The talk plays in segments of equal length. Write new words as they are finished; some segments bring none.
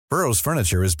Burrow's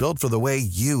furniture is built for the way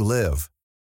you live.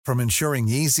 From ensuring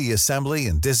easy assembly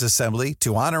and disassembly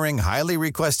to honoring highly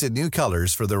requested new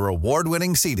colors for their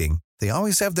award-winning seating, they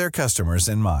always have their customers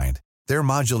in mind. Their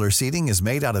modular seating is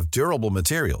made out of durable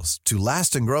materials to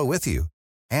last and grow with you.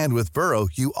 And with Burrow,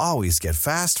 you always get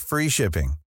fast, free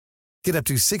shipping. Get up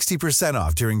to 60%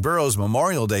 off during Burrow's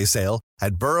Memorial Day sale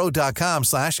at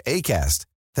burrow.com/ACAST.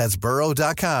 That's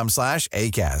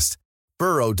burrow.com/ACAST.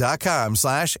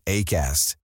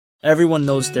 burrow.com/ACAST. Everyone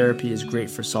knows therapy is great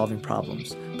for solving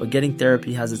problems, but getting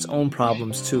therapy has its own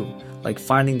problems too, like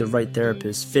finding the right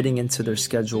therapist, fitting into their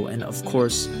schedule, and of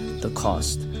course, the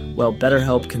cost. Well,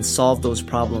 BetterHelp can solve those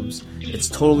problems. It's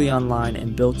totally online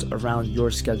and built around your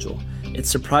schedule.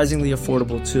 It's surprisingly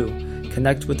affordable too.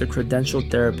 Connect with a credentialed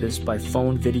therapist by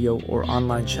phone, video, or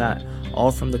online chat,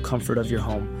 all from the comfort of your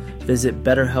home. Visit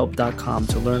BetterHelp.com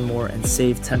to learn more and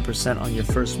save 10% on your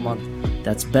first month.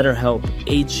 That's BetterHelp,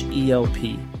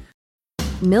 H-E-L-P.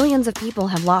 Millions of people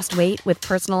have lost weight with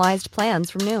personalized plans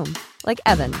from Noom. Like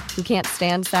Evan, who can't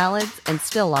stand salads and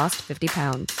still lost 50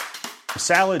 pounds.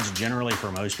 Salads generally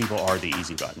for most people are the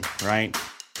easy button, right?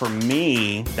 For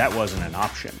me, that wasn't an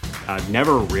option. I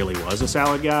never really was a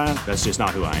salad guy. That's just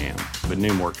not who I am. But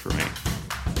Noom worked for me.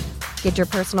 Get your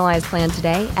personalized plan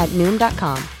today at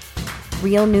Noom.com.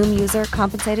 Real Noom user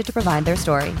compensated to provide their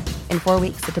story. In 4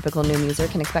 weeks, the typical Noom user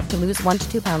can expect to lose 1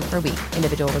 to 2 pounds per week.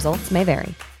 Individual results may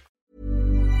vary.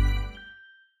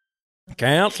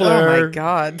 Counselor. Oh my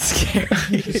God,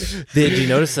 scary. Did you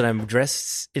notice that I'm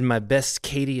dressed in my best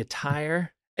Katie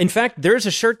attire? In fact, there's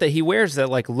a shirt that he wears that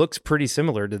like looks pretty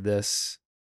similar to this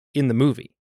in the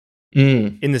movie.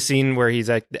 In the scene where he's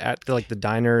at like the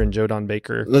diner and Joe Don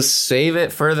Baker. Let's save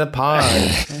it for the pod.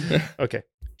 Okay,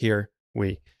 here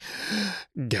we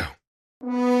go.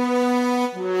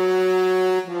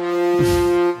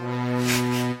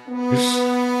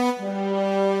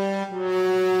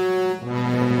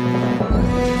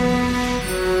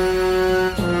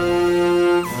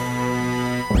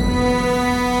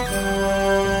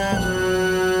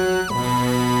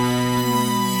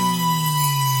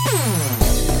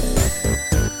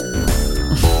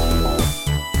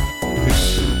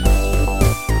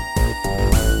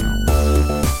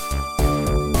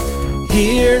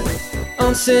 Here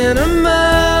on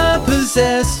Cinema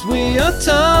Possessed, we are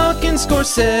talking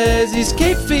Scorsese's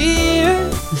Cape Fear.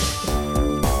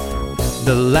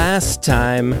 The last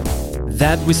time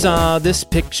that we saw this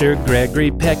picture,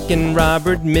 Gregory Peck and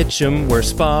Robert Mitchum were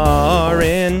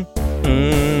sparring.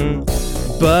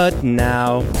 But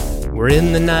now we're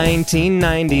in the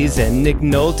 1990s and Nick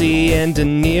Nolte and De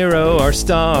Niro are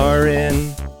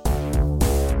starring.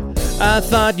 I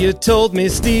thought you told me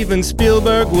Steven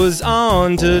Spielberg was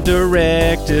on to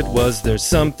direct it. Was there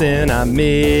something I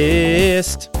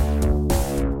missed?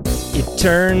 It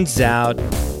turns out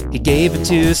he gave it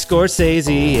to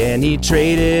Scorsese and he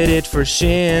traded it for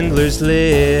Schindler's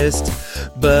List.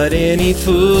 But any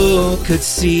fool could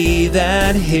see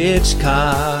that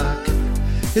Hitchcock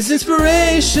is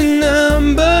inspiration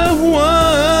number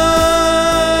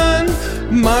one.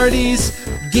 Marty's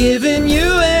giving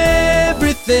you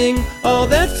everything, all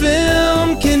that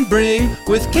film can bring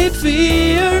with Cape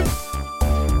Fear.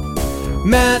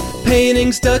 Matte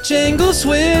paintings, Dutch angle,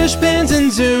 swish pans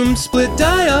and zoom, split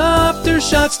diopter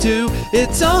shots too,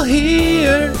 it's all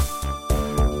here.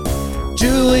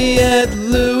 Juliette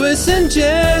Lewis and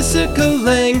Jessica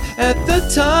Lange at the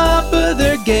top of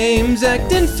their games,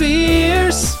 acting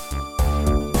fierce.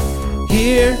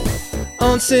 Here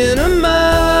on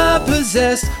Cinema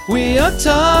Possessed, we are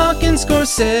talking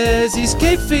Scorsese's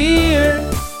Cape Fear.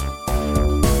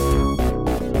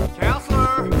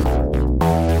 Counselor!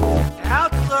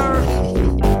 Counselor!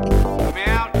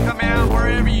 Come out,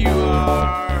 wherever you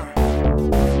are.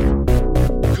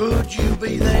 Could you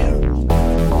be there?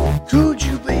 Could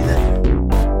you be there?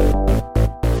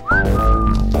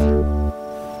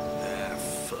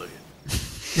 Fuck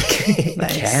it.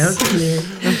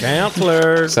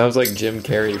 Counselor. Sounds like Jim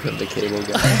Carrey from The Cable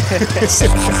Guy.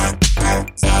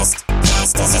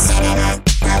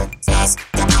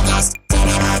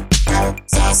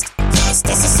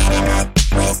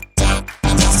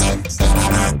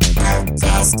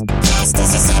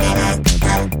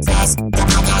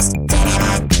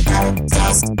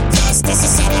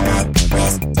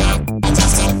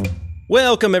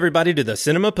 Welcome, everybody, to the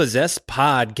Cinema Possessed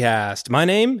podcast. My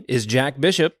name is Jack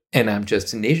Bishop. And I'm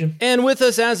Justin Nation. And with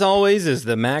us, as always, is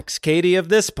the Max Cady of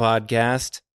this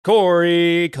podcast,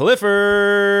 Corey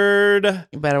Clifford.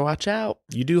 You better watch out.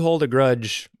 You do hold a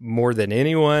grudge more than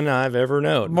anyone I've ever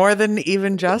known. More than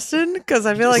even Justin? Because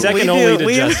I feel like Second only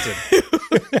to Justin.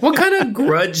 What kind of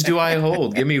grudge do I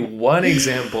hold? Give me one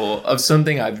example of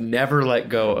something I've never let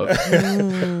go of.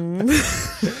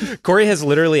 Corey has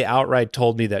literally outright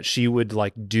told me that she would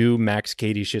like do Max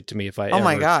Katie shit to me if I Oh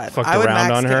my ever God. fucked I would around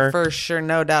Max on Kate her. for sure,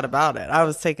 no doubt about it. I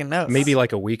was taking notes. Maybe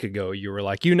like a week ago, you were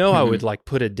like, I would like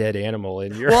put a dead animal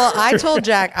in your. Well, I told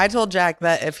Jack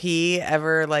that if he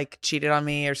ever like cheated on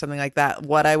me or something like that,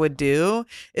 what I would do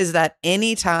is that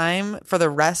anytime for the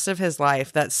rest of his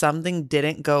life that something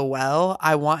didn't go well,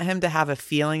 I want him to have a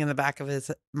feeling in the back of his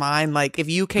mind. Like if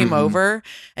you came over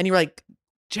and you were like,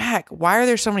 Jack, why are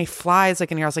there so many flies like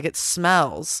in your house? Like it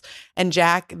smells. And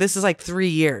Jack, this is like 3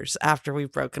 years after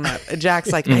we've broken up.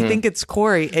 Jack's like, I think it's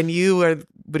Corey. And you would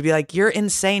be like, you're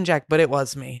insane, Jack. But it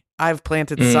was me. I've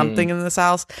planted something in this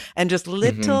house. And just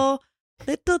little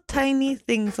tiny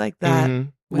things like that.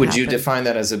 Would you happen. define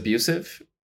that as abusive?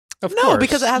 Of No, course.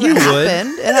 because it hasn't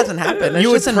happened. It hasn't happened. It's You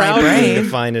would just in my proudly brain.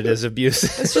 define it as abusive.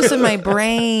 It's just in my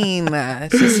brain.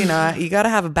 It's just, you got to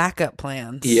have a backup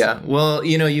plans. Yeah. Well,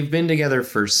 you've been together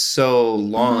for so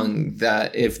long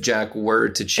that if Jack were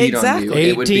to cheat on you,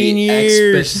 it would be 18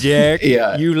 years, Jack.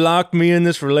 Yeah. You locked me in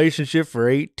this relationship for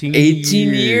 18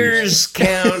 years,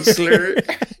 counselor.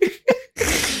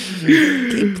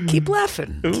 Keep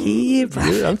laughing. Keep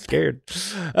laughing. Dude, I'm scared.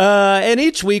 And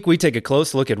each week we take a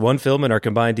close look at one film in our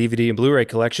combined DVD and Blu-ray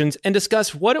collections and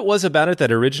discuss what it was about it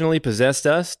that originally possessed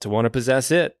us to want to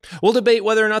possess it. We'll debate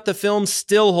whether or not the film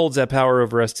still holds that power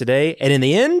over us today. And in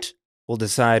the end, we'll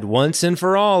decide once and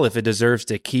for all if it deserves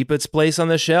to keep its place on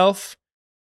the shelf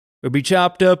or be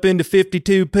chopped up into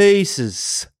 52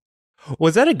 pieces.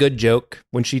 Was that a good joke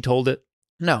when she told it?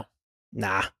 No.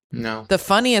 Nah. No. The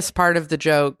funniest part of the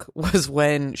joke was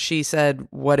when she said,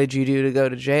 "What did you do to go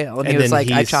to jail?" And he And was then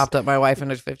like, "I he's- chopped up my wife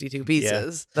into 52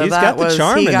 pieces." Yeah. He's got the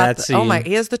charm in that Oh my! scene.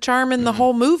 He has the charm in the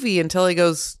whole movie until he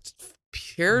goes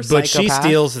pure But she psychopath.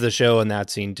 steals the show in that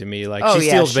scene to me. Like, Oh, she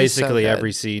yeah, steals she's so basically good.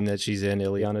 every scene that she's in,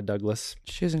 Ileana Douglas.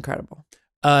 She was incredible.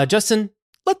 Justin,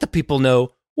 let the people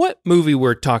know what movie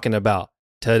we're talking about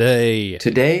today.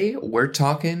 Today, we're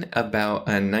talking about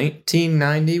a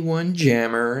 1991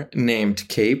 jammer named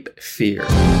Cape Fear.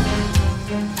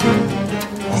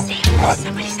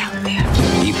 Somebody's out there.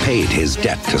 He paid his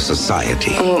debt to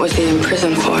society. And what was he in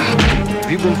prison for? Have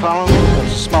you been following me?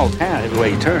 It's a small town. Every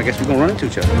way you turn, I guess we're gonna run into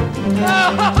each other.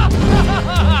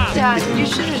 Dad, you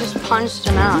should have just punched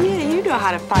him out. Yeah, you know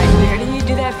how to fight fair. Do you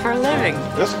do that for a living?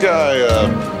 This guy,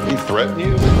 he threatened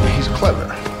you? He's clever,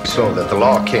 so that the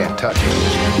law can't touch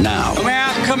him. Now,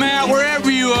 Come out wherever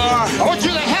you are. I want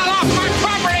you the hell off my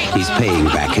property! He's paying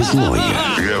back his lawyer.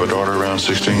 You have a daughter around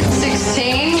 16?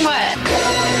 16? What?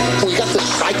 We got the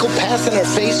psychopath in our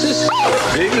faces.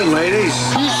 Evening, ladies.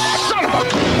 Son of a...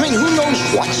 I mean, who knows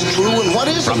what's true and what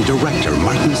isn't? From director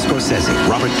Martin Scorsese,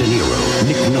 Robert De Niro,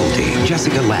 Nick Nolte,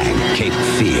 Jessica Lange, Cape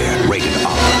Fear, rated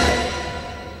R.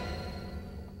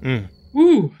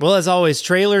 Well, as always,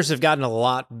 trailers have gotten a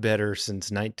lot better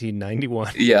since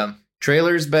 1991. Yeah.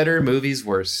 Trailers better, movies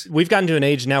worse. We've gotten to an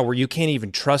age now where you can't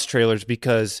even trust trailers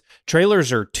because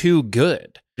trailers are too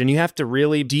good. And you have to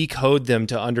really decode them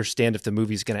to understand if the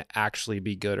movie's going to actually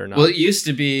be good or not. Well, it used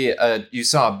to be you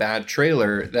saw a bad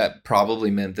trailer that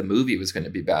probably meant the movie was going to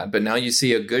be bad. But now you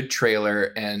see a good trailer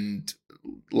and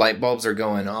light bulbs are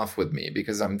going off with me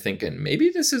because I'm thinking maybe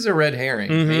this is a red herring.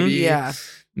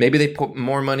 Maybe they put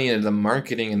more money into the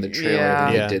marketing in the trailer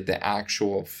than they did the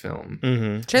actual film.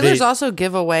 Trailers also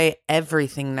give away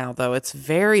everything now, though. It's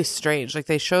very strange. Like,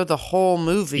 they show the whole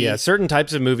movie. Yeah, certain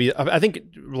types of movies. I think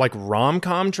like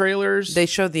rom-com trailers. They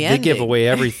show the They ending. give away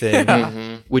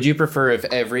everything. Would you prefer if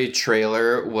every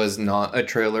trailer was not a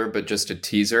trailer but just a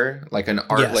teaser, like an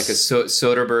art, Yes. like a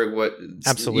Soderbergh? What?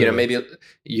 Absolutely. Maybe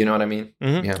you know what I mean.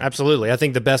 Yeah. Absolutely. I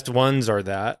think the best ones are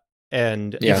that.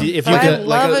 And if you But I could,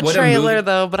 love a trailer, movie-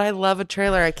 though. But I love a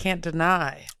trailer. I can't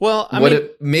deny. well, I What mean,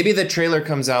 if, maybe the trailer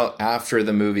comes out after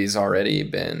the movie's already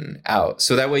been out,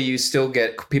 so that way you still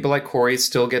get people like Corey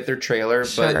still get their trailer,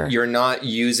 Sure. but you're not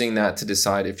using that to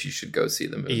decide if you should go see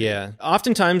the movie. yeah.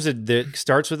 Oftentimes it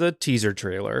starts with a teaser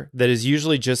trailer that is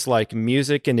usually just like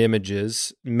music and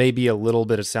images, maybe a little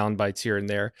bit of sound bites here and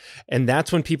there. And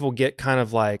that's when people get kind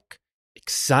of like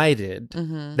excited.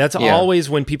 That's always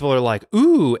when people are like,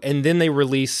 ooh, and then they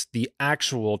release the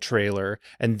actual trailer.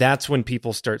 And that's when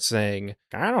people start saying,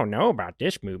 I don't know about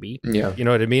this movie. Yeah. You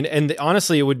know what I mean? And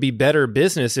honestly, it would be better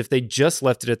business if they just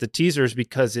left it at the teasers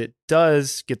because it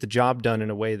does get the job done in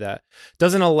a way that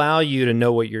doesn't allow you to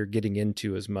know what you're getting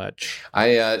into as much.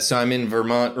 So I'm in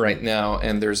Vermont right now,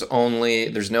 and there's no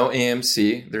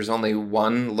AMC. There's only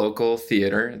one local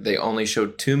theater. They only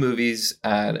showed 2 movies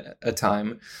at a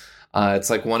time. It's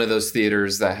like one of those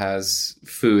theaters that has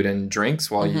food and drinks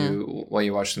while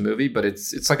you watch the movie, but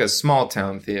it's like a small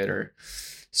town theater.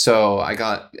 So I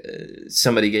got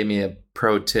somebody gave me a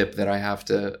pro tip that I have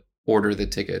to order the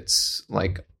tickets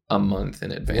like a month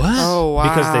in advance. What? Oh, wow.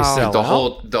 Because they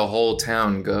sell the whole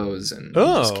town goes and you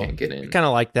just can't get in. Kind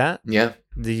of like that. Yeah.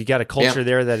 You got a culture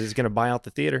there that is going to buy out the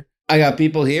theater. I got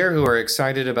people here who are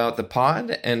excited about the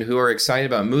pod and who are excited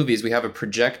about movies. We have a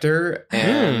projector,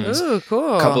 and Ooh,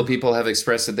 cool. a couple of people have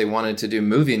expressed that they wanted to do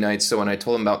movie nights. So when I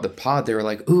told them about the pod, they were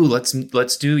like, "Ooh, let's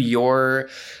do your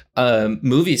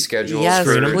movie schedules." Yes,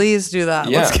 please do that.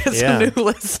 Yeah. Let's get some new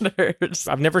listeners.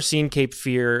 I've never seen Cape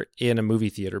Fear in a movie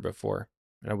theater before,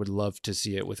 and I would love to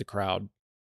see it with a crowd.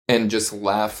 And just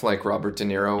laugh like Robert De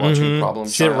Niro watching Problem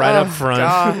Sit Child. right up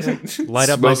front, light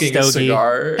up my Smoking a stogie.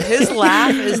 cigar. His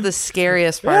laugh is the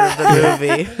scariest part of the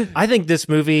movie. I think this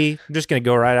movie, I'm just going to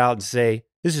go right out and say,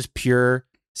 this is pure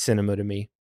cinema to me.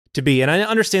 And I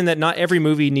understand that not every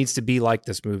movie needs to be like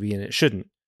this movie, and it shouldn't.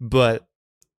 But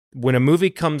when a movie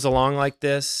comes along like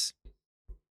this,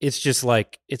 it's just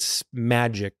like, it's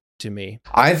magic to me.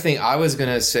 I think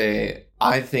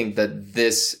that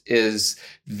this is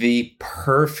the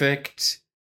perfect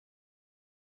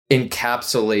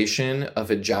encapsulation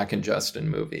of a Jack and Justin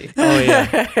movie. Oh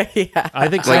yeah. Yeah, I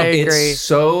think so. I agree. It's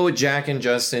so Jack and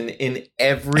Justin in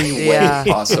every way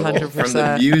possible. 100%. From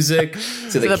the music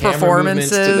to the camera movements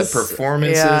to the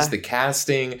performances, the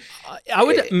casting. I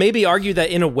would maybe argue that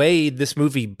in a way this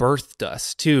movie birthed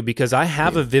us too, because I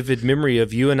have a vivid memory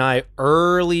of you and I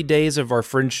early days of our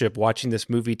friendship watching this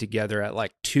movie together at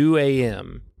like 2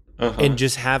 a.m. And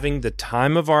just having the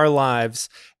time of our lives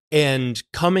and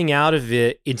coming out of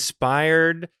it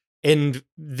inspired. And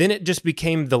then it just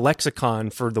became the lexicon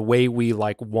for the way we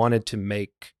like wanted to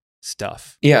make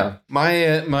stuff. Yeah. My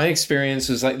experience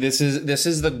was like, this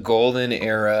is the golden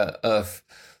era of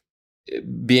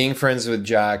being friends with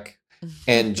Jack,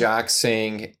 and Jack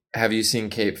saying, "Have you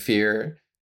seen Cape Fear?"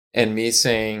 And me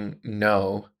saying,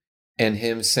 "No." And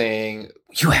him saying,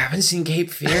 "You haven't seen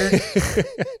Cape Fear?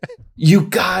 You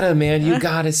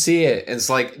gotta see it."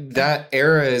 It's like that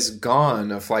era is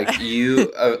gone of like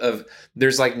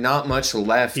there's like not much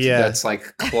left that's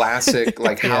like classic.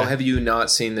 Like, how have you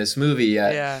not seen this movie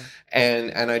yet? Yeah.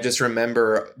 And I just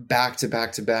remember back to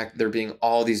back to back there being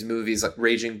all these movies. Like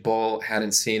Raging Bull,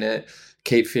 hadn't seen it.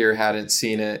 Cape Fear, hadn't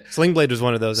seen it. Sling Blade was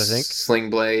one of those, I think.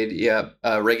 Sling Blade, yeah.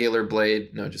 Regular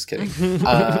Blade, no, just kidding.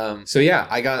 So yeah,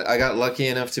 I got lucky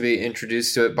enough to be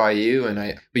introduced to it by you,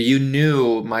 but you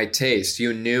knew my taste.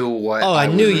 You knew what. Oh, I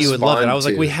knew you would love it. I was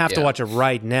like, to. we have to watch it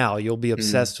right now. You'll be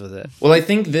obsessed with it. Well, I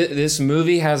think this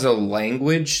movie has a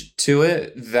language to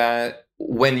it that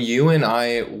when you and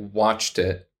I watched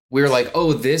it, we were like,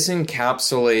 oh, this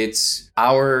encapsulates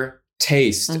our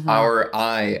taste, our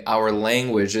eye, our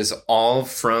language is all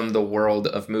from the world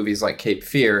of movies like Cape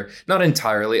Fear. Not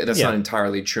entirely. That's not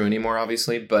entirely true anymore,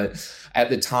 obviously. But at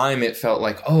the time, it felt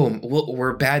like, oh, well,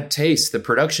 we're Bad Taste, the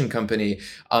production company,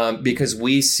 because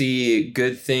we see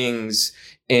good things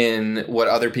in what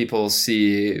other people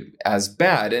see as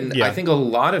bad. And I think a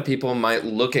lot of people might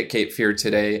look at Cape Fear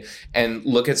today and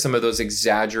look at some of those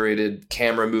exaggerated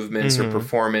camera movements or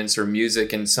performance or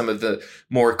music and some of the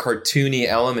more cartoony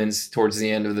elements towards the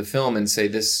end of the film and say,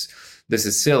 this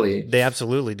is silly. They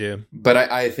absolutely do. But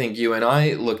I think you and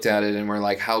I looked at it and we're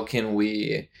like, how can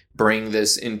we bring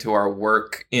this into our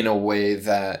work in a way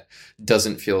that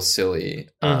doesn't feel silly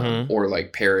or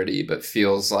like parody, but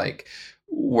feels like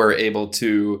we're able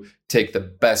to take the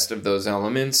best of those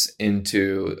elements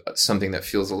into something that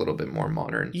feels a little bit more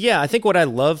modern. Yeah, I think what I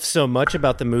love so much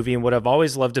about the movie and what I've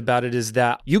always loved about it is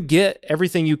that you get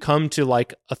everything you come to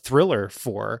like a thriller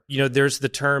for. You know, there's the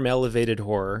term elevated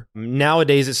horror.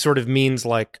 Nowadays, it sort of means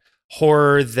like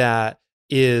horror that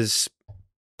is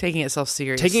taking itself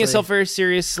very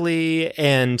seriously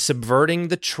and subverting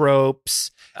the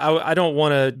tropes. I don't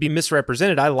want to be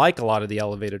misrepresented. I like a lot of the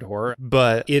elevated horror,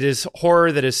 but it is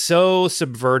horror that is so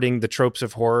subverting the tropes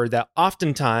of horror that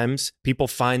oftentimes people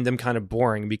find them kind of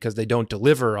boring because they don't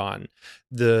deliver on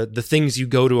the things you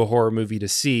go to a horror movie to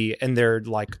see, and they're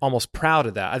like almost proud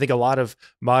of that. I think a lot of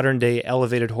modern day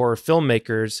elevated horror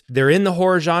filmmakers, they're in the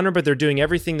horror genre, but they're doing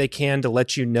everything they can to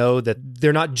let you know that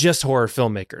they're not just horror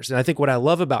filmmakers. And I think what I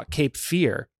love about Cape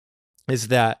Fear is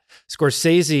that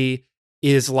Scorsese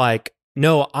is like,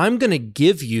 no, I'm going to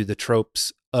give you the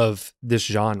tropes of this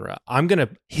genre. I'm going to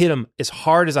hit them as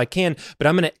hard as I can, but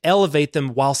I'm going to elevate them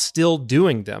while still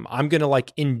doing them. I'm going to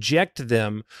like inject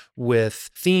them with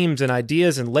themes and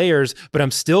ideas and layers, but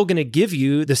I'm still going to give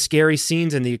you the scary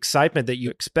scenes and the excitement that you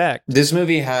expect. This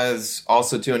movie has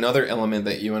also another element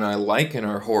that you and I like in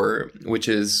our horror, which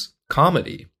is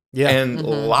comedy. And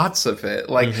lots of it.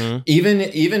 Like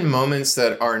even moments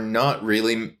that are not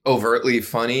really overtly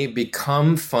funny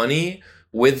become funny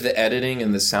with the editing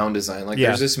and the sound design. Like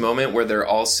there's this moment where they're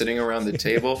all sitting around the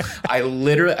table.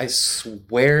 I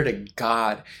swear to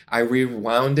God, I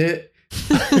rewound it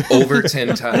over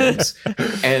 10 times.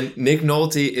 And Nick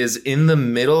Nolte is in the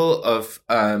middle of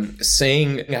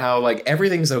saying how like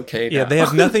everything's okay now. Yeah, they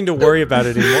have nothing to worry about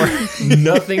anymore.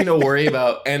 Nothing to worry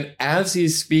about. And as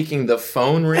he's speaking, the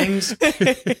phone rings.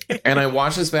 And I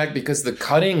watched this back because the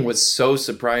cutting was so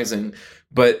surprising.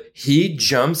 But he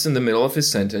jumps in the middle of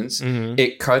his sentence.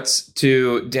 It cuts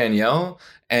to Danielle.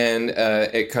 And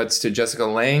it cuts to Jessica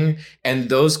Lange. And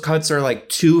those cuts are like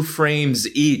 2 frames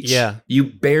each. Yeah. You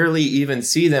barely even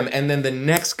see them. And then the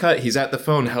next cut, he's at the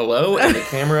phone, hello? And the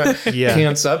camera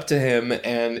pans up to him.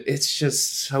 And it's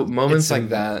just so moments like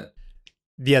that.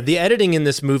 Yeah, the editing in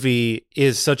this movie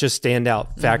is such a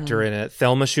standout factor in it.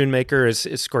 Thelma Schoonmaker is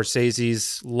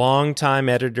Scorsese's longtime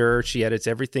editor. She edits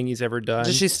everything he's ever done.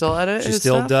 Does she still edit? She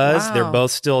still does. Wow. They're both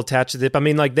still attached to the hip. I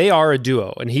mean, like they are a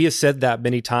duo, and he has said that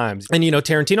many times. And you know,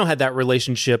 Tarantino had that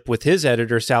relationship with his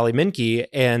editor, Sally Menke,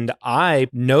 and I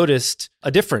noticed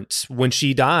a difference when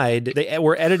she died. They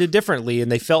were edited differently,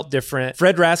 and they felt different.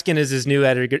 Fred Raskin is his new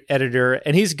editor,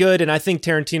 and he's good. And I think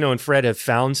Tarantino and Fred have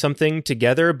found something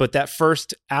together. But that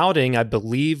first outing, I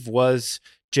believe, was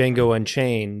Django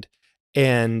Unchained,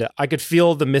 and I could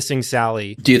feel the missing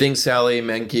Sally. Do you think Sally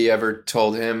Menke ever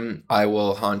told him, "I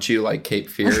will haunt you like Cape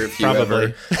Fear"? If you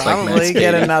Probably. Probably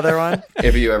get another one.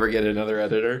 If you ever get another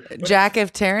editor, Jack.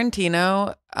 If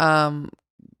Tarantino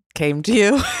came to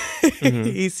you,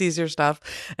 he sees your stuff,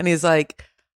 and he's like,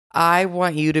 "I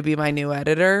want you to be my new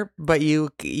editor, but you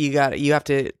have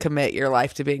to commit your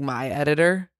life to being my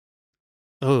editor."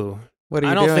 Oh. What are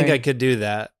you I don't doing? think I could do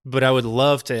that, but I would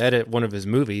love to edit one of his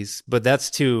movies. But that's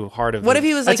too hard of. What if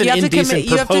he was like, you have to commit,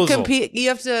 you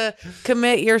have to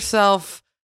commit yourself.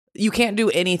 You can't do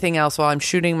anything else while I'm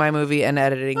shooting my movie and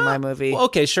editing my movie. Well,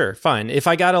 okay, sure, fine. If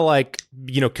I gotta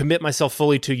commit myself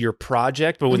fully to your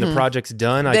project, but when the project's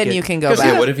done, you can go back.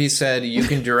 Yeah, what if he said, "You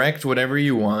can direct whatever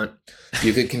you want.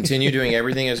 You could continue doing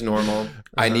everything as normal.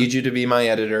 I need you to be my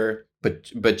editor,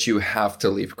 but you have to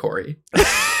leave Corey."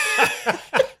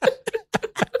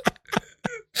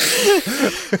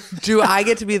 Do I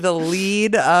get to be the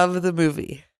lead of the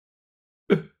movie?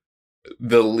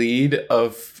 The lead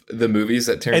of the movies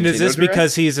that Tarantino And is this directs?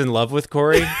 because he's in love with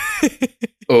Corey?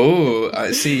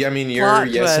 Oh, see, I mean, you're Plot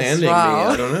yes-handing twist, wow.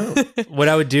 me. I don't know. What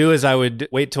I would do is I would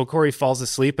wait till Corey falls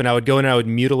asleep, and I would go in and I would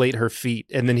mutilate her feet,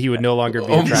 and then he would no longer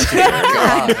be attracted to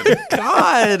her.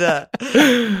 God. I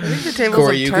think the tables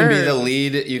Corey, have you can be turned. the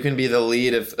lead. You can be the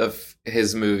lead of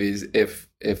his movies if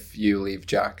you leave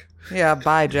Jack. Yeah,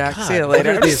 bye, Jack. God, see you what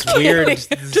later. are these weird.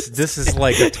 This is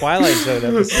like a Twilight Zone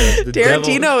episode. The devil-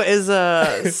 Tarantino is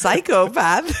a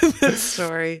psychopath in this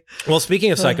story. Well,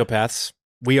 speaking of psychopaths,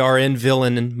 we are in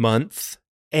villain month,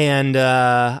 and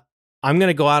I'm going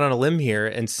to go out on a limb here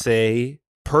and say,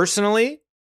 personally,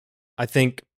 I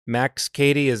think Max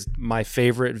Cady is my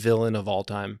favorite villain of all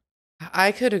time.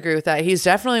 I could agree with that. He's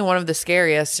definitely one of the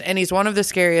scariest, and he's one of the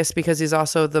scariest because he's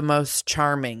also the most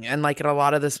charming. And like in a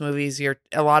lot of this movie,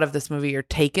 you're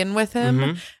taken with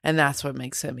him, and that's what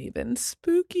makes him even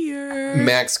spookier.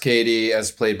 Max Cady, as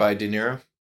played by De Niro.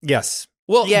 Yes.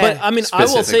 Well, Yeah. but I mean, I will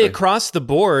say Specifically. across the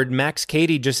board, Max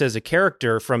Cady, just as a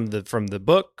character from the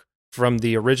book, from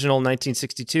the original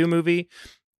 1962 movie,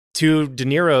 to De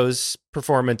Niro's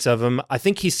performance of him, I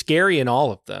think he's scary in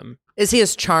all of them. Is he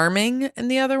as charming in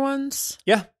the other ones?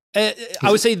 Yeah. I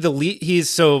would say the lead,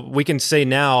 so we can say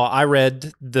now, I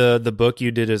read the book, you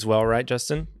did as well, right,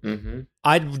 Justin? Mm-hmm.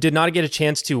 I did not get a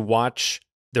chance to watch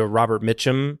the Robert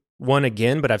Mitchum one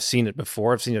again, but I've seen it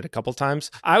before. I've seen it a couple times.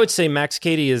 I would say Max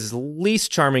Cady is least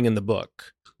charming in the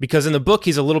book, because in the book,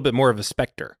 he's a little bit more of a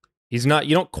specter. He's not,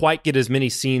 you don't quite get as many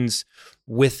scenes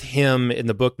with him in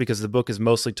the book because the book is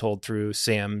mostly told through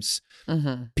Sam's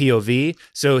POV.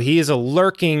 So he is a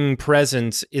lurking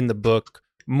presence in the book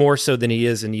more so than he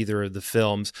is in either of the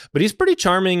films. But he's pretty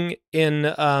charming in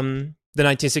the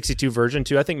 1962 version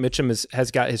too. I think Mitchum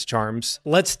has got his charms.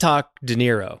 Let's talk De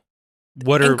Niro.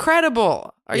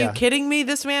 Incredible. Are Yeah. you kidding me?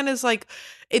 This man is like,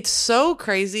 it's so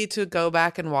crazy to go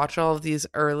back and watch all of these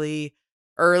earlier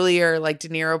like De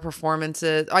Niro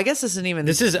performances. I guess this isn't even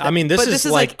This is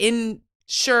like in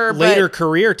later but,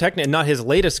 career, technically not his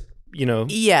latest,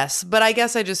 Yes, but I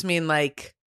guess I just mean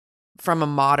like from a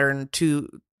modern to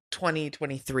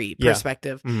 2023 Yeah.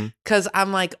 perspective. Cause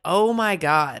I'm like, oh my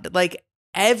God, like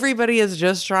everybody is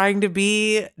just trying to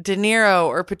be De Niro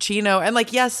or Pacino. And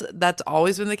like, yes, that's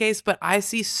always been the case, but I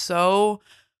see so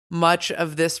much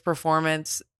of this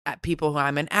performance at people who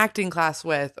I'm in acting class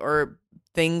with or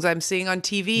things I'm seeing on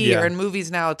TV or in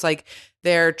movies now. It's like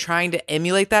they're trying to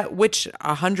emulate that, which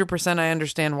 100% I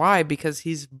understand why, because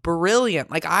he's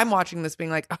brilliant. Like I'm watching this being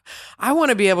like, I want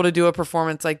to be able to do a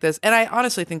performance like this. And I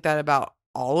honestly think that about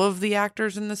all of the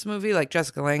actors in this movie. Like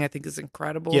Jessica Lange, I think is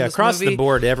incredible. Yeah, in this across movie. the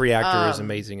board, every actor is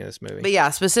amazing in this movie. But yeah,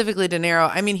 specifically De Niro.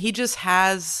 I mean, he just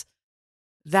has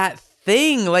that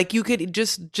thing. Like you could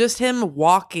just him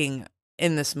walking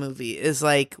in this movie is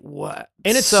like what?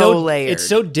 And it's so layered. It's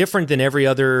so different than every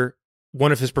other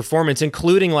one of his performance,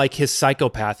 including like his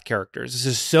psychopath characters. This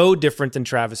is so different than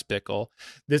Travis Bickle.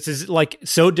 This is like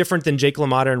so different than Jake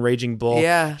LaMotta in Raging Bull.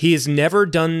 Yeah. He has never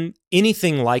done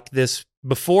anything like this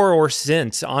before or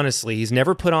since, honestly. He's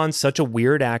never put on such a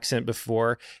weird accent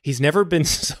before. He's never been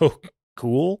so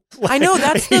cool. I know,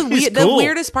 that's the cool.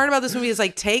 weirdest part about this movie is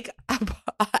like take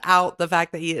out the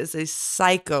fact that he is a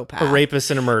psychopath. A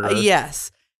rapist and a murderer.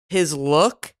 Yes. His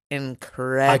look,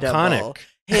 incredible.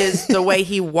 Iconic. The way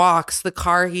he walks, the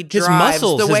car he drives, his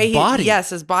muscles, the way his body.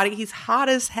 His body. He's hot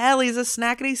as hell. He's a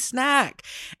snackety snack.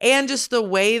 And just the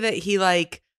way that he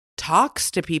like talks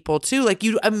to people too. Like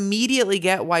you immediately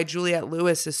get why Juliette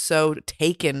Lewis is so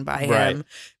taken by him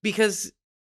because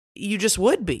you just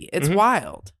would be. It's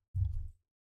wild.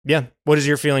 Yeah. What is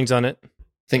your feelings on it? I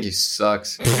think he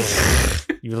sucks.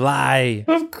 You lie.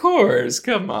 Of course.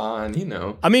 Come on.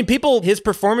 I mean, his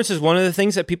performance is one of the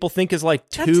things that people think is like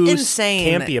too insane.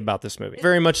 campy about this movie.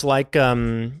 Very much like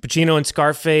Pacino in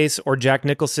Scarface or Jack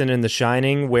Nicholson in The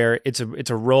Shining, where it's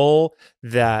a role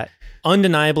that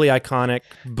undeniably iconic,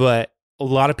 but a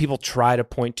lot of people try to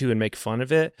point to and make fun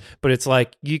of it. But it's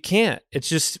like, you can't. It's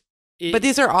just... But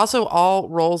these are also all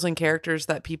roles and characters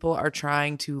that people are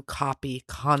trying to copy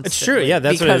constantly. It's true, yeah.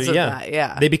 That's because what.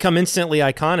 Yeah, they become instantly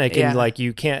iconic, Yeah. and like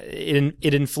you can't.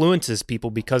 It influences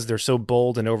people because they're so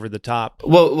bold and over the top.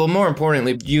 Well. More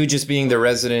importantly, you just being the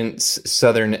resident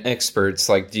Southern experts,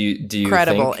 like, do you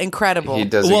incredible, think incredible. He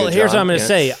does. Well, a good here's job? what I'm going to Yeah.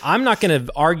 say. I'm not going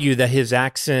to argue that his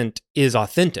accent is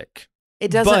authentic. It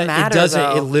doesn't but matter. It doesn't.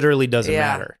 Though. It literally doesn't Yeah.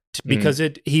 matter because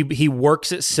he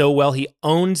works it so well. He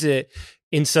owns it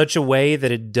in such a way that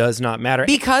it does not matter.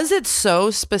 Because it's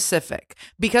so specific.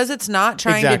 Because it's not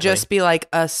trying to just be like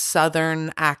a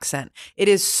Southern accent. It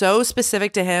is so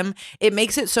specific to him. It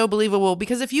makes it so believable.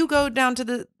 Because if you go down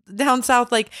south,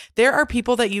 like there are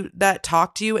people that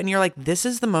talk to you and you're like, this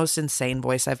is the most insane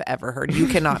voice I've ever heard. You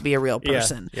cannot be a real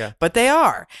person. Yeah. But they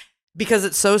are. Because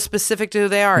it's so specific to who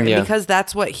they are. And Yeah. because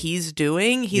that's what he's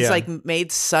doing, he's like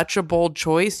made such a bold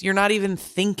choice. You're not even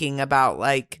thinking about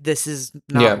like, this is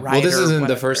not right. Well, this or isn't the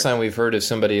whatever. first time we've heard of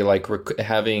somebody like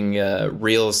having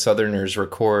real Southerners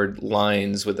record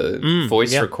lines with a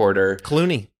voice recorder.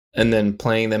 Clooney. And then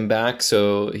playing them back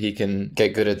so he can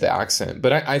get good at the accent.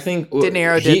 But I think... De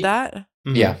Niro did that?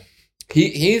 Mm-hmm. Yeah.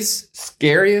 He's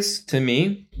scariest to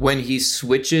me when he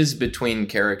switches between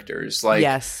characters. Like,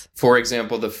 yes. For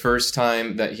example, the first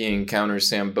time that he encounters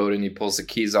Sam Bowden, he pulls the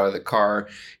keys out of the car.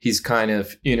 He's kind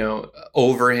of,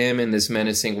 over him in this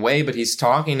menacing way, but he's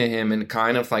talking to him in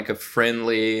kind of like a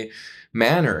friendly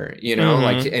manner,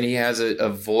 like, and he has a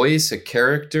voice, a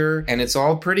character, and it's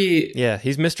all pretty... Yeah,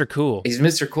 he's Mr. Cool. He's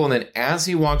Mr. Cool, and then as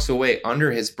he walks away, under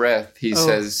his breath, he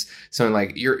says something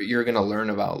like, you're going to learn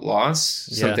about loss,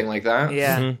 something like that.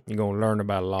 Yeah. You're going to learn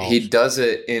about loss. He does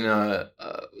it in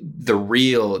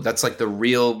that's like the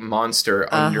real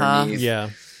monster underneath.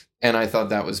 Yeah. And I thought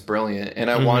that was brilliant.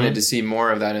 And I wanted to see more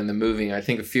of that in the movie. I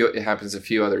think it happens a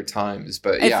few other times,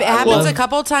 but yeah. It happens a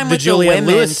couple of times with the Juliette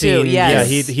women Lewis too. scene,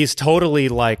 Yes. Yeah, he's totally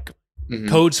like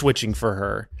code switching for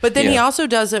her. But then he also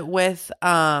does it with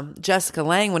Jessica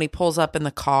Lange when he pulls up in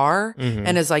the car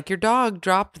and is like, your dog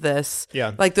dropped this.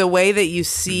 Yeah. Like the way that you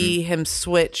see him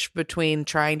switch between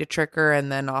trying to trick her and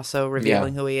then also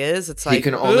revealing who he is. It's like he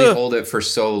can only hold it for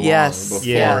so long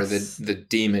before the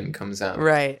demon comes out.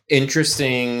 Right.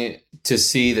 Interesting to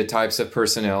see the types of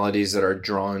personalities that are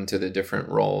drawn to the different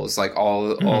roles. Like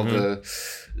all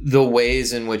the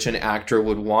ways in which an actor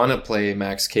would want to play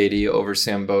Max Cady over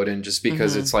Sam Bowden, just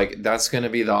because it's like, that's going to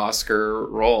be the Oscar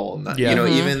role.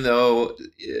 Even though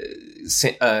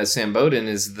Sam Bowden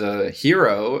is the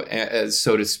hero, as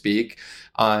so to speak,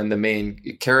 on the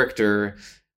main character,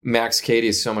 Max Cady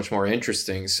is so much more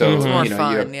interesting. So, it's more you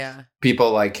fun, have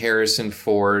people like Harrison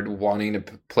Ford wanting to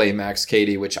play Max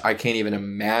Cady, which I can't even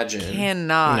imagine.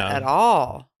 Cannot at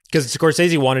all. Because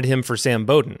Scorsese wanted him for Sam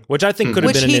Bowden, which I think could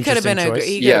have been an interesting choice.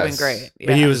 He could have been great. Yeah.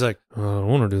 But he was like, I don't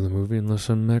want to do the movie unless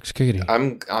I'm Max Cady.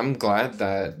 I'm glad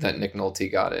that Nick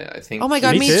Nolte got it. I think. Oh my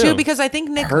God, me too. Because I think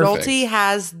Nick Perfect. Nolte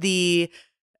has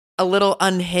a little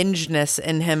unhingedness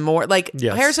in him more. Like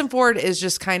Harrison Ford is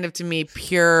just kind of, to me,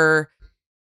 pure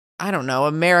I don't know,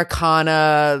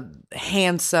 Americana,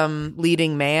 handsome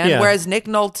leading man. Yeah. Whereas Nick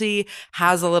Nolte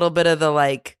has a little bit of the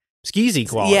like skeezy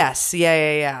quality. Yes,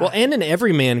 yeah. Well, and an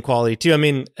everyman quality too. I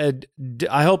mean,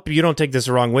 I hope you don't take this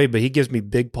the wrong way, but he gives me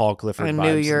big Paul Clifford vibes.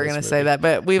 I knew you were going to say that,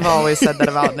 but we've always said that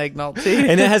about Nick Nolte.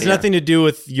 And it has nothing to do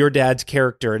with your dad's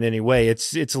character in any way.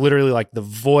 It's literally like the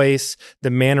voice, the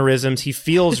mannerisms. He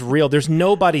feels real. There's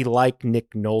nobody like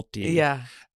Nick Nolte. Yeah.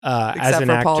 As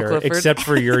an actor, except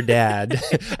for your dad.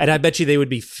 And I bet you they would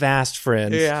be fast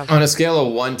friends. Yeah. On a scale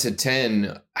of 1 to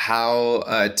 10,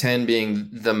 how 10 being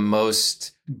the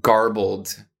most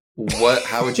garbled,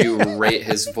 how would you rate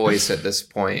his voice at this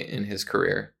point in his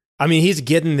career? I mean, he's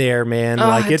getting there, man. Oh,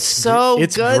 like it's so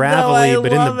it's good, gravelly, though.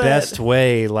 but in the love it. best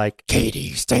way. Like,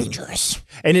 Katie's dangerous.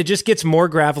 And it just gets more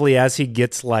gravelly as he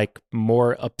gets like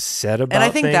more upset about And I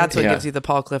think things. that's what gives you the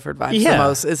Paul Clifford vibes the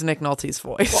most is Nick Nolte's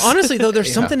voice. Well, honestly, though,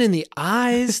 there's something in the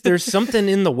eyes. There's something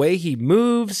in the way he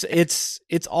moves. It's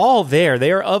all there.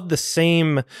 They are of the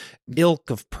same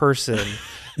ilk of person.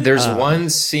 There's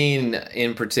one scene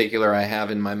in particular I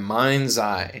have in my mind's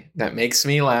eye that makes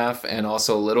me laugh, and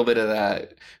also a little bit of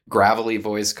that gravelly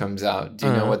voice comes out. Do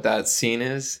you know what that scene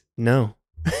is? No.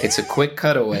 It's a quick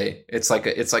cutaway. It's like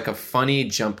a funny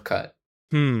jump cut.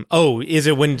 Oh, is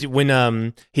it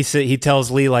when he tells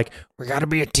Lee like, we got to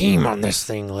be a team on this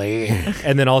thing, Lee,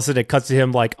 and then all of a sudden it cuts to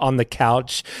him like on the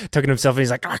couch tucking himself, and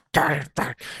he's like,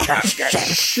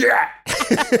 shit.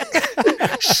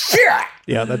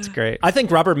 Yeah, that's great. I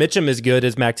think Robert Mitchum is good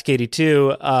as Max Cady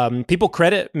too. People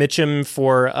credit Mitchum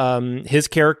for his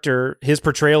character, his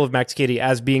portrayal of Max Cady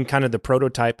as being kind of the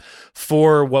prototype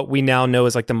for what we now know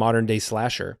as like the modern day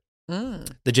slasher.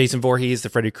 The Jason Voorhees, the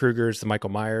Freddy Kruegers, the Michael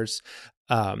Myers.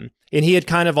 And he had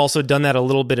kind of also done that a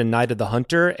little bit in Night of the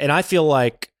Hunter. And I feel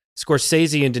like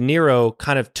Scorsese and De Niro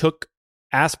kind of took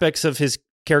aspects of his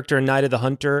character in Night of the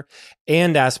Hunter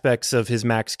and aspects of his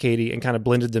Max Cady and kind of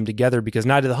blended them together, because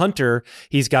Night of the Hunter,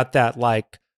 he's got that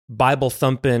like Bible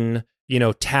thumping,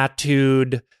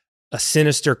 tattooed, a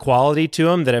sinister quality to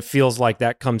him that it feels like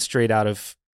that comes straight out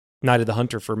of Night of the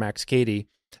Hunter for Max Cady.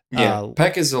 Yeah,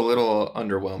 Peck is a little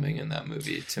underwhelming in that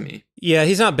movie to me. Yeah,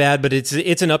 he's not bad, but it's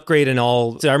an upgrade in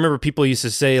all. I remember people used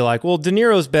to say like, well, De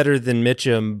Niro's better than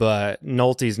Mitchum, but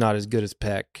Nolte's not as good as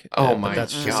Peck. Oh my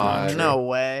God. No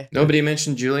way. Nobody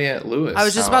mentioned Juliette Lewis. I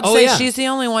was just about to say, she's the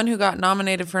only one who got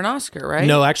nominated for an Oscar, right?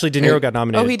 No, actually, De Niro got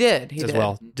nominated. Oh, he did. As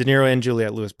well. De Niro and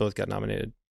Juliette Lewis both got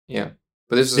nominated. Yeah.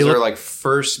 But this is her like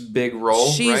first big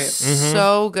role, she's right?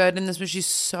 so good in this movie. She's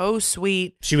so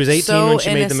sweet. She was 18 so when she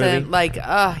innocent. made the movie.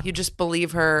 Like, you just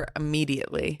believe her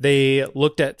immediately. They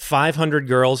looked at 500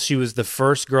 girls. She was the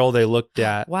first girl they looked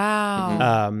at.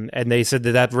 Wow. And they said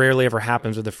that rarely ever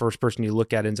happens where the first person you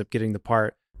look at ends up getting the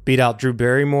part. Beat out Drew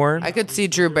Barrymore. I could see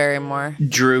Drew Barrymore.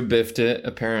 Drew biffed it,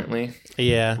 apparently.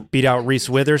 Yeah. Beat out Reese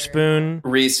Witherspoon.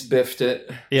 Reese biffed it.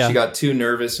 Yeah. She got too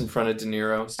nervous in front of De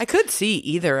Niro. I could see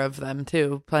either of them,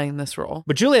 too, playing this role.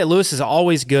 But Juliette Lewis is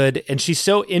always good, and she's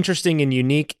so interesting and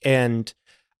unique, and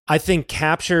I think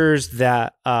captures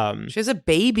that... she has a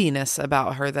babiness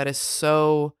about her that is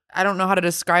so... I don't know how to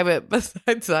describe it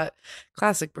besides that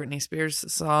classic Britney Spears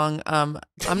song, I'm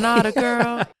not a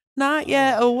girl... Not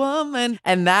yet a woman.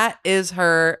 And that is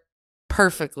her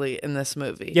perfectly in this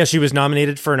movie. Yeah, she was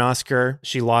nominated for an Oscar.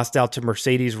 She lost out to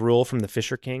Mercedes Ruehl from The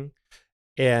Fisher King.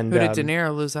 And who did De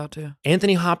Niro lose out to?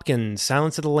 Anthony Hopkins,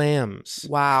 Silence of the Lambs.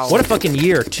 Wow. What a fucking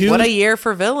year. What a year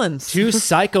for villains. 2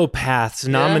 psychopaths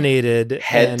nominated.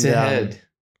 Head to head.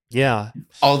 Yeah.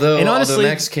 Although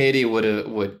Max Cady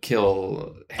would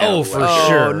kill hell. Oh, for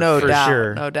sure. No for doubt.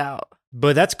 Sure. No doubt.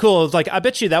 But that's cool. It's like, I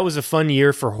bet you that was a fun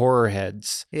year for horror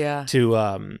heads. Yeah.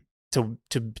 To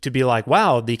be like,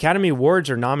 wow, the Academy Awards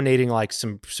are nominating like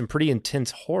some pretty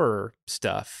intense horror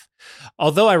stuff.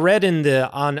 Although I read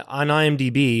on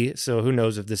IMDb, so who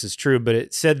knows if this is true, but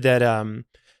it said that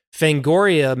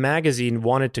Fangoria magazine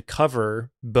wanted to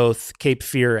cover both Cape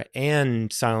Fear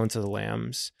and Silence of the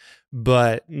Lambs,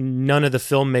 but none of the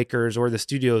filmmakers or the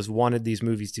studios wanted these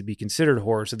movies to be considered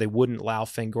horror, so they wouldn't allow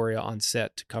Fangoria on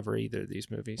set to cover either of these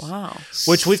movies. Wow.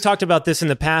 Which we've talked about this in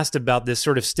the past, about this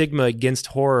sort of stigma against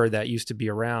horror that used to be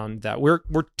around that we're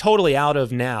totally out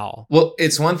of now. Well,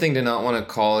 it's one thing to not want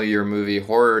to call your movie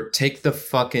horror. Take the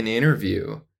fucking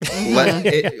interview.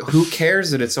 Who cares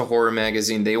that it's a horror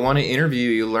magazine? They want to interview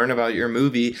you, learn about your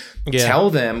movie. Yeah. Tell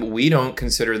them we don't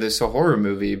consider this a horror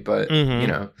movie, but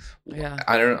yeah.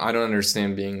 I don't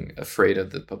understand being afraid of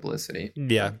the publicity.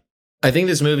 Yeah, I think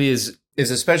this movie is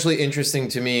especially interesting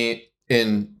to me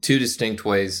in 2 distinct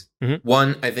ways. Mm-hmm.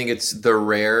 One, I think it's the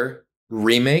rare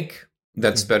remake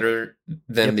that's better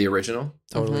than the original.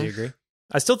 Totally agree.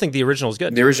 I still think the original is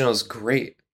good. The original is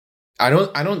great. I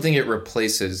don't think it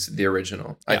replaces the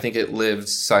original. Yeah. I think it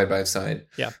lives side by side.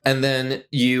 Yeah. And then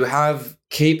you have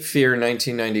Cape Fear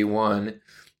 1991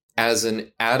 as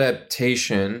an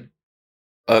adaptation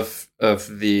of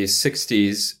the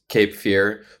 60s Cape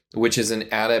Fear, which is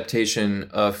an adaptation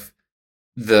of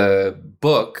the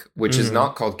book, which is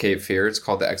not called Cape Fear, it's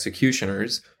called The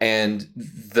Executioners, and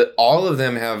all of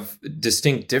them have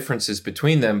distinct differences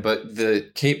between them. But the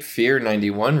Cape Fear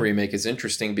 91 remake is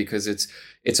interesting because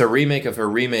it's a remake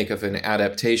of an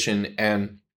adaptation,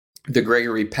 and the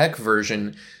Gregory Peck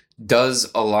version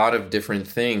does a lot of different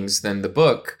things than the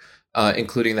book,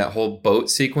 including that whole boat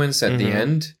sequence at the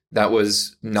end. That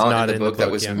was not in the book.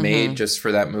 That was made just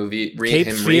for that movie. Cape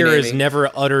Fear is never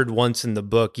uttered once in the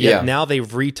book. Yet now they've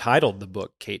retitled the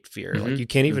book Cape Fear. Like you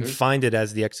can't even find it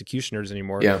as The Executioners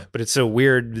anymore. Yeah. But it's so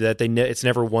weird that it's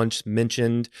never once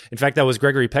mentioned. In fact, that was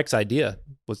Gregory Peck's idea,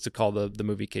 was to call the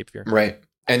movie Cape Fear. Right.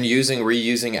 And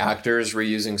reusing actors,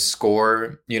 reusing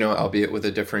score, albeit with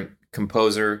a different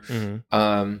composer.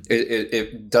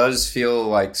 It does feel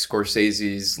like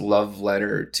Scorsese's love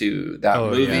letter to that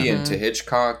movie and to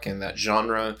Hitchcock and that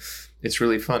genre. It's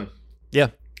really fun. Yeah.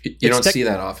 You don't see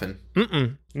that often.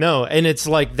 No, and it's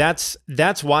like that's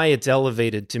why it's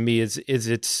elevated to me is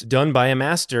it's done by a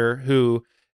master who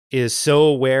is so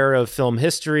aware of film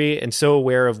history and so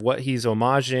aware of what he's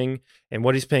homaging and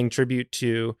what he's paying tribute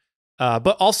to.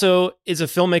 But also is a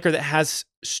filmmaker that has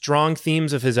strong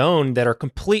themes of his own that are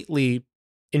completely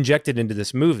injected into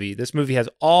this movie. This movie has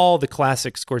all the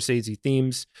classic Scorsese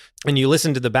themes, and you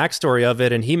listen to the backstory of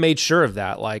it, and he made sure of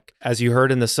that. Like, as you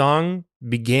heard in the song,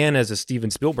 began as a Steven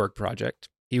Spielberg project.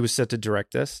 He was set to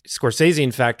direct this. Scorsese,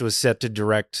 in fact, was set to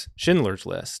direct Schindler's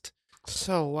List.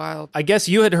 So wild. I guess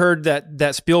you had heard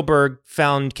that Spielberg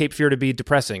found Cape Fear to be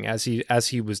depressing as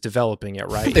he was developing it,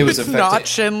 right? It was not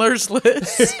Schindler's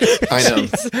List. I know.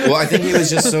 Well, I think he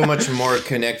was just so much more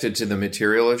connected to the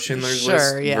material of Schindler's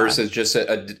List versus just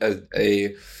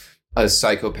a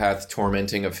psychopath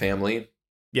tormenting a family.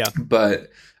 Yeah. But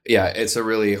yeah, it's a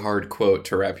really hard quote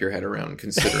to wrap your head around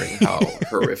considering how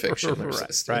horrific Schindler's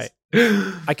List is.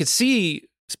 Right. I could see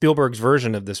Spielberg's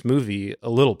version of this movie a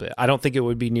little bit. I don't think it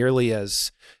would be nearly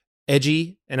as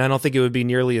edgy, and I don't think it would be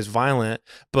nearly as violent,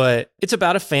 but it's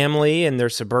about a family and they're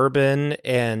suburban,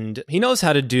 and he knows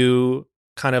how to do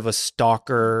kind of a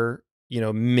stalker,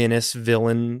 menace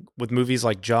villain with movies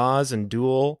like Jaws and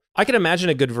Duel. I could imagine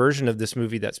a good version of this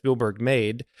movie that Spielberg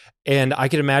made, and I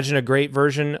could imagine a great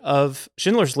version of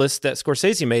Schindler's List that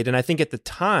Scorsese made. And I think at the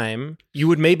time, you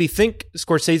would maybe think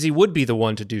Scorsese would be the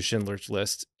one to do Schindler's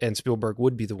List, and Spielberg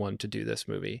would be the one to do this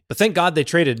movie. But thank God they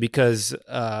traded, because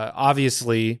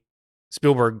obviously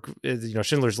Spielberg,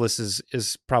 Schindler's List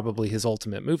is probably his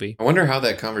ultimate movie. I wonder how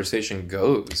that conversation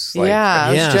goes.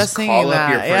 I was just thinking call that.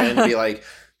 Up your friend and be like,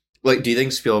 do you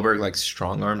think Spielberg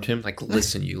strong-armed him? Like,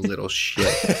 listen, you little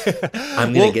shit.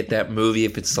 I'm going to get that movie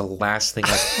if it's the last thing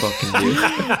I fucking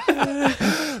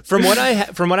do. From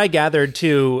what I gathered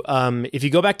too, if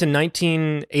you go back to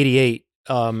 1988,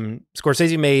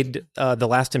 Scorsese made The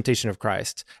Last Temptation of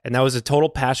Christ, and that was a total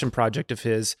passion project of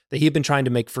his that he had been trying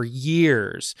to make for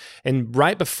years. And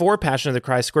right before Passion of the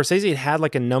Christ, Scorsese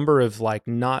had a number of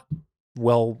not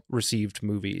well-received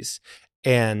movies.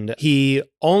 And he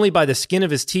only by the skin of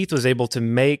his teeth was able to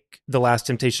make The Last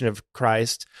Temptation of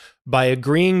Christ by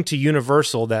agreeing to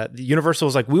Universal that Universal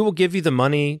was like, we will give you the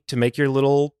money to make your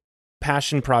little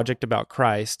passion project about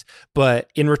Christ,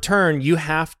 but in return, you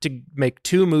have to make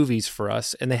 2 movies for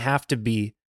us, and they have to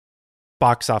be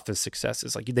box office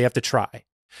successes. They have to try.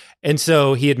 And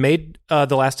so he had made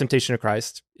The Last Temptation of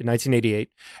Christ in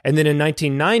 1988. And then in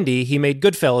 1990, he made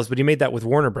Goodfellas, but he made that with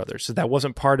Warner Brothers. So that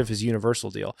wasn't part of his Universal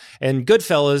deal. And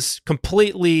Goodfellas,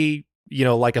 completely,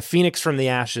 like a phoenix from the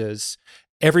ashes.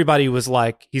 Everybody was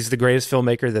like, he's the greatest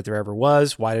filmmaker that there ever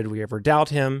was. Why did we ever doubt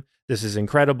him? This is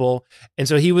incredible. And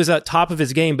so he was at top of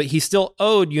his game, but he still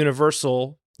owed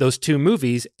Universal those 2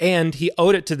 movies, and he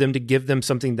owed it to them to give them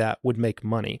something that would make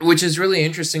money. Which is really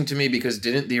interesting to me, because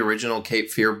didn't the original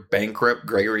Cape Fear bankrupt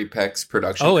Gregory Peck's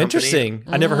production company? Interesting.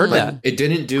 I never heard that. It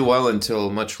didn't do well until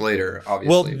much later,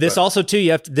 obviously. Well, also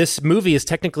too, this movie is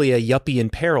technically a Yuppie in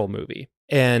Peril movie.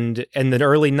 And in the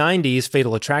early 90s,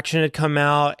 Fatal Attraction had come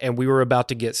out, and we were about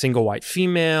to get Single White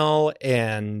Female,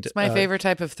 and it's my favorite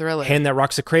type of thriller. Hand That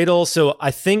Rocks a Cradle. So I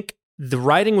think the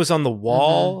writing was on the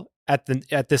wall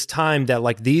at this time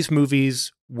that these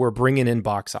movies were bringing in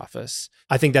box office.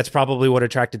 I think that's probably what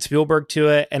attracted Spielberg to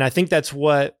it. And I think that's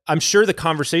what, I'm sure the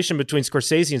conversation between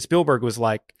Scorsese and Spielberg was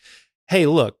like, hey,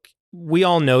 look, we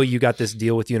all know you got this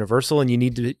deal with Universal and you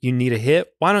need a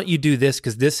hit. Why don't you do this?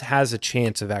 Because this has a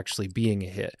chance of actually being a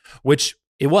hit, which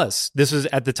It was. This was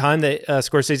at the time that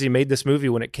Scorsese made this movie.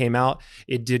 When it came out,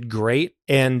 it did great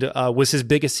and was his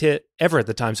biggest hit ever at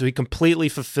the time. So he completely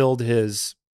fulfilled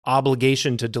his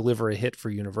obligation to deliver a hit for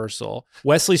Universal.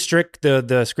 Wesley Strick, the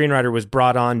screenwriter, was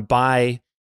brought on by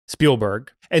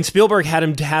Spielberg. And Spielberg had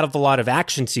him have a lot of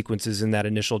action sequences in that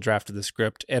initial draft of the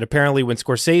script. And apparently when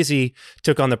Scorsese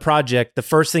took on the project, the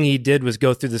first thing he did was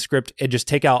go through the script and just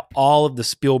take out all of the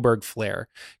Spielberg flair.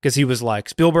 Because he was like,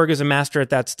 Spielberg is a master at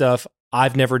that stuff.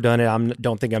 I've never done it. I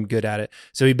don't think I'm good at it.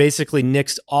 So he basically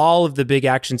nixed all of the big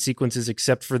action sequences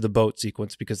except for the boat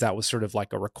sequence, because that was sort of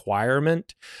like a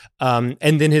requirement. And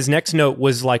then his next note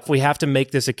was like, we have to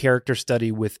make this a character study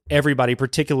with everybody,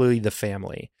 particularly the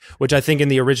family, which I think in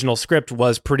the original script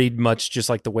was pretty much just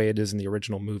like the way it is in the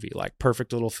original movie, like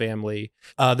perfect little family.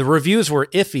 The reviews were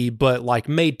iffy, but like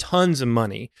made tons of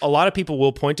money. A lot of people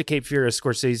will point to Cape Fear as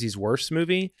Scorsese's worst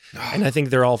movie, and I think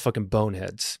they're all fucking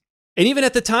boneheads. And even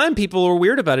at the time, people were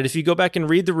weird about it. If you go back and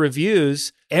read the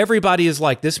reviews, everybody is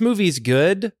like, this movie's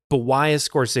good, but why is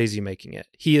Scorsese making it?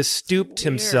 He has stooped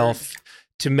himself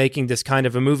to making this kind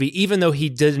of a movie, even though he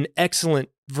did an excellent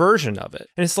version of it.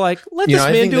 And it's like, let this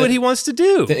man do what he wants to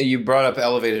do. You brought up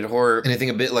elevated horror, and I think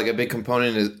a big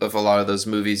component of a lot of those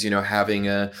movies, having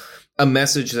a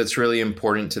message that's really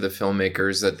important to the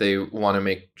filmmakers that they want to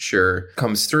make sure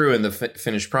comes through in the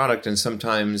finished product. And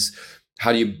sometimes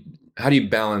how do you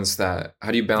balance that? How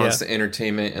do you balance the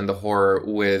entertainment and the horror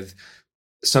with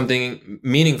something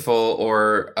meaningful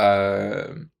or,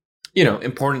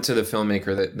 important to the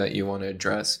filmmaker that you want to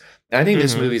address? And I think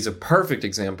this movie is a perfect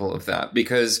example of that,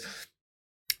 because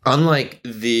unlike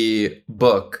the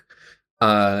book,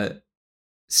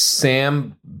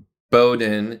 Sam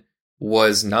Bowden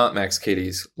was not Max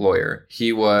Cady's lawyer.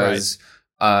 He was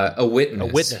a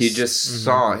witness. He just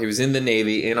saw, he was in the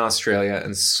Navy in Australia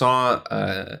and saw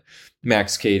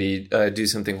Max Cady do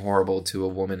something horrible to a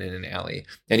woman in an alley,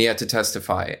 and he had to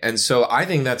testify. And so I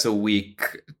think that's a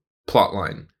weak plot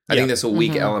line. I think that's a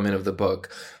weak element of the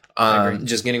book.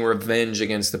 Just getting revenge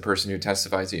against the person who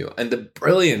testifies to you. And the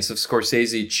brilliance of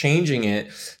Scorsese changing it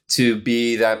to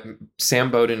be that Sam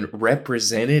Bowden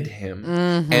represented him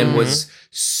and was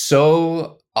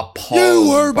so appalled. You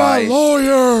were my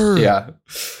lawyer. Yeah.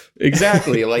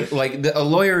 Exactly. A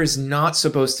lawyer is not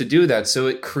supposed to do that. So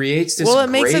it creates this. Well, it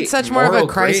makes it such more of a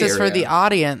crisis for the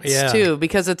audience too,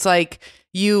 because it's like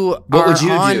what would you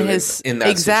do in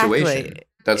that situation?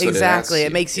 That's what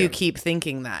it makes you keep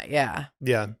thinking that. Yeah.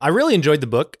 Yeah. I really enjoyed the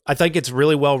book. I think it's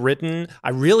really well written.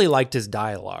 I really liked his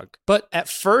dialogue. But at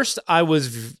first I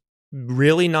was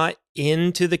really not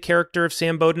into the character of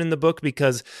Sam Bowden in the book,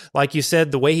 because like you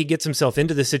said, the way he gets himself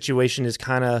into the situation is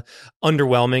kind of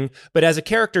underwhelming. But as a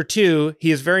character too,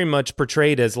 he is very much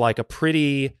portrayed as like a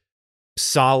pretty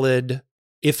solid,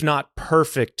 if not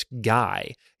perfect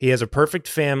guy. He has a perfect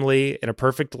family and a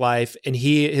perfect life. And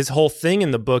his whole thing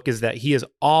in the book is that he is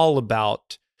all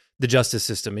about the justice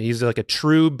system. He's like a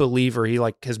true believer. He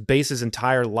has based his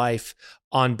entire life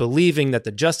on believing that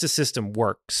the justice system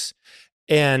works.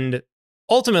 And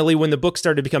ultimately, when the book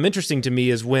started to become interesting to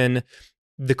me is when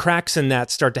the cracks in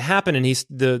that start to happen. And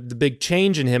the big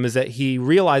change in him is that he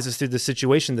realizes through the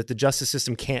situation that the justice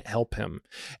system can't help him,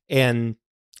 and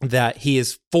that he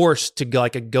is forced to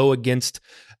go against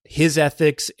his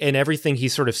ethics and everything he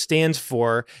sort of stands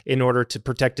for in order to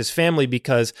protect his family,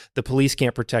 because the police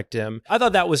can't protect him. I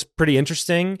thought that was pretty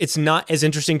interesting. It's not as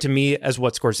interesting to me as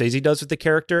what Scorsese does with the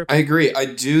character. I agree. I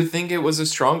do think it was a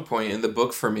strong point in the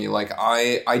book for me.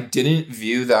 I didn't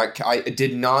view that. I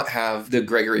did not have the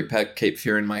Gregory Peck Cape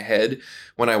Fear in my head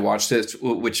when I watched it,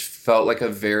 which felt like a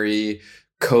very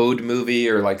code movie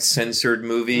or censored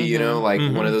movie,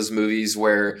 one of those movies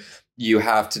where you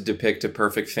have to depict a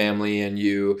perfect family and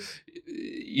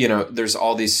there's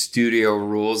all these studio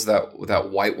rules that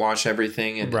whitewash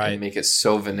everything and make it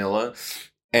so vanilla.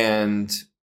 And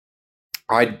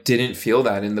I didn't feel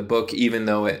that in the book, even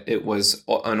though it was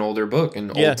an older book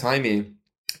and old-timey.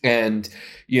 And,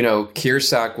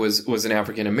 Kiersack was an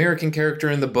African-American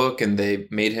character in the book, and they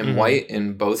made him white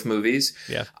in both movies.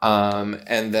 Yeah.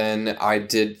 And then I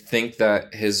did think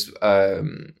that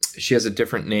she has a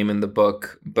different name in the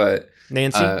book, but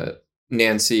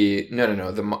Nancy,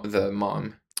 no, the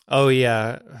mom. Oh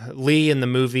yeah. Lee in the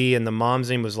movie, and the mom's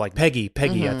name was Peggy,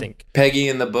 I think. Peggy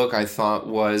in the book I thought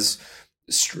was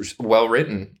well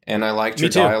written, and I liked her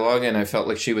dialogue, and I felt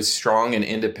like she was strong and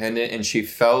independent, and she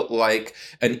felt like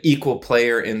an equal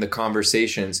player in the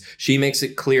conversations. She makes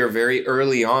it clear very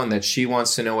early on that she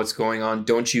wants to know what's going on.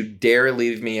 Don't you dare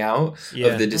leave me out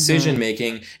of the decision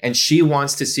making. And she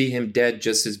wants to see him dead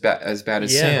just as bad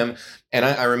as Sam. And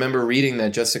I remember reading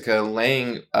that Jessica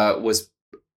Lange was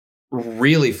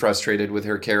really frustrated with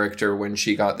her character when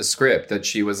she got the script, that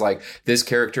she was like, this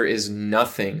character is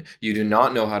nothing. You do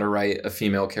not know how to write a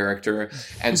female character.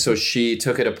 And so she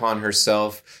took it upon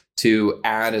herself to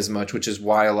add as much, which is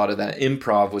why a lot of that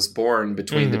improv was born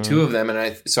between the two of them. And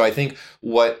I think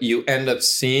what you end up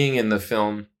seeing in the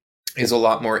film is a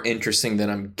lot more interesting than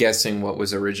I'm guessing what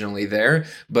was originally there.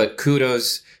 But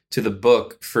kudos to the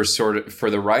book for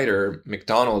the writer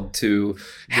McDonald to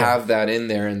have that in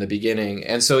there in the beginning.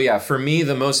 And so, yeah, for me,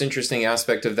 the most interesting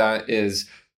aspect of that is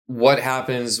what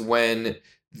happens when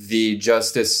the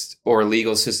justice or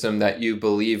legal system that you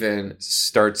believe in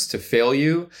starts to fail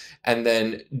you. And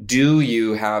then do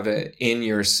you have it in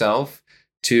yourself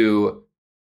to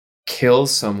kill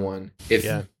someone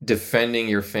if defending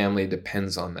your family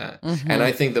depends on that? And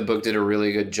I think the book did a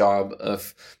really good job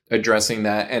of addressing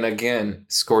that. And again,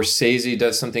 Scorsese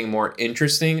does something more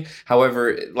interesting.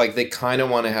 However, like, they kind of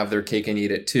want to have their cake and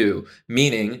eat it too,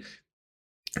 meaning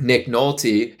Nick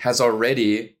Nolte has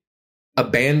already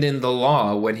abandoned the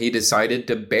law when he decided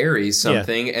to bury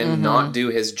something and not do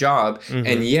his job.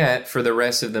 And yet for the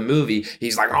rest of the movie,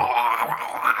 he's like,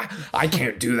 I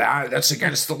can't do that. That's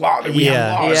against the law. That we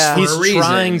have laws for a reason. He's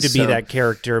trying to be that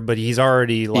character, but he's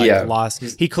already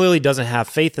lost. He clearly doesn't have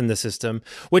faith in the system,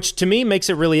 which to me makes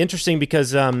it really interesting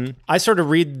because I sort of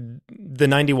read the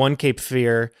 91 Cape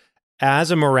Fear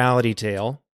as a morality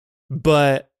tale,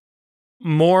 but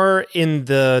more in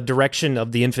the direction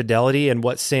of the infidelity and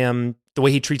what the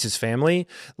way he treats his family,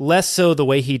 less so the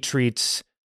way he treats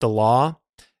the law.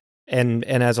 And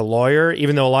as a lawyer,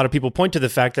 even though a lot of people point to the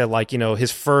fact that, like, you know, his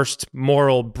first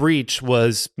moral breach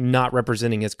was not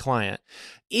representing his client.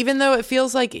 Even though it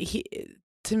feels like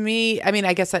to me, I mean,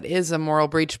 I guess that is a moral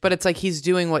breach, but it's like he's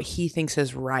doing what he thinks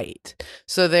is right.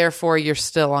 So therefore, you're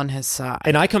still on his side.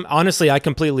 And I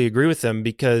completely agree with them,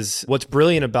 because what's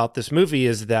brilliant about this movie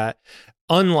is that,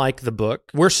 unlike the book,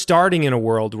 we're starting in a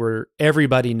world where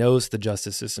everybody knows the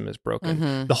justice system is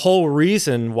broken. The whole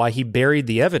reason why he buried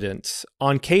the evidence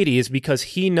on Katie is because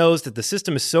he knows that the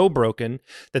system is so broken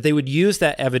that they would use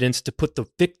that evidence to put the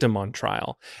victim on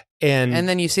trial. And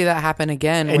then you see that happen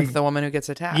again with the woman who gets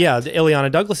attacked. Yeah,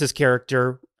 Ileana Douglas's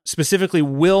character specifically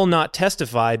will not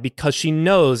testify because she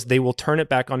knows they will turn it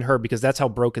back on her, because that's how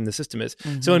broken the system is.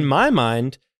 So in my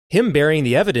mind, him burying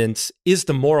the evidence is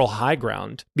the moral high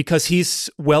ground, because he's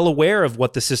well aware of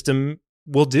what the system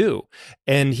will do.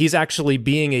 And he's actually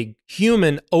being a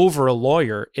human over a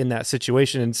lawyer in that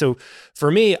situation. And so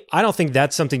for me, I don't think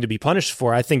that's something to be punished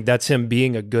for. I think that's him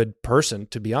being a good person,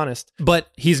 to be honest. But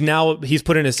he's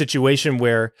put in a situation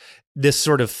where this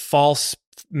sort of false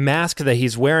mask that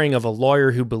he's wearing of a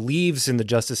lawyer who believes in the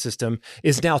justice system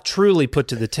is now truly put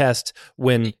to the test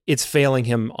when it's failing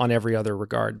him on every other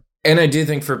regard. And I do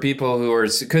think for people who are,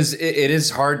 because it is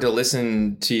hard to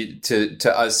listen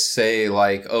to us say,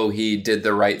 like, oh, he did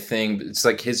the right thing. It's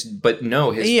like but no,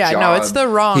 his job. No, it's the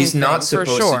wrong He's thing, not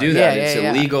supposed to do that. It's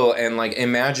illegal. Yeah. And like,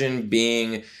 imagine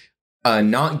being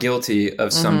not guilty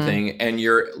of something, and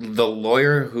the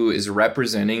lawyer who is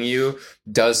representing you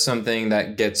does something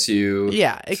that gets you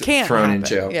it can't thrown happen. in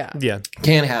jail. Yeah.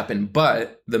 Can't happen.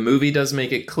 But the movie does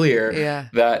make it clear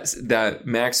that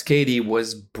Max Cady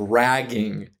was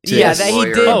bragging to his that lawyer.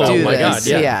 he did about do what this.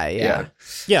 he did.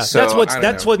 Yeah. So,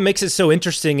 that's what makes it so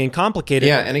interesting and complicated.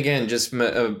 Yeah, and again, just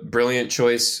a brilliant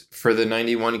choice for the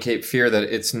 91 Cape Fear, that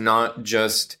it's not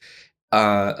just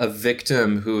a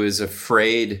victim who is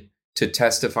afraid to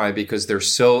testify because they're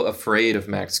so afraid of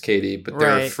Max Cady, but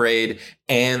they're afraid,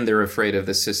 and they're afraid of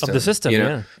the system. You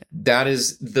know? That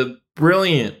is the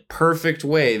brilliant, perfect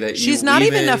way that she's not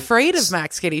even afraid of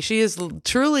Max Cady. She is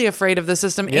truly afraid of the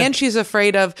system, and she's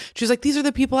afraid of. She's like, these are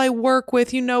the people I work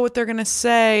with. You know what they're gonna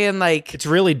say, and like, it's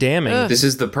really damning. This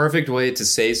is the perfect way to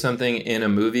say something in a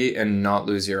movie and not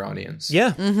lose your audience.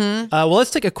 Yeah. Well,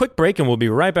 let's take a quick break, and we'll be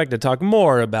right back to talk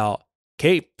more about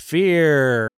Cape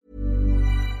Fear.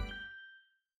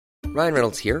 Ryan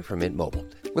Reynolds here from Mint Mobile.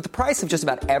 With the price of just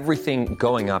about everything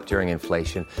going up during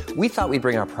inflation, we thought we'd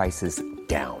bring our prices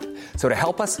down. So to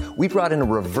help us, we brought in a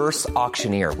reverse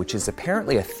auctioneer, which is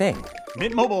apparently a thing.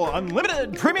 Mint Mobile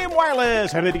Unlimited Premium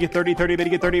Wireless. How to get 30, 30, bit to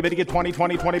get 30, bit to get 20,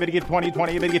 20, 20, bit to get 20,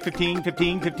 20, bit to get 15,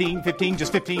 15, 15, 15,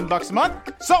 just $15 a month?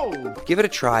 Sold! Give it a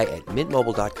try at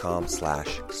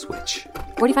mintmobile.com/switch.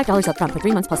 $45 up front for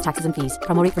 3 months plus taxes and fees.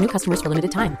 Promo rate for new customers for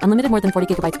limited time. Unlimited more than 40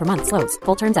 gigabytes per month. Slows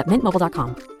full terms at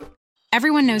mintmobile.com.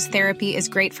 Everyone knows therapy is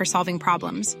great for solving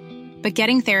problems, but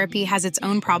getting therapy has its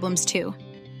own problems too,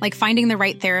 like finding the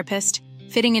right therapist,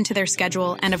 fitting into their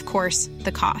schedule, and of course,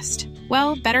 the cost.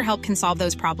 Well, BetterHelp can solve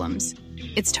those problems.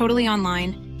 It's totally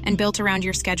online and built around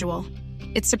your schedule.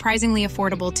 It's surprisingly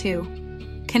affordable too.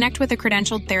 Connect with a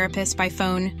credentialed therapist by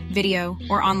phone, video,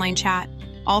 or online chat,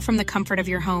 all from the comfort of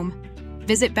your home.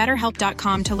 Visit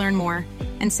BetterHelp.com to learn more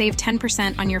and save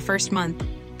 10% on your first month.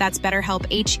 That's BetterHelp,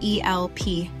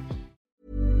 H-E-L-P.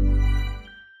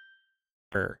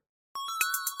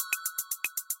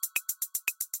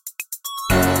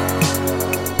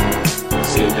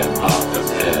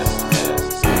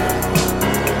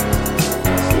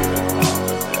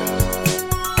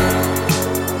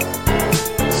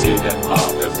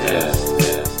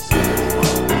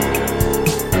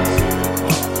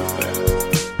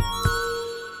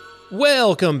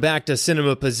 Welcome back to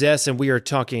Cinema Possess, and we are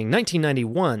talking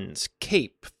 1991's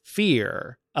Cape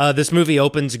Fear. This movie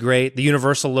opens great. The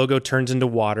Universal logo turns into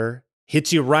water,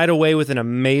 hits you right away with an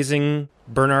amazing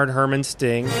Bernard Herrmann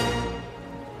sting.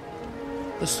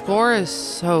 The score is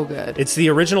so good. It's the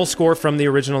original score from the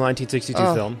original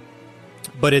 1962 film,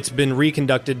 but it's been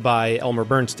reconducted by Elmer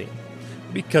Bernstein,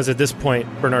 because at this point,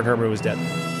 Bernard Herrmann was dead.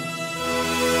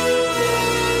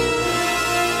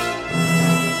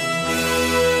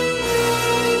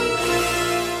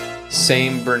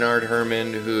 Same Bernard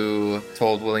Herrmann who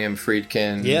told William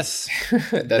Friedkin yes.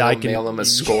 that I can mail him a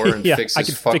score and fix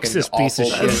his fucking fix this awful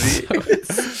piece of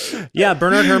movie. Yeah,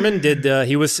 Bernard Herrmann did.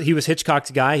 He was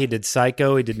Hitchcock's guy. He did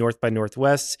Psycho. He did North by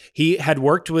Northwest. He had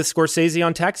worked with Scorsese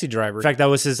on Taxi Driver. In fact, that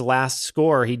was his last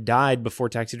score. He died before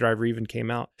Taxi Driver even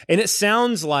came out. And it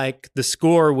sounds like the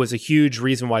score was a huge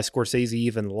reason why Scorsese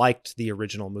even liked the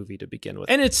original movie to begin with.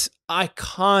 And it's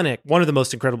iconic. One of the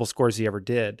most incredible scores he ever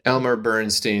did. Elmer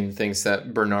Bernstein thinks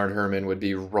that Bernard Herrmann would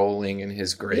be rolling in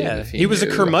his grave if he was a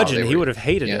curmudgeon. Hollywood. He would have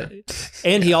hated it.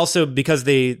 And he also, because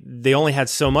they only had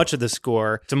so much of the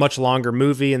score, it's a much longer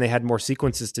movie and they had more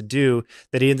sequences to do,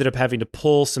 that he ended up having to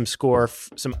pull some score,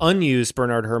 some unused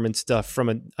Bernard Herrmann stuff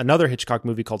from another Hitchcock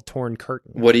movie called Torn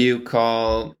Curtain. What do you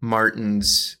call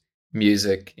Martin's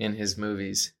music in his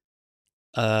movies?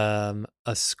 A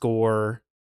score,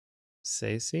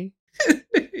 Scorsese?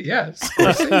 Yeah,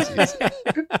 Scorsese.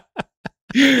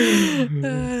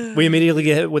 We immediately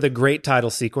get hit with a great title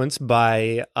sequence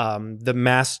by the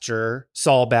master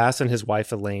Saul Bass and his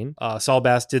wife Elaine. Saul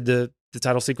Bass did the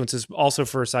title sequences also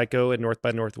for Psycho and North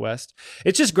by Northwest.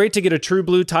 It's just great to get a true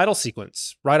blue title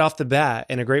sequence right off the bat,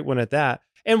 and a great one at that.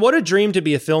 And what a dream to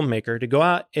be a filmmaker, to go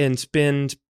out and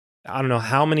spend, I don't know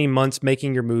how many months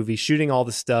making your movie, shooting all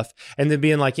the stuff, and then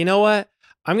being like, you know what?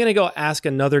 I'm going to go ask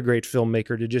another great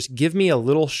filmmaker to just give me a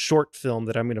little short film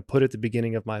that I'm going to put at the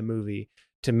beginning of my movie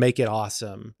to make it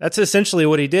awesome. That's essentially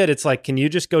what he did. It's like, can you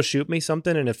just go shoot me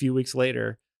something? And a few weeks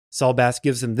later, Saul Bass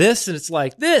gives him this, and it's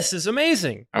like, this is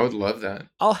amazing. I would love that.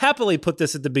 I'll happily put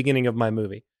this at the beginning of my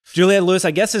movie. Juliette Lewis,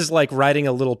 I guess, is like writing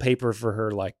a little paper for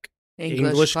her like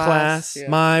English class. Yeah.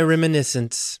 My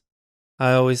reminiscence.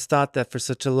 I always thought that for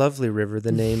such a lovely river,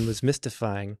 the name was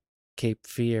mystifying. Cape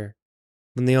Fear.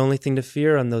 When the only thing to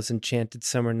fear on those enchanted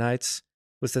summer nights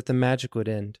was that the magic would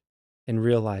end and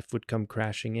real life would come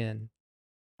crashing in.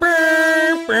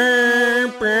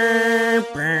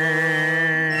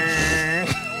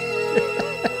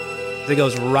 It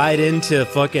goes right into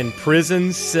fucking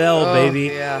prison cell, baby.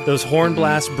 Yeah. Those horn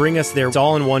blasts bring us there. It's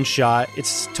all in one shot.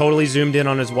 It's totally zoomed in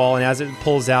on his wall, and as it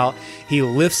pulls out, he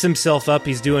lifts himself up.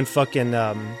 He's doing fucking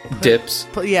dips.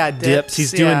 Dips.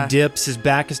 He's doing dips. His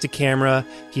back is to camera.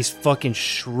 He's fucking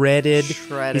shredded.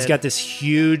 He's got this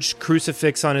huge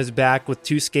crucifix on his back with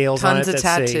two scales on it. Tons of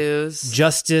tattoos. Say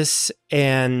justice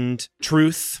and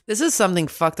truth. This is something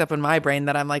fucked up in my brain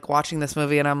that I'm like watching this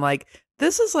movie and I'm like,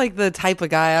 this is like the type of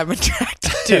guy I'm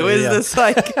attracted to. Is this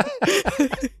like...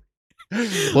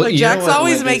 Well, like Jack's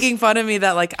always making fun of me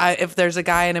that like if there's a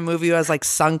guy in a movie who has like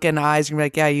sunken eyes, you're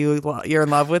like, yeah, you're in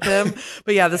love with him.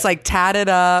 But yeah, this like tatted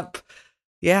up.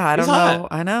 Yeah, I don't know.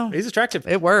 I know. He's attractive.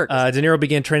 It works. De Niro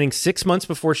began training 6 months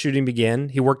before shooting began.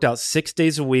 He worked out 6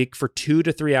 days a week for 2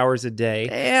 to 3 hours a day.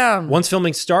 Damn. Once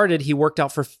filming started, he worked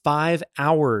out for 5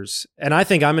 hours. And I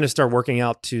think I'm going to start working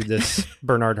out to this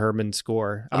Bernard Herrmann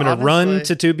score. I'm going to run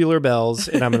to Tubular Bells,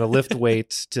 and I'm going to lift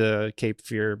weights to Cape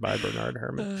Fear by Bernard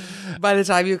Herrmann. By the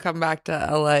time you come back to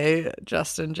LA,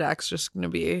 Justin, Jack's just going to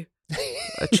be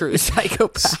a true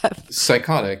psychopath.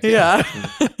 Psychotic. Yeah.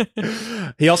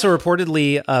 He also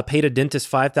reportedly paid a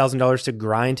dentist $5,000 to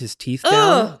grind his teeth down.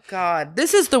 Oh, God.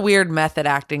 This is the weird method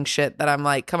acting shit that I'm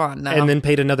like, come on now. And then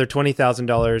paid another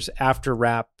 $20,000 after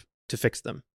wrap to fix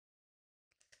them.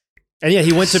 And yeah,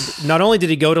 he went to, not only did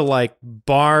he go to like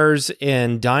bars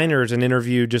and diners and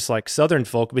interview just like Southern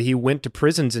folk, but he went to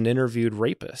prisons and interviewed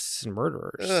rapists and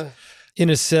murderers. Ugh. In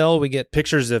his cell, we get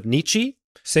pictures of Nietzsche,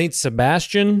 Saint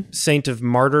Sebastian, saint of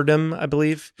martyrdom, I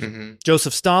believe,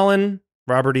 Joseph Stalin,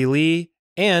 Robert E. Lee,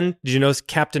 And did you notice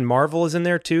Captain Marvel is in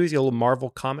there too? He's got a little Marvel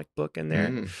comic book in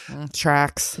there.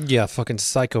 Tracks. Yeah, fucking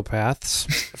psychopaths.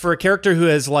 For a character who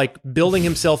is like building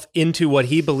himself into what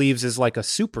he believes is like a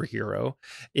superhero,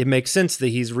 it makes sense that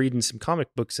he's reading some comic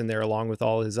books in there along with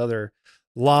all his other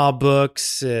law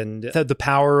books and the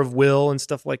power of will and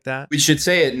stuff like that. We should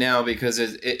say it now because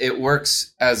it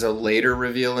works as a later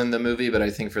reveal in the movie, but I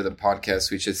think for the podcast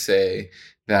we should say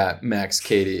that Max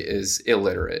Cady is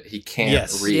illiterate. He can't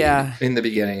read in the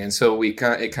beginning. And so it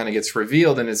kind of gets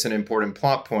revealed, and it's an important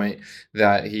plot point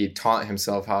that he taught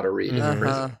himself how to read in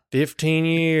prison. 15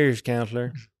 years,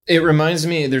 counselor. It reminds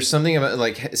me, there's something about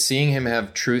like seeing him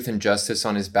have truth and justice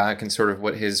on his back and sort of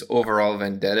what his overall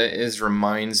vendetta is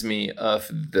reminds me of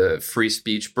the free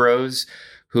speech bros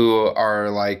who are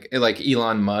like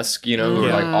Elon Musk, who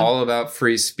are like all about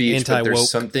free speech, Anti-woke. But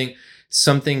there's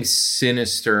something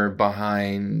sinister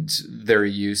behind their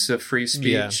use of free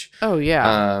speech. Yeah. Oh,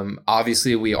 yeah.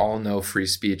 Obviously, we all know free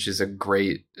speech is a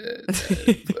great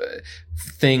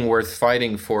thing worth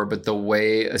fighting for, but the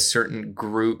way a certain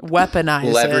group weaponize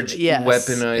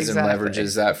and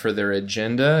leverages that for their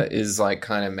agenda is like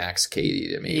kind of Max Cady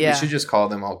to me. We should just call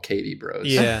them all Cady bros.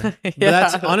 Yeah. But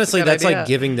that's like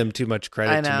giving them too much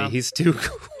credit to me. He's too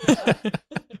cool.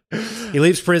 He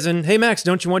leaves prison. Hey, Max,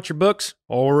 don't you want your books?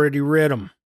 Already read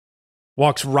them.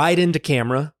 Walks right into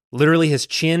camera. Literally, his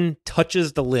chin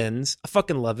touches the lens. I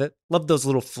fucking love it. Love those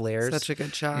little flares. Such a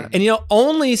good shot. And,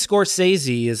 only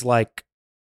Scorsese is like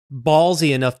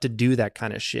ballsy enough to do that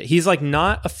kind of shit. He's like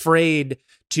not afraid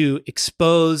to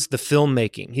expose the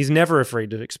filmmaking. He's never afraid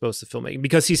to expose the filmmaking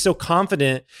because he's so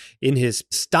confident in his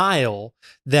style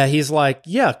that he's like,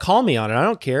 yeah, call me on it. I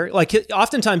don't care. Like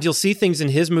oftentimes you'll see things in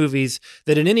his movies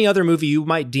that in any other movie you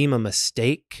might deem a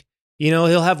mistake.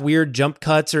 He'll have weird jump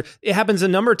cuts, or it happens a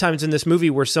number of times in this movie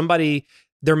where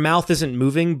their mouth isn't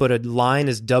moving, but a line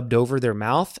is dubbed over their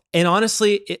mouth. And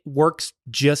honestly, it works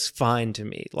just fine to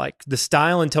me. Like the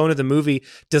style and tone of the movie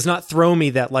does not throw me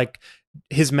that like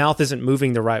his mouth isn't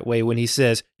moving the right way when he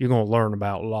says, you're going to learn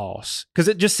about loss. Because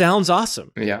it just sounds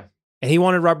awesome. Yeah. And he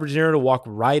wanted Robert De Niro to walk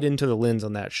right into the lens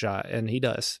on that shot, and he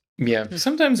does. Yeah,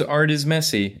 sometimes art is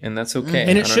messy, and that's okay.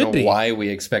 And it should be. Why we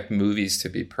expect movies to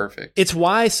be perfect. It's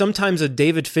why sometimes a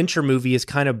David Fincher movie is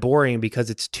kind of boring because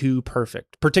it's too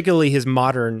perfect. Particularly his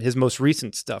most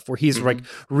recent stuff, where he's like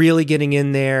really getting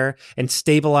in there and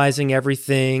stabilizing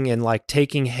everything and like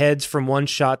taking heads from one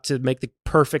shot to make the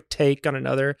perfect take on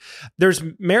another. There's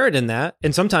merit in that,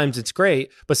 and sometimes it's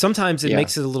great, but sometimes it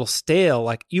makes it a little stale.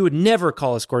 Like you would never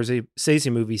call a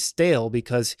Scorsese movie stale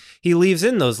because he leaves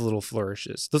in those little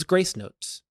flourishes, those grace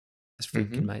notes, as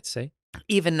Friedkin might say.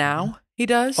 Even now, he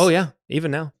does? Oh, yeah. Even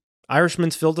now.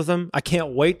 Irishman's filled with them. I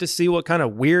can't wait to see what kind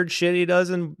of weird shit he does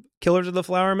in Killers of the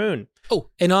Flower Moon. Oh,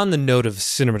 and on the note of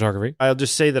cinematography, I'll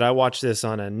just say that I watched this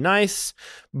on a nice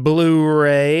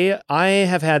Blu-ray. I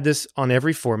have had this on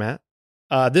every format.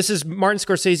 This is Martin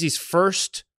Scorsese's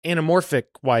first anamorphic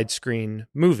widescreen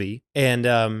movie,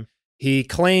 and he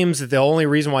claims that the only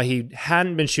reason why he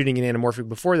hadn't been shooting in anamorphic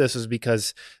before this was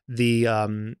because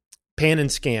the pan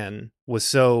and scan was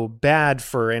so bad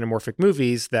for anamorphic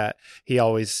movies that he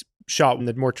always shot in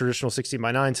the more traditional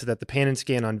 16:9 so that the pan and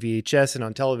scan on VHS and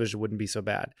on television wouldn't be so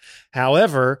bad.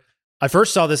 However, I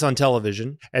first saw this on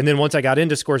television, and then once I got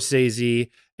into Scorsese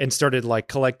and started like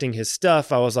collecting his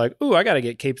stuff, I was like, ooh, I got to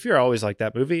get Cape Fear. I always liked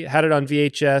that movie. Had it on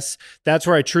VHS. That's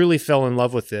where I truly fell in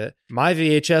love with it. My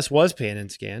VHS was pan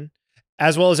and scan,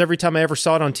 as well as every time I ever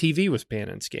saw it on TV was pan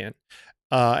and scan.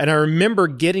 And I remember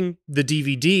getting the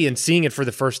DVD and seeing it for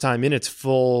the first time in its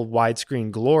full widescreen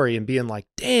glory and being like,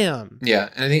 damn. Yeah,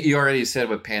 and I think you already said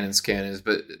what pan and scan is,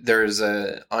 but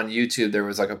on YouTube, there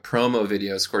was like a promo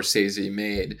video Scorsese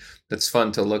made that's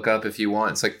fun to look up if you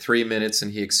want. It's like 3 minutes,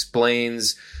 and he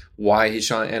explains why he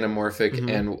shot anamorphic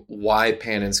and why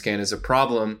pan and scan is a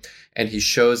problem. And he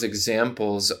shows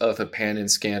examples of a pan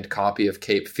and scanned copy of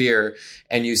Cape Fear.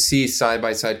 And you see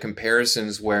side-by-side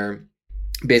comparisons where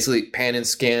basically pan and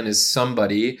scan is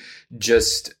somebody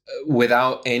just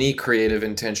without any creative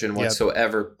intention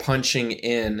whatsoever punching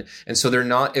in. And so they're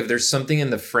not, if there's something in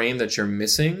the frame that you're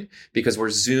missing because we're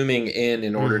zooming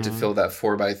in order to fill that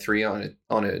 4:3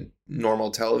 on a normal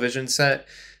television set,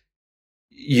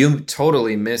 you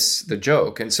totally miss the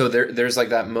joke. And so there's like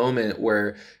that moment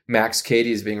where Max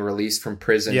Cady is being released from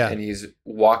prison and he's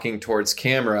walking towards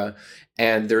camera,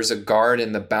 and there's a guard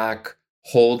in the back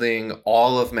holding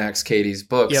all of Max Cady's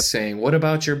books saying, what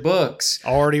about your books?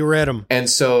 Already read them. And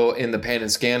so in the pan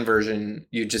and scan version,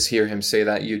 you just hear him say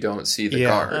that you don't see the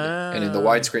guard. And in the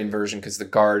widescreen version, because the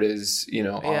guard is,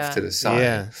 off to the side.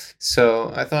 Yeah.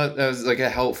 So I thought that was like a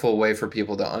helpful way for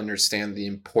people to understand the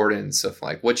importance of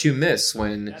like what you miss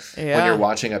when you're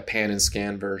watching a pan and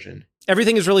scan version.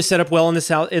 Everything is really set up well in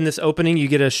this opening. You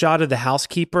get a shot of the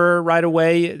housekeeper right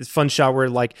away. It's a fun shot where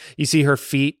like you see her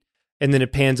feet and then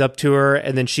it pans up to her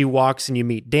and then she walks and you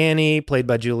meet Danny, played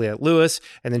by Juliette Lewis.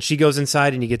 And then she goes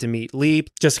inside and you get to meet Lee,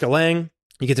 Jessica Lange.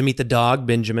 You get to meet the dog,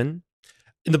 Benjamin.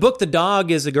 In the book, the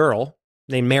dog is a girl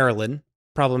named Marilyn.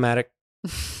 Problematic.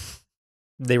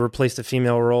 They replaced a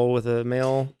female role with a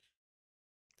male.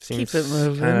 Seems keep it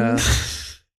moving.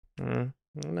 I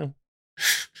don't know.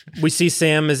 We see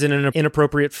Sam is in an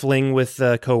inappropriate fling with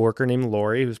a coworker named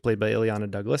Lori, who's played by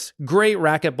Ileana Douglas. Great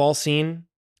racquetball scene.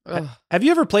 Have you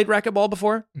ever played racquetball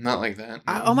before? Not like that.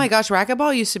 Oh my gosh,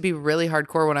 racquetball used to be really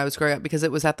hardcore when I was growing up because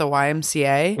it was at the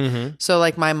YMCA. Mm-hmm. So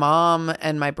like my mom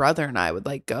and my brother and I would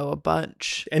like go a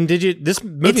bunch. And this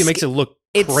movie makes it look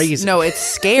crazy. No, it's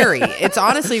scary. It's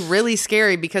honestly really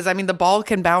scary because I mean the ball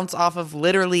can bounce off of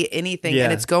literally anything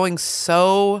and it's going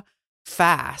so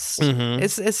fast. Mm-hmm.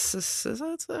 It's a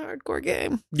hardcore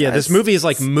game. Yeah, this movie is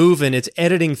like moving. It's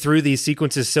editing through these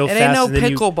sequences so fast. It ain't no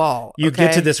pickleball. You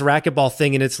get to this racquetball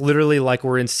thing, and it's literally like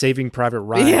we're in Saving Private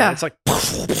Ryan. Yeah, it's like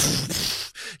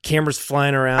cameras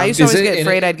flying around. I used to always get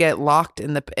afraid I'd get locked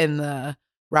in the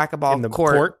racquetball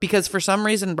court because for some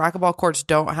reason racquetball courts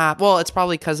don't have. Well, it's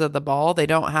probably because of the ball. They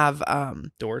don't have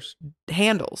doors,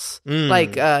 handles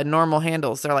like normal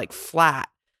handles. They're like flat.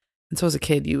 And so as a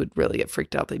kid, you would really get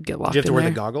freaked out. They'd get locked in there. Did you have to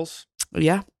wear the goggles?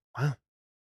 Yeah. Wow.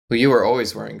 Well, you were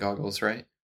always wearing goggles, right?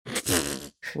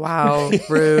 Wow,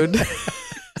 rude.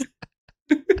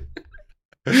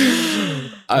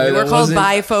 They were called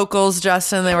bifocals,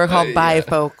 Justin. They were called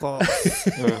bifocals.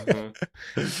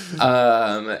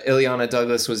 Ileana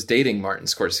Douglas was dating Martin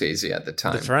Scorsese at the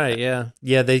time. That's right, yeah.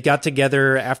 Yeah, they got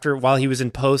together while he was in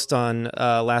post on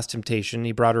Last Temptation.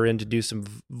 He brought her in to do some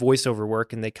voiceover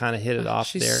work, and they kind of hit it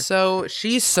off there.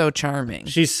 She's so charming.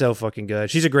 She's so fucking good.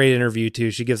 She's a great interview,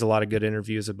 too. She gives a lot of good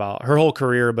interviews about her whole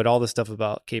career, but all the stuff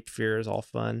about Cape Fear is all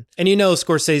fun. And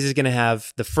Scorsese is going to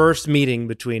have the first meeting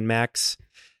between Max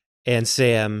and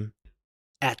Sam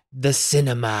at the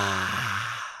cinema.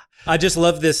 I just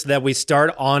love this that we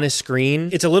start on a screen.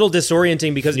 It's a little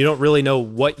disorienting because you don't really know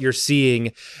what you're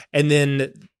seeing. And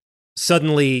then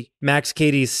suddenly Max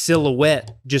Cady's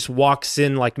silhouette just walks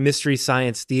in like Mystery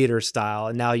Science Theater style.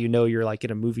 And now you're like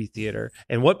in a movie theater.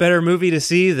 And what better movie to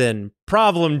see than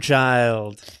Problem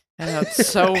Child? I know, it's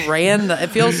so random.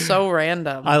 It feels so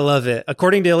random. I love it.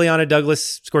 According to Ileana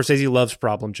Douglas, Scorsese loves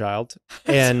Problem Child.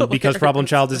 And because Problem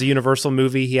Child is a Universal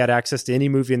movie, he had access to any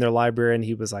movie in their library, and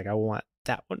he was like, I want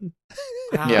that one.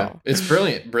 Wow. Yeah, it's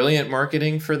brilliant. Brilliant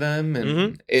marketing for them.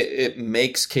 And it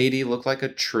makes Cady look like a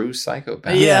true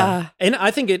psychopath. Yeah. And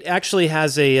I think it actually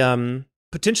has a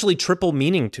potentially triple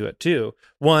meaning to it, too.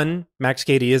 One, Max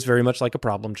Cady is very much like a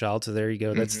problem child. So there you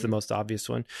go. That's the most obvious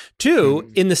one.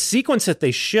 Two, in the sequence that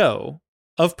they show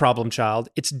of Problem Child,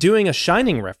 it's doing a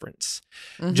Shining reference.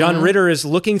 Mm-hmm. John Ritter is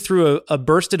looking through a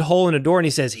bursted hole in a door and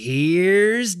he says,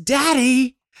 "Here's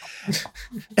Daddy."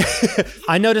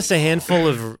 I noticed a handful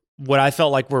of what I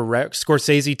felt like were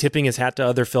Scorsese tipping his hat to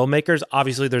other filmmakers.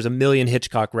 Obviously, there's a million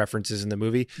Hitchcock references in the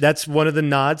movie. That's one of the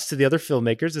nods to the other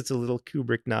filmmakers. It's a little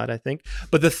Kubrick nod, I think.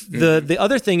 But the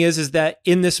other thing is that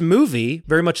in this movie,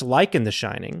 very much like in The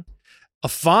Shining, a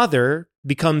father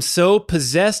becomes so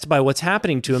possessed by what's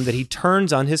happening to him that he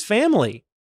turns on his family.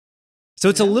 So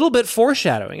it's a little bit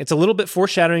foreshadowing. It's a little bit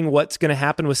foreshadowing what's going to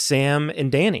happen with Sam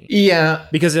and Danny. Yeah.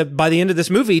 Because by the end of this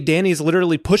movie, Danny's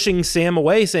literally pushing Sam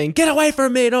away, saying, "Get away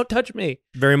from me, don't touch me."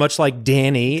 Very much like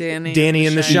Danny in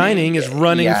The Shining is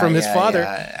running from his father.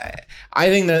 Yeah. I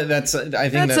think that's a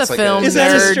like film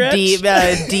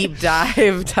nerd deep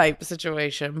dive type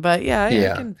situation. But I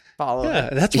can follow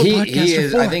it. That's what podcasts are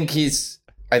for.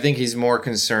 I think he's more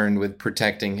concerned with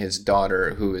protecting his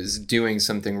daughter, who is doing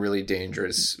something really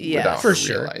dangerous without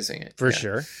realizing it. For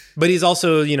sure. But he's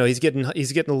also, he's getting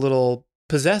a little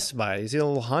possessed by it. He's a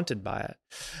little haunted by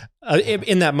it.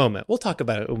 In that moment, we'll talk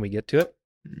about it when we get to it.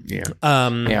 Yeah.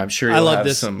 I'm sure you'll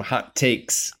have some hot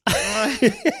takes.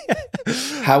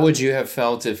 How would you have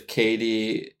felt if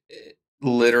Cady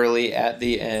literally at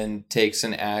the end takes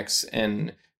an axe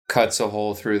and cuts a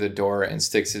hole through the door and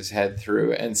sticks his head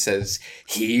through and says,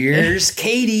 "Here's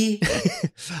Cady"?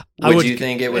 Would you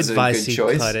think it was a good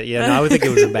choice? Cut it. Yeah, no, I would think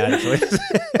it was a bad choice.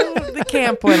 The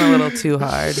camp went a little too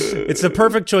hard. It's the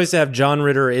perfect choice to have John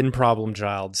Ritter in Problem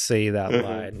Child say that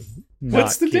line.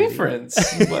 What's the Katie. difference?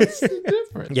 What's the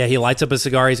difference? Yeah, he lights up a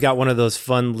cigar. He's got one of those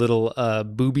fun little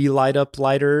booby light up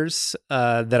lighters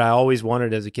that I always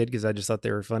wanted as a kid because I just thought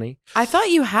they were funny. I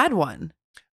thought you had one.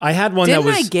 I had one Didn't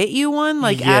that was... I get you one?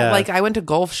 Like Yeah. at I went to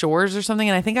Gulf Shores or something,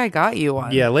 and I think I got you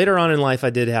one. Yeah, later on in life, I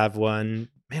did have one.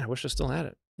 Man, I wish I still had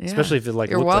it. Yeah. Especially if it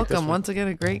like You're looked like this welcome. one. Once again,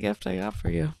 a great gift I got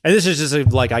for you. And this is just a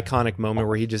like iconic moment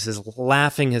where he just is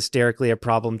laughing hysterically at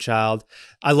Problem Child.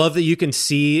 I love that you can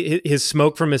see his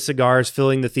smoke from his cigars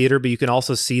filling the theater, but you can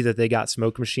also see that they got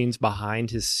smoke machines behind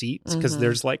his seats because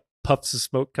there's like puffs of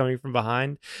smoke coming from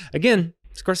behind. Again,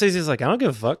 Scorsese's like, I don't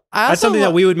give a fuck. That's something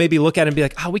that we would maybe look at and be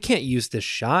like, oh, we can't use this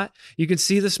shot. You can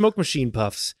see the smoke machine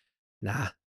puffs. Nah.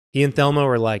 He and Thelma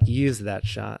were like, use that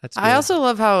shot. That's good. I also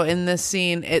love how in this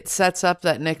scene it sets up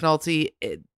that Nick Nolte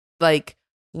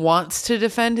wants to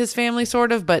defend his family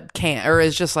sort of, but can't, or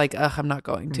is just like, ugh, I'm not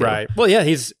going to. Right. Well, yeah,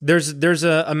 there's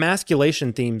a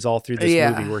emasculation themes all through this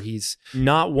Yeah. movie where he's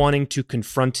not wanting to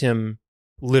confront him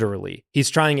literally. He's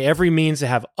trying every means to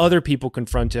have other people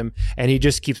confront him, and he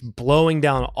just keeps blowing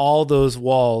down all those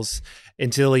walls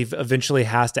until he eventually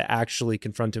has to actually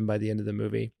confront him by the end of the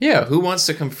movie. Yeah, who wants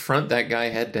to confront that guy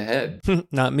head to head?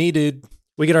 Not me, dude.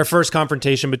 We get our first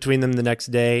confrontation between them the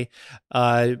next day.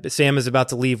 Sam is about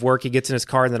to leave work. He gets in his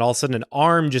car, and then all of a sudden an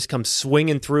arm just comes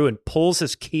swinging through and pulls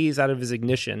his keys out of his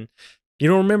ignition. You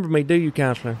don't remember me, do you,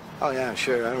 Counselor? Oh, yeah,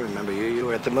 sure. I remember you. You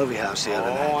were at the movie house the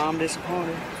other night. Oh, I'm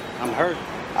disappointed. I'm hurt.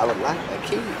 I would like the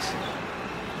keys.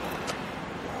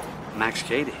 Max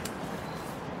Cady.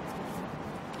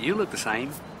 You look the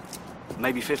same.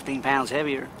 Maybe 15 pounds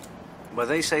heavier. But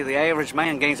they say the average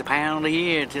man gains a pound a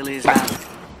year till he's about...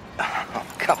 Oh,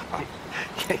 come on.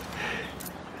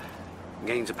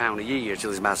 Gains a pound a year till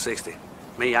he's about 60.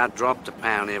 Me, I dropped a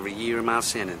pound every year in my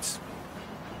sentence.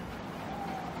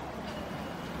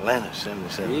 Atlanta,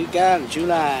 77. You got it,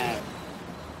 July.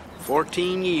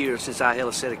 14 years since I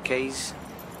held a set of K's.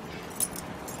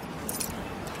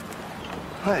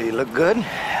 Well, you look good,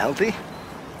 healthy.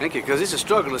 Thank you, because it's a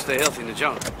struggle to stay healthy in the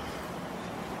jungle.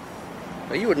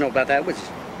 Well, you wouldn't know about that, would you?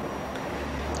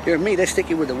 You and me, they stick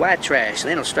you with the white trash,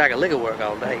 and they don't strike a lick of work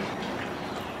all day.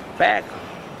 In fact,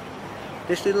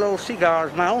 this little old cigar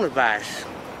is my only vice,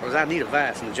 because I need a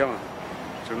vice in the joint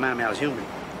to remind me I was human.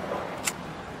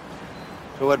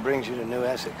 So what brings you to New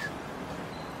Essex?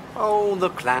 Oh, the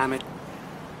climate.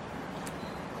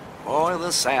 Boy,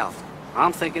 the South.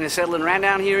 I'm thinking of settling right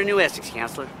down here in New Essex,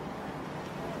 Counselor.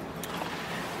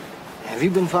 Have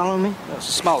you been following me? Well, it's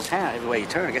a small town. Every way you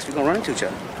turn, I guess we're going to run into each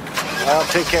other. Well,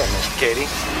 take care, Mr. Katie.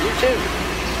 You too.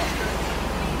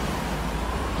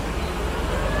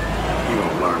 You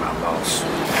won't learn our loss.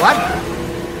 What?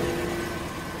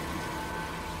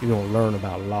 You're going to learn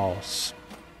about loss.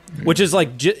 Which is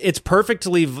like, it's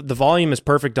perfectly, the volume is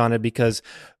perfect on it because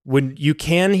when you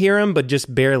can hear him, but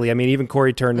just barely. I mean, even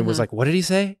Corey turned and was like, what did he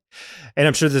say? And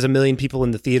I'm sure there's a million people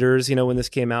in the theaters, when this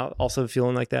came out, also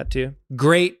feeling like that too.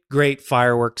 Great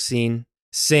fireworks scene.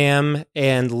 Sam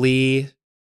and Lee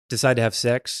decide to have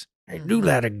sex. Hey, do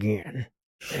that again.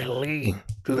 Hey, Lee,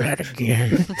 do that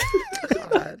again.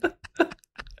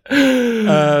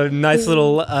 Nice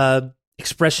little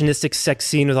expressionistic sex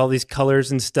scene with all these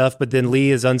colors and stuff, but then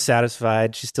Lee is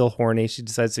unsatisfied. She's still horny. She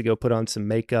decides to go put on some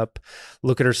makeup,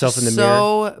 look at herself in the mirror.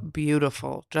 So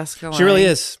beautiful, Jessica Lange. She really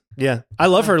is. Yeah. I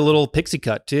love her little pixie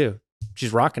cut too.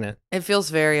 She's rocking it. It feels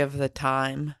very of the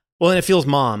time. Well, and it feels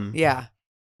mom. Yeah.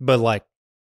 But like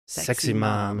sexy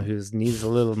mom who needs a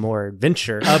little more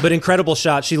adventure. But incredible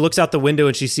shot. She looks out the window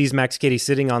and she sees Max Cady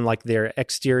sitting on like their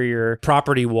exterior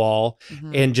property wall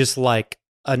and just like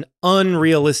an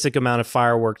unrealistic amount of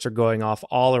fireworks are going off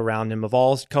all around him of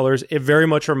all colors. It very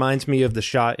much reminds me of the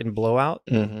shot in Blowout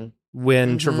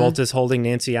when Travolta's holding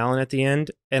Nancy Allen at the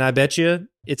end. And I bet you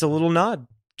it's a little nod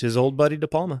to his old buddy De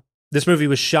Palma. This movie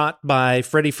was shot by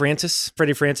Freddie Francis.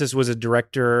 Freddie Francis was a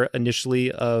director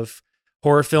initially of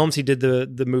horror films. He did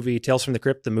the movie Tales from the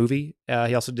Crypt, the movie.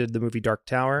 He also did the movie Dark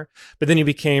Tower. But then he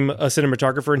became a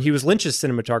cinematographer, and he was Lynch's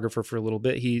cinematographer for a little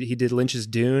bit. He did Lynch's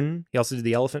Dune. He also did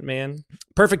The Elephant Man.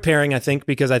 Perfect pairing, I think,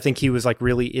 because I think he was like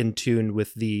really in tune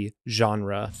with the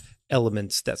genre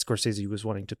elements that Scorsese was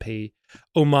wanting to pay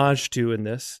homage to in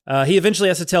this. He eventually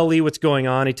has to tell Lee what's going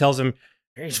on. He tells him,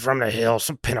 he's from the hills,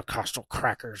 some Pentecostal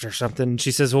crackers or something. And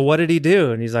she says, well, what did he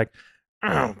do? And he's like,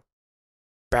 oh,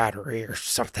 battery or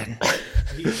something. I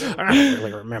don't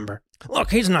really remember.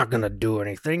 Look, he's not going to do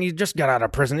anything. He just got out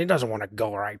of prison. He doesn't want to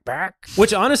go right back.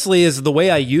 Which honestly is the way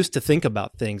I used to think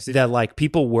about things, that like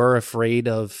people were afraid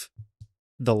of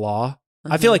the law.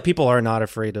 I feel like people are not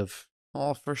afraid of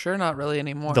for sure not really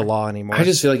anymore. The law anymore. I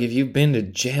just feel like if you've been to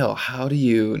jail, how do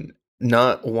you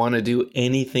not want to do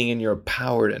anything in your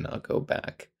power to not go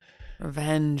back.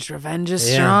 Revenge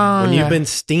is strong. When you've been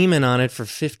steaming on it for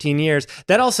 15 years,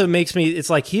 that also makes me. It's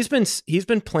like he's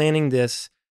been planning this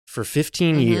for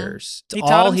 15 years. It's he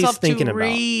taught all himself he's thinking to about.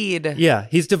 read. Yeah,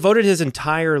 he's devoted his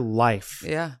entire life.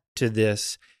 To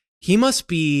this. He must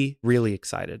be really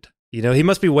excited. You know, he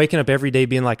must be waking up every day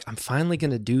being like, I'm finally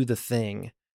going to do the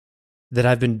thing that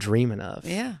I've been dreaming of.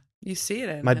 Yeah, you see it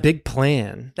in my him. big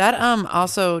plan. That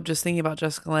also just thinking about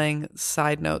Jessica Lange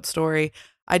side note story.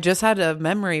 I just had a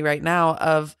memory right now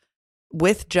of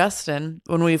with Justin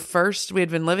when we had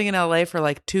been living in LA for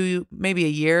like maybe a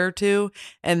year or two,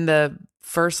 and the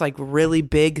first like really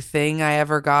big thing I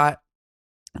ever got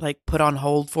like put on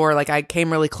hold for, like I came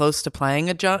really close to playing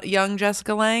a young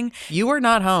Jessica Lange. You were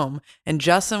not home and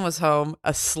Justin was home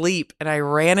asleep, and I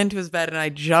ran into his bed and I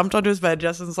jumped onto his bed.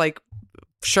 Justin's like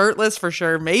shirtless for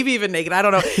sure, maybe even naked, I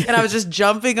don't know, and I was just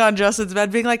jumping on Justin's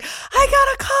bed being like, I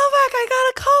got a callback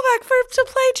to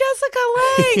play Jessica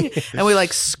Lange. And we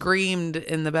like screamed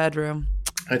in the bedroom.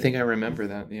 I think I remember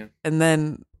that. Yeah. And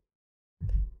then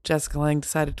Jessica Lange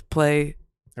decided to play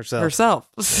herself.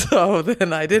 So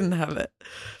then I didn't have it.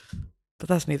 But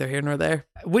that's neither here nor there.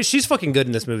 She's fucking good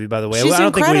in this movie, by the way. She's I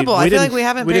don't incredible. Think I feel like we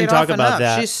haven't paid talk off about enough.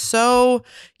 that. She's so,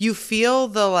 you feel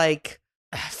the like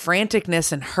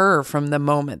franticness in her from the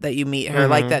moment that you meet her.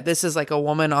 Like that this is like a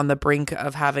woman on the brink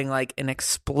of having like an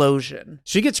explosion.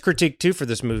 She gets critiqued too for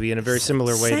this movie in a very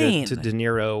similar way to De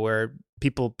Niro, where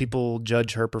people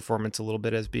judge her performance a little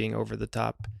bit as being over the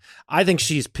top. I think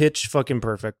she's pitch fucking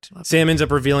perfect. Sam ends up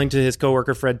revealing to his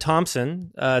coworker Fred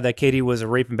Thompson that Katie was a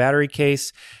rape and battery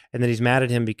case, and that he's mad at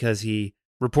him because he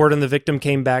reported on the victim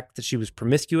came back that she was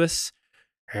promiscuous,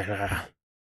 and I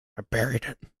buried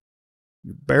it.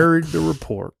 You buried the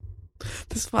report.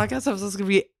 This podcast episode is going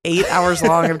to be 8 hours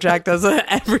long if Jack does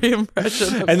every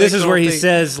impression. And this is where he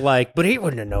says, like, but he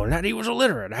wouldn't have known that. He was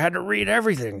illiterate. I had to read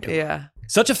everything to him. Yeah.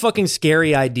 Such a fucking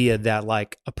scary idea that,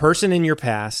 like, a person in your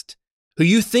past who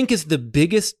you think is the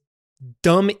biggest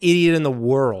dumb idiot in the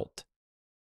world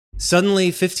suddenly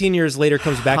 15 years later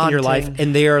comes back in your life,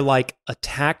 and they are like a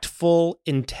tactful,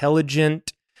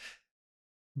 intelligent,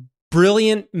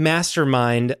 brilliant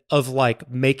mastermind of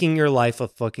like making your life a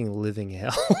fucking living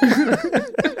hell.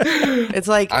 It's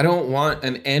like, I don't want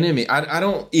an enemy. I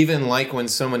don't even like when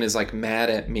someone is like mad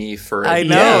at me for I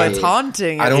know, it's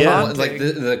haunting. I don't want, like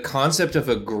the concept of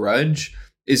a grudge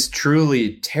is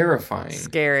truly terrifying.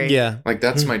 Scary. Yeah. Like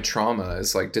that's my trauma,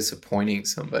 is like disappointing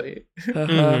somebody.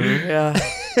 Yeah.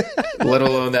 Let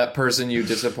alone that person you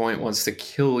disappoint wants to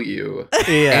kill you.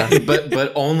 Yeah.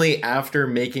 But only after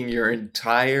making your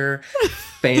entire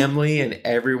family and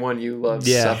everyone you love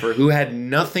suffer, who had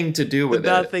nothing to do with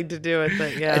Nothing to do with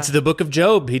it, yeah. It's the book of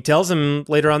Job. He tells him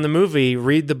later on in the movie,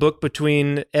 read the book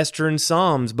between Esther and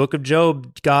Psalms. Book of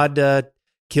Job, God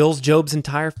kills Job's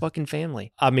entire fucking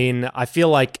family. I mean, I feel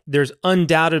like there's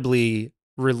undoubtedly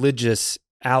religious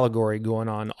allegory going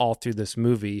on all through this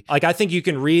movie. Like, I think you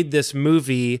can read this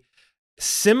movie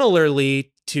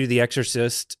similarly to The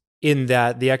Exorcist, in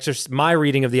that my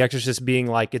reading of The Exorcist being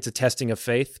like it's a testing of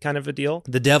faith kind of a deal.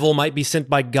 The devil might be sent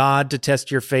by God to test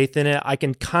your faith in it. I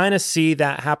can kind of see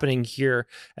that happening here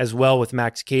as well, with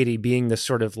Max Cady being this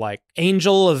sort of like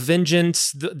angel of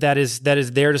vengeance that is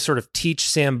there to sort of teach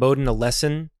Sam Bowden a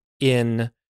lesson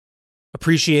in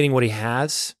appreciating what he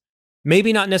has.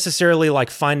 Maybe not necessarily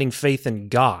like finding faith in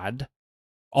God,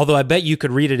 although I bet you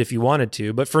could read it if you wanted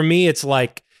to. But for me, it's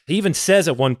like, he even says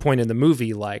at one point in the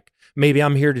movie, like, maybe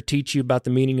I'm here to teach you about the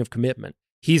meaning of commitment.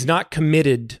 He's not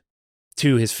committed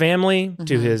to his family,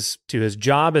 to his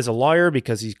job as a lawyer,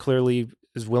 because he clearly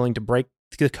is willing to break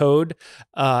the code.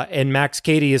 And Max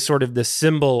Cady is sort of the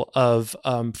symbol of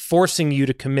forcing you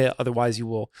to commit, otherwise you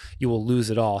will lose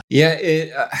it all. Yeah,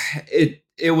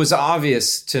 it was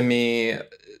obvious to me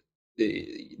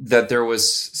that there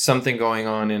was something going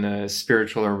on in a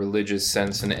spiritual or religious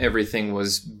sense, and everything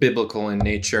was biblical in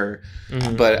nature.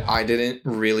 But I didn't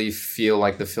really feel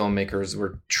like the filmmakers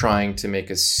were trying to make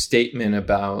a statement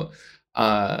about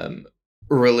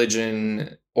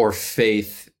religion or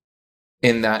faith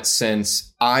in that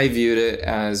sense. I viewed it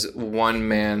as one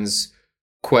man's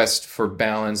quest for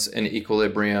balance and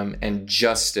equilibrium and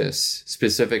justice,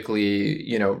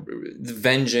 specifically,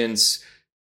 vengeance,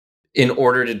 in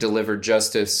order to deliver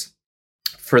justice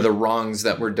for the wrongs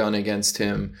that were done against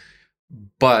him.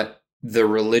 But the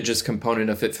religious component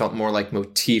of it felt more like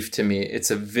motif to me. It's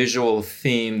a visual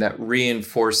theme that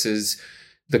reinforces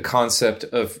the concept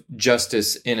of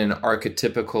justice in an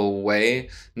archetypical way,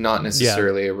 not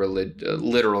necessarily a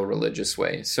literal religious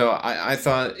way. So I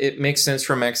thought it makes sense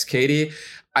for Max Cady.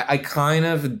 I kind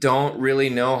of don't really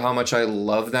know how much I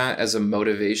love that as a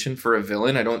motivation for a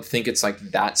villain. I don't think it's like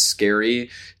that scary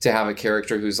to have a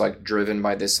character who's like driven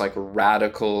by this like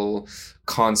radical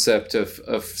concept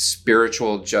of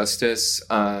spiritual justice,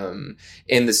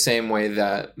 in the same way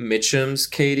that Mitchum's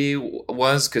Katie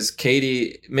was, because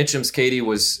Mitchum's Katie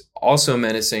was also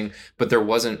menacing, but there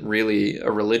wasn't really a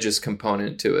religious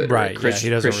component to it, right? Christian, he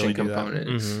doesn't Christian really component.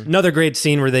 Mm-hmm. Another great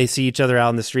scene where they see each other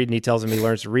out in the street, and he tells him he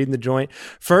learns to read in the joint.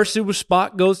 First, it was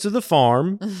Spot goes to the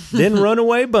farm, then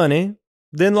Runaway Bunny,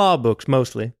 then law books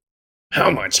mostly.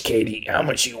 How much, Katie? How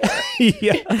much you want?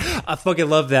 Yeah, I fucking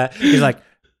love that. He's like,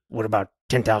 "What about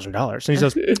 $10,000?" And he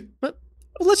says,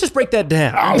 well, let's just break that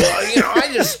down. Oh, well,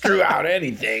 I just threw out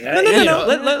anything. No.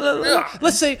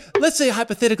 Let's say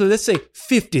hypothetically, let's say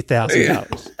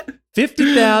 $50,000.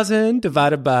 50,000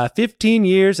 divided by 15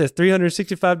 years, that's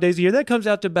 365 days a year. That comes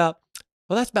out to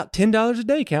that's about $10 a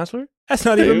day, counselor. That's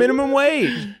not even minimum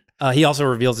wage. He also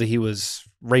reveals that he was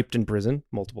raped in prison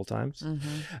multiple times. Mm-hmm.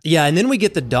 Yeah, and then we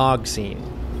get the dog scene.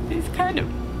 These kind of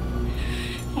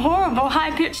horrible,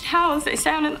 high-pitched howls. They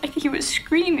sounded like he was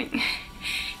screaming.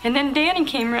 And then Danny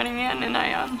came running in, and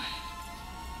I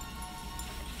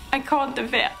called the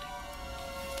vet.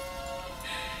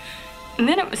 And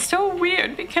then it was so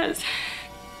weird because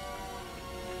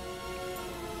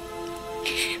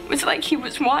it was like he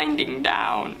was winding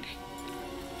down.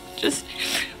 Just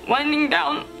winding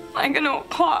down like an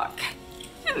old clock.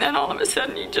 And then all of a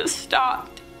sudden he just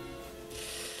stopped.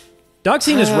 Dog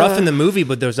scene is rough in the movie,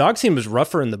 but the dog scene was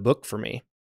rougher in the book for me.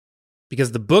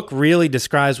 Because the book really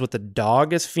describes what the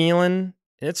dog is feeling.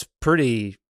 It's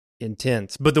pretty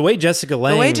intense. But the way Jessica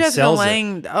Lange sells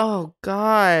it, oh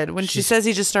God, when she says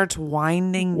he just starts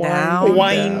winding down.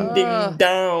 Winding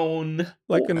down.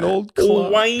 Like an old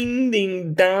clock.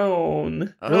 Winding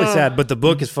down. Really sad, but the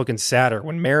book is fucking sadder.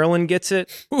 When Marilyn gets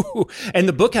it, and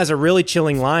the book has a really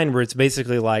chilling line where it's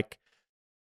basically like,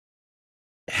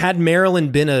 had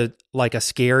Marilyn been a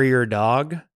scarier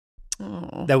dog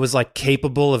that was like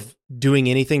capable of doing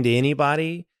anything to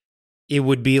anybody, it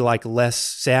would be like less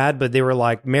sad. But they were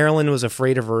like, Marilyn was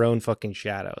afraid of her own fucking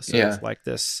shadow. So it's like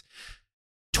this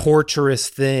torturous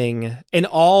thing. And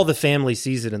all the family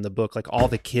sees it in the book. Like all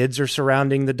the kids are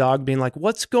surrounding the dog being like,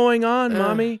 what's going on,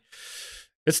 mommy?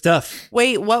 It's tough.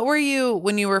 Wait, what were you,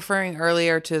 when you were referring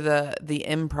earlier to the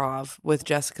improv with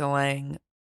Jessica Lange?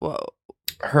 Whoa.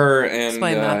 Her and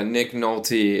Nick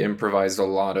Nolte improvised a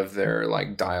lot of their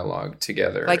like dialogue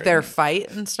together, like their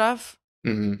fight and stuff.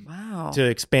 Mm-hmm. Wow! To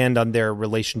expand on their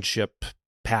relationship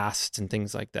past and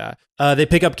things like that. They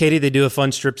pick up Katie. They do a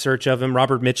fun strip search of him.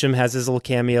 Robert Mitchum has his little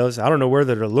cameos. I don't know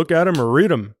whether to look at him or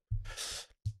read him.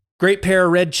 Great pair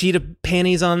of red cheetah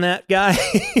panties on that guy.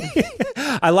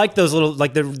 I like those little,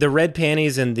 like the red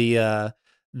panties and the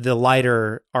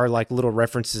lighter are like little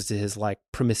references to his like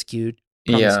promiscuity,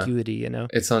 you know?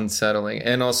 It's unsettling.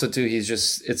 And also too,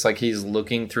 it's like he's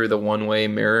looking through the one-way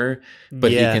mirror, but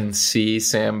he can see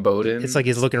Sam Bowden. It's like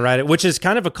he's looking right at, which is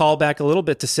kind of a callback a little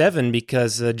bit to Seven,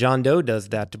 because John Doe does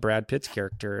that to Brad Pitt's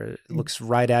character. It looks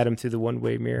right at him through the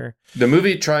one-way mirror. The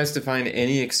movie tries to find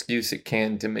any excuse it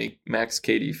can to make Max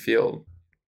Cady feel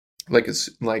like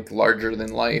it's like larger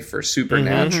than life or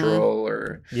supernatural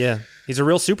or... Yeah, he's a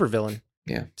real supervillain.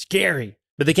 Yeah. Scary.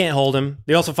 But they can't hold him.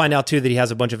 They also find out, too, that he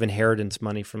has a bunch of inheritance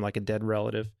money from, like, a dead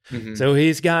relative. Mm-hmm. So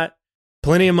he's got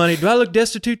plenty of money. Do I look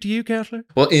destitute to you, counselor?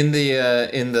 Well, in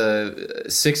the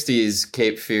 60s,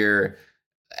 Cape Fear,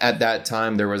 at that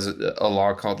time, there was a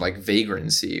law called, like,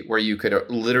 vagrancy, where you could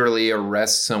literally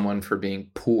arrest someone for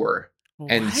being poor.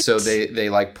 What? And so they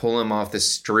like, pull him off the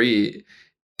street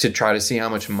to try to see how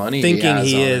much money thinking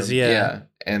he is, Yeah.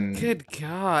 And good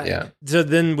God. Yeah. So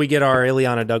then we get our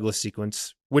Ileana Douglas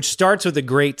sequence, which starts with a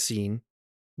great scene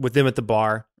with them at the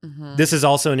bar. Mm-hmm. This is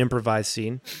also an improvised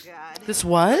scene. This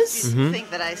was? Mm-hmm. Think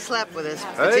that I slept with this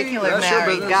particular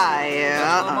married guy.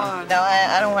 No,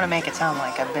 I don't want to make it sound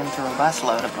like I've been through a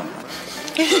busload of them.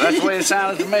 That's the way it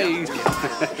sounded to me.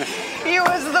 He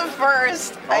was the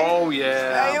first. Oh,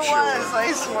 yeah. He was,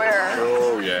 I swear.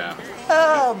 Oh, yeah.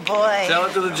 Oh, boy. Tell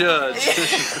it to the judge.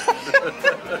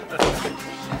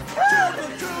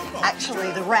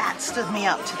 Actually, the rat stood me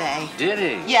up today. Did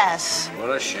he? Yes. What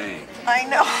a shame. I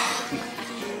know.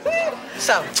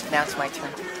 So, now it's my turn.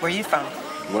 Where are you from?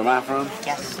 Where am I from?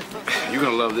 Yes. You're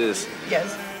going to love this.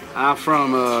 Yes. I'm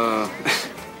from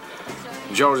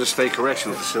Georgia State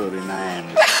Correctional Facility in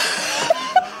Miami.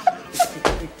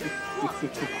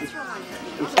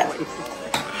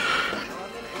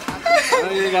 I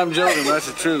think I'm joking, but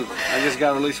that's the truth. I just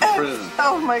got released from prison.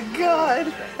 Oh, my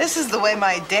God. This is the way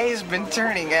my day's been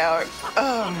turning out.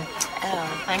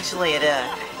 Actually,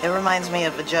 it reminds me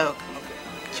of a joke.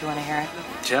 Do you want to hear it?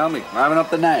 Tell me. Warming up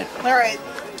the night. All right.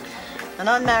 An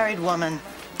unmarried woman.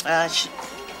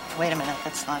 Wait a minute,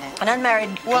 that's not it. An unmarried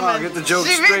woman. Come on, get the joke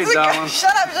straight, darling.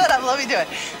 Shut up, let me do it.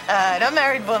 An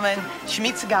unmarried woman, she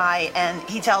meets a guy, and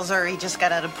he tells her he just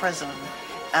got out of prison.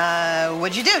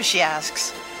 What'd you do, she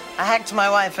asks. I hacked my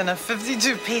wife into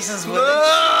 52 pieces with it.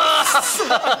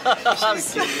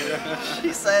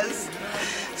 She says,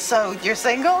 so you're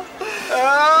single?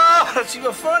 Oh, that's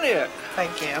even funnier.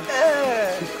 Thank you.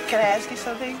 Can I ask you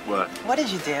something? What? What did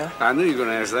you do? I knew you were going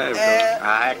to ask that.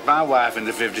 I hacked my wife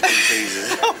into 52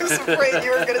 pieces. I was afraid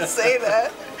you were going to say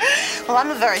that. Well, I'm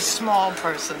a very small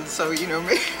person, so you know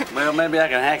me. Well, maybe I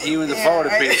can hack you into 40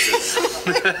 pieces.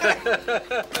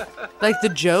 Like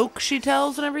the joke she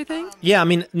tells and everything? Yeah, I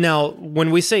mean, now,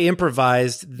 when we say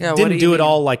improvised, Yeah, didn't do it mean?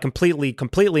 all like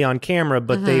completely on camera,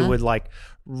 but they would like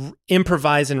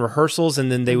improvise in rehearsals,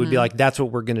 and then they would be like, that's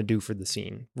what we're going to do for the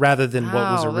scene, rather than what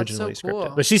was originally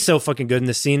scripted. But she's so fucking good in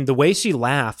the scene. The way she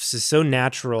laughs is so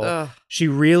natural. Ugh. She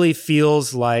really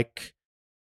feels like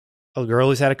a girl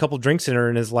who's had a couple drinks in her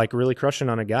and is like really crushing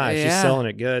on a guy. Yeah. She's selling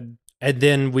it good. And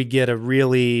then we get a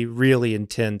really, really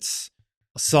intense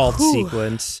assault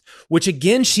sequence, which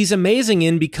again, she's amazing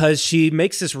in because she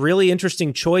makes this really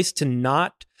interesting choice to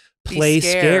not play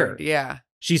scared. Yeah.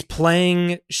 She's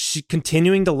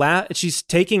continuing to laugh. She's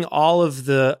taking all of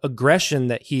the aggression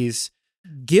that he's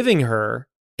giving her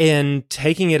and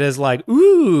taking it as like,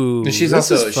 ooh, She's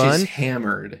this is fun. She's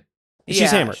hammered.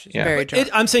 She's hammered. She's very drunk.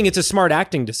 I'm saying it's a smart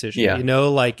acting decision. Yeah. You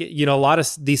know, like, a lot of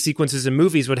these sequences in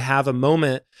movies would have a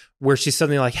moment where she's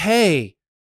suddenly like, hey,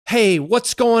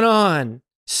 what's going on?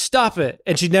 Stop it.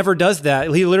 And she never does that.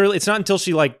 It's not until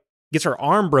she like gets her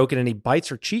arm broken and he bites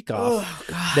her cheek off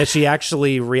that she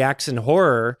actually reacts in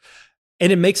horror.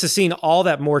 And it makes the scene all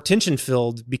that more tension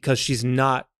filled because she's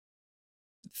not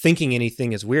thinking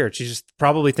anything is weird. She's just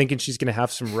probably thinking she's going to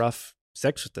have some rough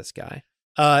sex with this guy.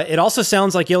 It also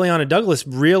sounds like Ileana Douglas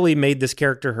really made this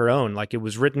character her own. Like it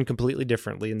was written completely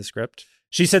differently in the script.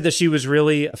 She said that she was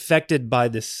really affected by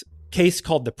this case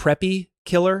called the Preppy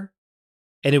Killer.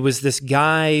 And it was this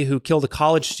guy who killed a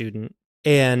college student,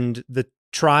 and the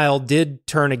trial did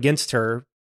turn against her.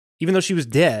 Even though she was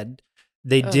dead,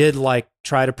 they did like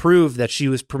try to prove that she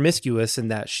was promiscuous and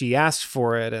that she asked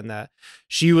for it and that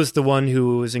she was the one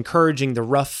who was encouraging the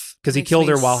rough, because he killed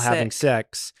her while having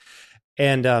sex.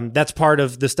 And that's part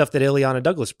of the stuff that Ileana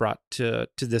Douglas brought to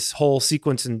this whole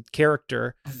sequence and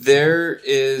character. There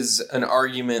is an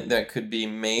argument that could be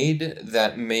made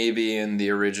that maybe in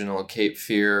the original Cape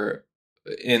Fear,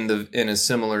 in a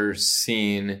similar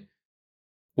scene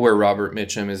where Robert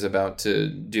Mitchum is about to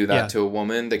do that to a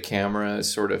woman, the camera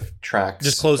sort of tracks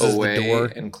just closes away the door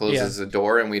and closes the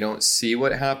door, and we don't see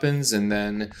what happens, and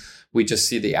then we just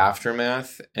see the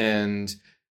aftermath. And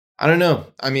I don't know.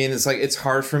 I mean, it's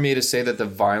hard for me to say that the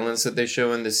violence that they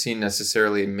show in this scene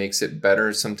necessarily makes it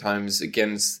better. Sometimes,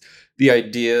 again, the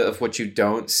idea of what you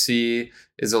don't see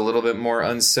is a little bit more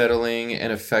unsettling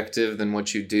and effective than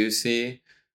what you do see.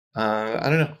 I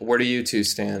don't know. Where do you two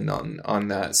stand on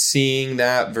that? Seeing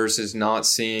that versus not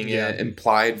seeing it,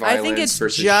 implied violence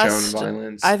versus shown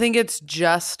violence? I think it's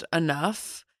just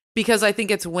enough, because I think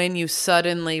it's when you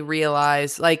suddenly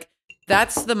realize, like,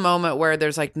 that's the moment where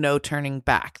there's like no turning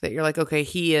back, that you're like, okay,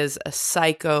 he is a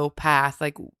psychopath.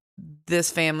 Like,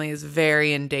 this family is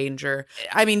very in danger.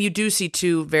 I mean, you do see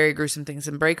two very gruesome things,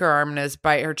 and break her arm and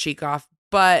bite her cheek off,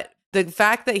 but the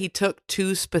fact that he took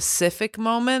two specific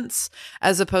moments,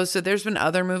 as opposed to, there's been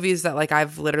other movies that like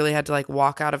I've literally had to like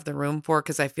walk out of the room for,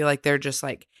 because I feel like they're just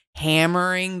like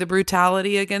hammering the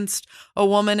brutality against a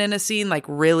woman in a scene, like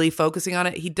really focusing on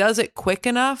it. He does it quick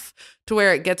enough to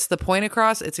where it gets the point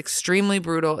across. It's extremely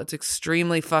brutal. It's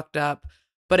extremely fucked up,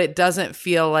 but it doesn't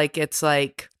feel like it's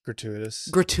like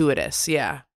gratuitous.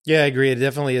 Yeah. Yeah, I agree. It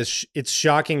definitely is. It's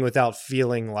shocking without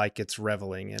feeling like it's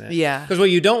reveling in it. Yeah. Because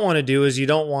what you don't want to do is you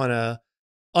don't want to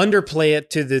underplay it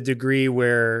to the degree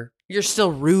where you're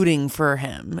still rooting for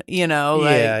him, you know?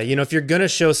 Yeah, if you're going to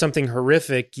show something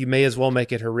horrific, you may as well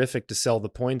make it horrific to sell the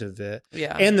point of it.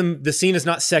 Yeah. And the scene is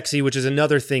not sexy, which is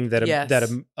another thing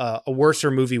that a worser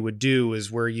movie would do,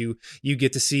 is where you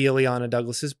get to see Ileana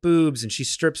Douglas's boobs and she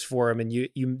strips for him, and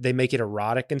they make it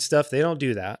erotic and stuff. They don't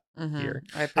do that here.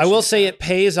 I will say it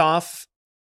pays off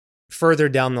further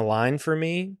down the line for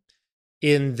me,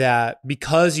 in that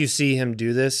because you see him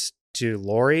do this to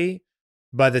Laurie,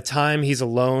 by the time he's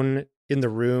alone in the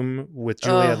room with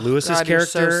Juliette Lewis's character,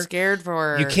 you're so scared for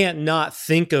her. You can't not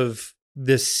think of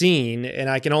this scene. And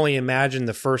I can only imagine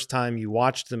the first time you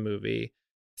watched the movie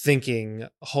thinking,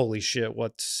 holy shit,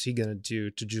 what's he going to do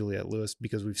to Juliette Lewis?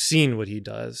 Because we've seen what he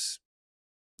does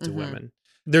to women.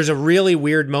 There's a really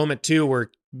weird moment too,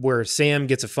 where where Sam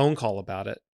gets a phone call about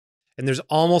it. And there's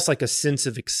almost like a sense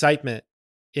of excitement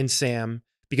in Sam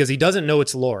because he doesn't know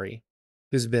it's Lori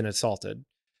who's been assaulted,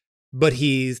 but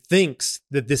he thinks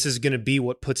that this is going to be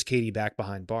what puts Katie back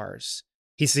behind bars.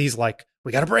 He sees like,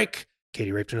 we got a break.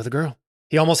 Katie raped another girl.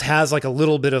 He almost has like a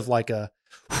little bit of like a,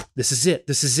 this is it.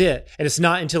 This is it. And it's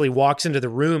not until he walks into the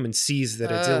room and sees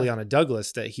that it's Ileana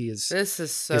Douglas that he is, this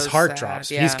is so his heart sad.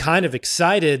 drops. Yeah. He's kind of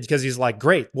excited because he's like,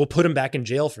 great, we'll put him back in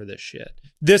jail for this shit.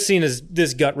 This scene is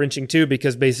this gut wrenching too,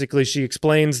 because basically she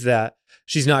explains that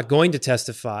she's not going to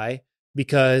testify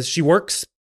because she works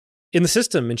in the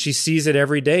system and she sees it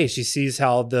every day. She sees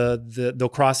how they'll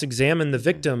cross-examine the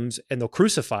victims and they'll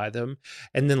crucify them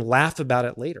and then laugh about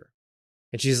it later.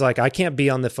 And she's like, I can't be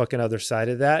on the fucking other side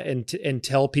of that and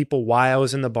tell people why I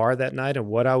was in the bar that night and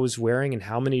what I was wearing and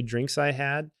how many drinks I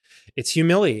had. It's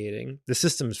humiliating. The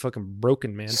system is fucking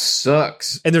broken, man.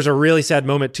 Sucks. And there's a really sad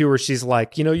moment too where she's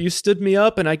like, you know, you stood me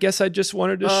up and I guess I just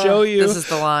wanted to show you. This is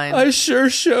the line. I sure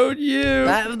showed you.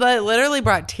 That literally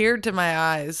brought tear to my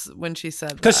eyes when she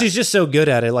said that. Because she's just so good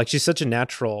at it. Like she's such a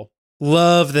natural.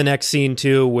 Love the next scene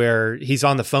too, where he's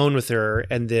on the phone with her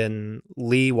and then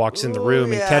Lee walks in the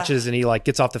room and catches and he like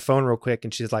gets off the phone real quick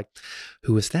and she's like,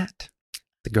 who is that?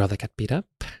 The girl that got beat up?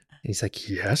 And he's like,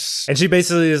 yes. And she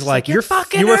basically is like, you were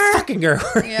fucking her.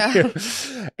 Yeah.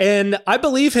 And I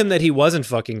believe him that he wasn't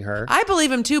fucking her. I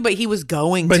believe him too, but he was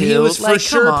going but to. he was like, for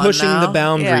sure pushing now. the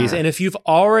boundaries. Yeah. And if you've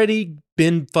already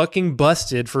been fucking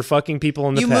busted for fucking people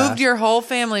in the past. You moved your whole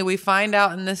family. We find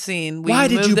out in this scene. Why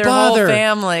did moved you their bother? whole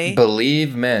family.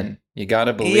 Believe men. You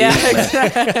gotta believe. Yeah,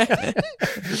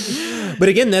 But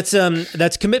again,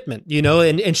 that's commitment, you know,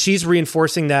 and she's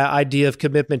reinforcing that idea of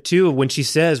commitment too when she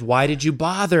says, "Why did you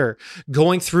bother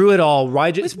going through it all?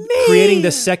 Why creating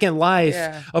the second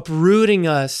life, uprooting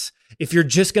us? If you're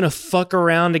just gonna fuck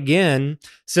around again."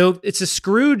 So it's a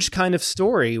Scrooge kind of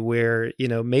story where, you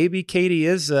know, maybe Katie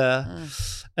is an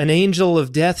angel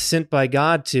of death sent by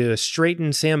God to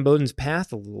straighten Sam Bowden's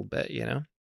path a little bit, you know.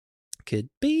 Could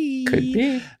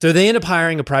be. So they end up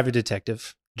hiring a private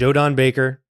detective. Joe Don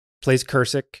Baker plays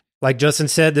Kursick. Like Justin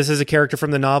said, this is a character from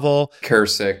the novel.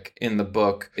 Kursick in the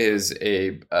book is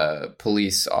a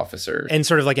police officer. And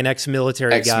sort of like an ex-military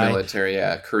guy. Ex-military,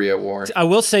 yeah. Korea War. I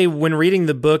will say, when reading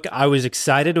the book, I was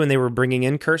excited when they were bringing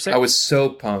in Kursick. I was so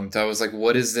pumped. I was like,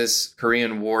 what is this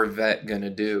Korean War vet going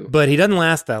to do? But he doesn't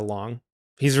last that long.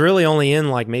 He's really only in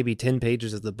like maybe 10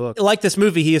 pages of the book. Like this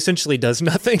movie, he essentially does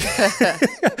nothing.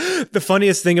 The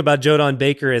funniest thing about Joe Don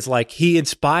Baker is like he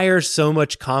inspires so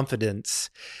much confidence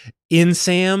in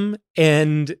Sam,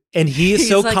 and he is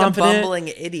so like confident. A bumbling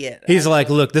idiot. He's like,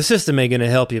 look, the system ain't going to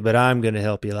help you, but I'm going to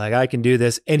help you. Like, I can do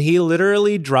this. And he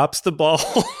literally drops the ball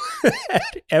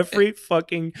at every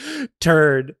fucking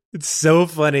turn. It's so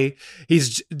funny.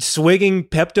 He's swigging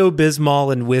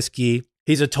Pepto-Bismol and whiskey.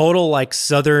 He's a total like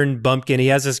Southern bumpkin. He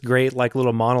has this great like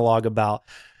little monologue about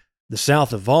the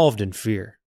South evolved in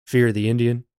fear. Fear of the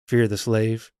Indian, fear of the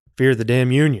slave, fear of the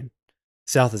damn Union.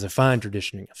 South is a fine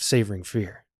tradition of savoring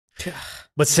fear.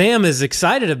 But Sam is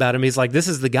excited about him. He's like, this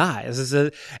is the guy.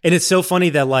 And it's so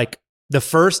funny that like the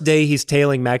first day he's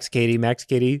tailing Max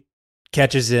Cady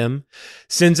catches him,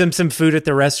 sends him some food at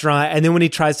the restaurant. And then when he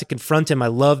tries to confront him, I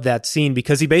love that scene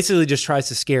because he basically just tries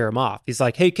to scare him off. He's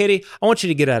like, hey, Katie, I want you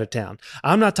to get out of town.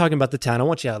 I'm not talking about the town. I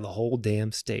want you out of the whole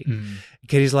damn state.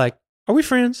 Katie's like, are we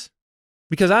friends?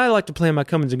 Because I like to play my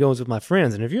comings and goings with my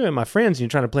friends. And if you ain't my friends and you're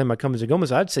trying to play my comings and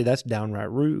goings, I'd say that's downright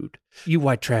rude. You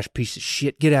white trash piece of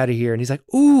shit, get out of here. And he's like,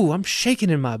 ooh, I'm shaking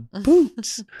in my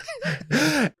boots.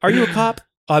 Are you a cop?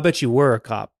 Oh, I bet you were a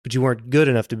cop, but you weren't good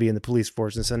enough to be in the police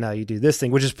force. And so now you do this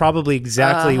thing, which is probably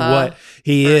exactly what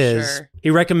he is. Sure.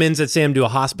 He recommends that Sam do a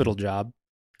hospital job.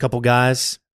 Couple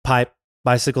guys, pipe,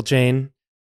 bicycle chain.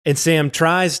 And Sam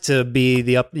tries to be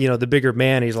the bigger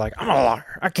man. He's like, I'm a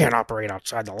lawyer. I can't operate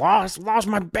outside the law. The law's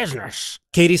my business.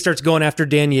 Katie starts going after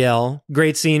Danielle.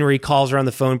 Great scene where he calls her on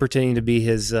the phone pretending to be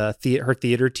his her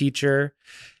theater teacher.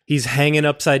 He's hanging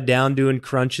upside down doing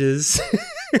crunches.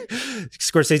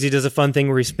 Scorsese does a fun thing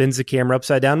where he spins the camera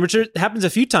upside down, which happens a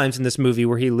few times in this movie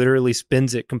where he literally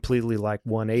spins it completely like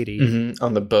 180.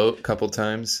 On the boat a couple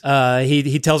times.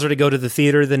 He tells her to go to the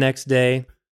theater the next day.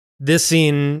 This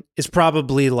scene is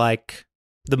probably like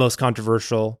the most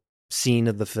controversial scene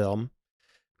of the film.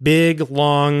 Big,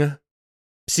 long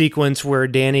sequence where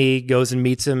Danny goes and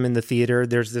meets him in the theater.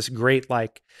 There's this great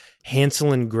like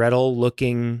Hansel and Gretel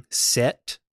looking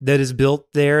set that is built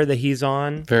there that he's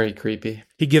on. Very creepy.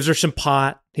 He gives her some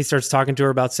pot. He starts talking to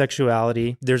her about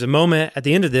sexuality. There's a moment at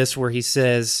the end of this where he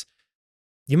says,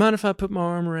 you mind if I put my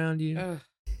arm around you?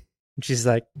 And she's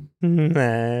like,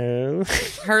 no.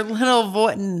 Her little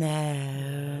voice,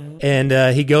 no.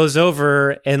 And he goes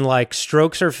over and like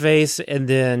strokes her face and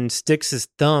then sticks his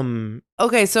thumb.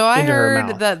 Okay, so I into her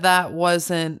heard mouth. that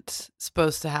wasn't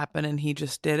supposed to happen and he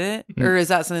just did it. Or is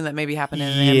that something that maybe happened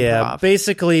in the Yeah, improv?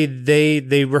 basically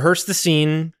they rehearsed the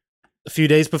scene a few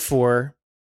days before.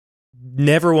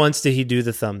 Never once did he do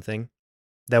the thumb thing.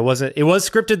 It was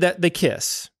scripted that they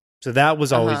kiss. So that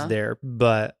was always there.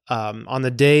 But on the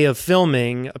day of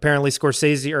filming, apparently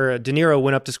Scorsese or De Niro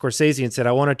went up to Scorsese and said,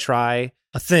 I want to try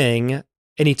a thing.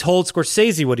 And he told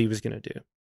Scorsese what he was going to do.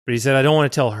 But he said, I don't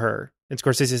want to tell her. And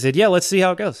Scorsese said, yeah, let's see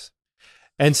how it goes.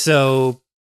 And so,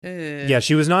 yeah,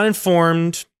 she was not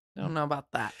informed. I don't know about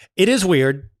that. It is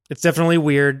weird. It's definitely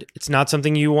weird. It's not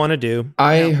something you want to do.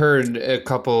 I heard a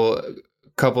couple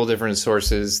different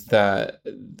sources that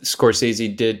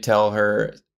Scorsese did tell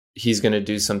her he's going to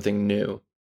do something new.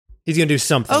 He's going to do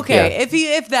something. Okay,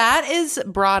 if that is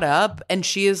brought up and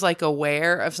she is like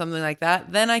aware of something like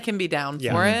that, then I can be down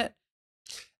for it.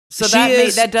 So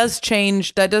that does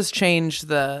change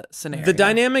the scenario. The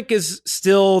dynamic is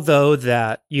still though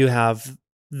that you have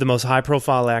the most high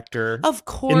profile actor of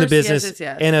course in the business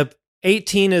yes. and a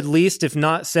 18 at least, if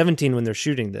not 17 when they're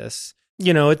shooting this.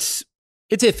 You know, it's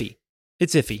iffy.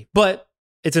 It's iffy, but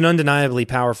it's an undeniably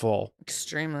powerful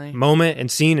extremely moment and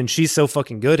scene, and she's so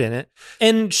fucking good in it.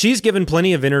 And she's given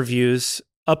plenty of interviews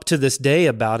up to this day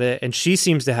about it, and she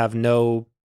seems to have no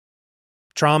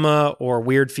trauma or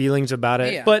weird feelings about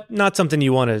it, but not something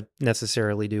you want to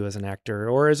necessarily do as an actor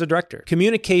or as a director.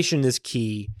 Communication is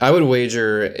key. I would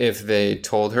wager if they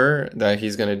told her that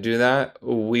he's going to do that,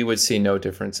 we would see no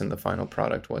difference in the final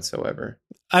product whatsoever.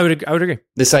 I would agree.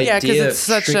 This idea because it's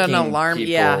of such an alarm.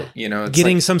 people, you know, it's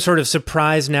getting like some sort of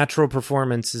surprise natural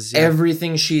performances.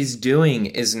 everything she's doing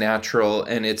is natural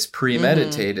and it's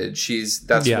premeditated.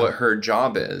 That's what her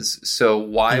job is. So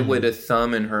why would a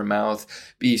thumb in her mouth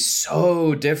be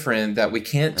so different that we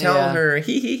can't tell her?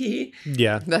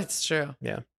 Yeah, that's true.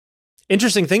 Yeah.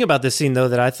 Interesting thing about this scene though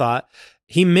that I thought,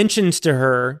 he mentions to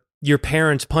her, your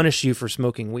parents punish you for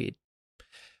smoking weed,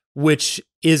 which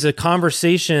is a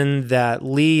conversation that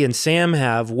Lee and Sam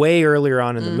have way earlier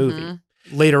on in the movie.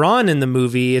 Later on in the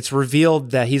movie, it's revealed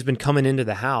that he's been coming into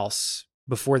the house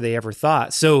before they ever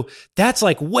thought. So that's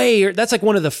like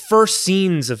one of the first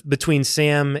scenes between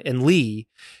Sam and Lee.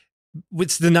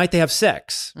 It's the night they have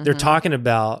sex. They're talking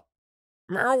about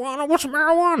marijuana. What's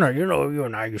marijuana? You know, you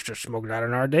and I used to smoke that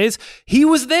in our days. He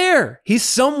was there. He's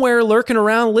somewhere lurking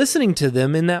around listening to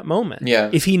them in that moment. Yeah.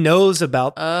 If he knows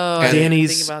about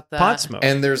Danny's pot smoke.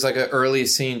 And there's like an early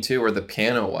scene too where the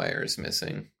piano wire is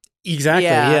missing. Exactly.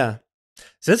 Yeah.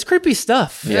 So that's creepy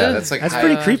stuff. Yeah, that's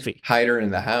pretty creepy. Hide her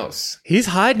in the house. He's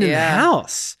hiding in the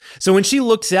house. So when she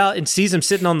looks out and sees him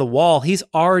sitting on the wall, he's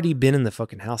already been in the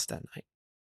fucking house that night.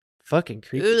 Fucking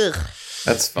creepy. Ugh.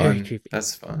 That's fun.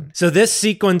 That's fun. So this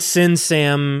sequence sends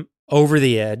Sam over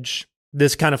the edge.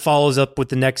 This kind of follows up with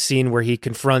the next scene where he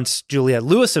confronts Juliette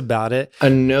Lewis about it. A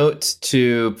note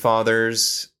to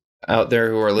fathers out there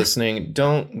who are listening,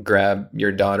 don't grab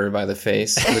your daughter by the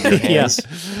face with your hands.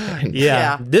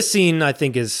 Yeah. This scene, I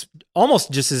think, is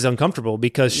almost just as uncomfortable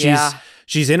because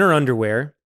she's in her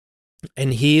underwear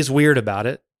and he's weird about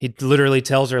it. He literally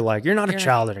tells her, like, you're not a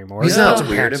child anymore. He's not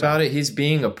weird about it. He's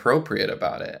being appropriate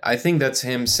about it. I think that's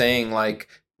him saying, like,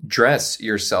 dress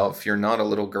yourself. You're not a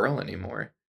little girl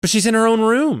anymore. But she's in her own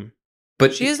room.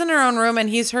 But she is in her own room and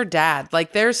he's her dad.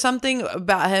 Like, there's something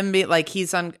about him like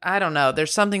I don't know.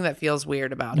 There's something that feels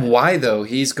weird about it. Why though?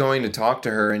 He's going to talk to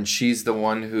her and she's the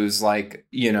one who's like,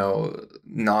 you know,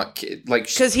 not like,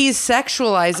 because he's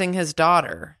sexualizing his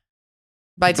daughter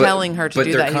by telling her to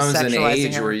do that. He's sexualizing her. But there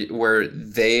comes an age where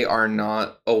they are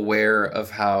not aware of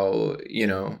how, you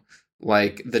know,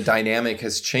 like the dynamic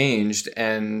has changed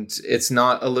and it's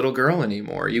not a little girl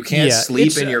anymore. You can't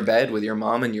sleep in your bed with your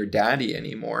mom and your daddy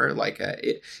anymore. Like at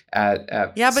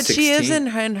yeah, but 16. she is in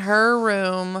her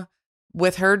room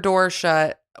with her door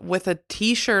shut, with a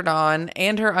t-shirt on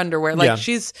and her underwear. Like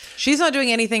she's not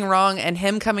doing anything wrong, and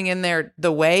him coming in there,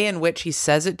 the way in which he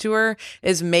says it to her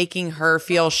is making her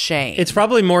feel shame. It's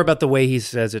probably more about the way he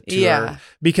says it to her,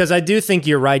 because I do think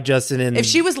you're right, Justin. If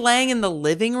she was laying in the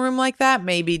living room like that,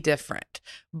 maybe different,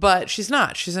 but she's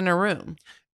not. She's in her room.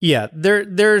 Yeah,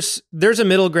 there's a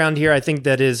middle ground here. I think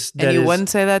you wouldn't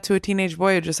say that to a teenage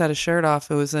boy who just had a shirt off,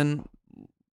 who was in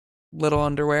little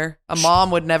underwear. A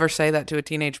mom would never say that to a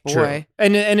teenage boy. True.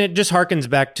 And it just harkens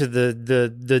back to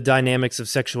the dynamics of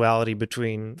sexuality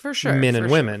between men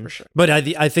and women. Sure. But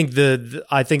I think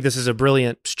this is a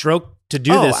brilliant stroke to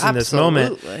do this in this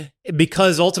moment,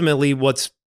 because ultimately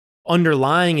what's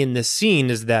underlying in this scene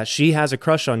is that she has a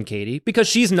crush on Katie because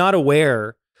she's not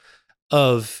aware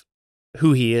of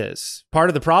who he is. Part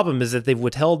of the problem is that they've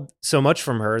withheld so much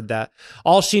from her that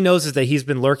all she knows is that he's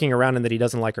been lurking around and that he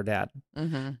doesn't like her dad.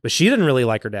 Mm-hmm. But she didn't really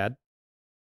like her dad.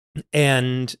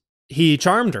 And he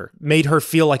charmed her, made her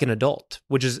feel like an adult,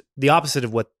 which is the opposite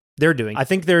of what they're doing. I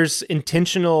think there's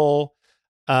intentional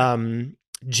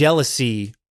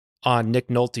jealousy on Nick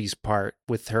Nolte's part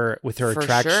with her For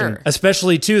attraction, sure.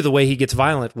 especially too the way he gets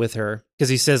violent with her, because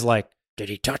he says like, "Did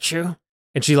he touch you?"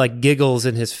 And she like giggles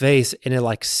in his face, and it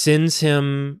like sends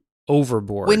him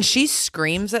overboard. When she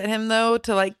screams at him though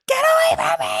to like get away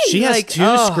from me, She has like,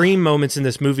 two scream moments in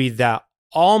this movie that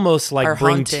almost like Are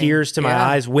bring haunting. tears to my Yeah.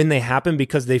 eyes when they happen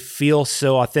because they feel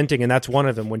so authentic. And that's one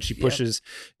of them when she pushes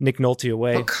Nick Nolte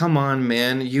away. Oh, come on,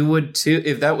 man. You would too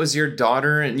if that was your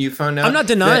daughter and you found out. I'm not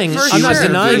denying. that I'm not she was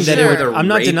denying that with a I'm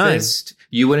not denying. rapist,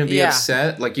 you wouldn't be Yeah.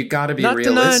 upset. Like, you got to be Not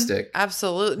denying. realistic.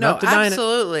 Absolutely. No, Not denying it.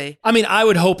 absolutely. I mean, I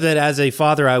would hope that as a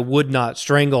father, I would not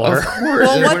strangle her. Of course.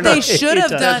 Well, We're what they not- should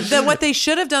have Anytime. done, what they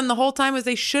should have done the whole time is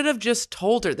they should have just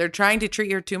told her. They're trying to treat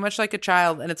her too much like a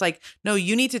child, and it's like, no,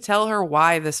 you need to tell her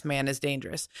why this man is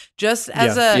dangerous. Just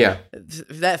as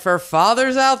that for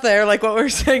fathers out there, like what we were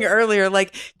saying earlier,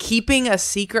 like keeping a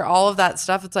secret, all of that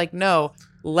stuff. It's like, no,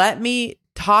 let me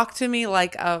talk to me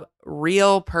like a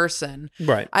real person.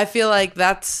 Right. I feel like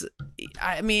that's,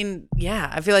 I mean, yeah,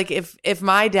 I feel like if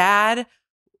my dad,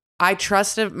 I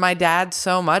trusted my dad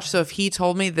so much. So if he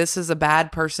told me this is a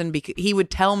bad person, he would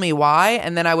tell me why,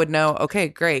 and then I would know, okay,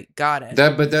 great, got it.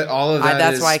 All of that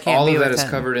that's is why I can't all be of that with is him.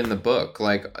 covered in the book.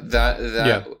 Like that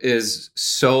is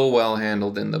so well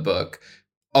handled in the book.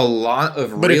 A lot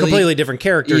of But really, a completely different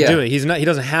character Yeah. doing it. He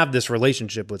doesn't have this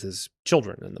relationship with his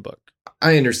children in the book.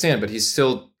 I understand, but he's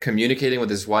still communicating with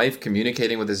his wife,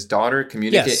 communicating with his daughter,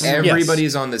 Yes.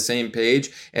 Everybody's on the same page,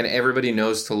 and everybody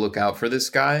knows to look out for this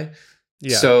guy.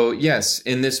 Yeah. So yes,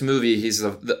 in this movie, he's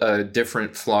a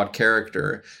different, flawed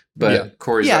character. But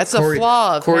Corey's it's a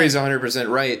flaw of Corey's him. 100%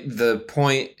 right. The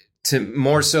point, to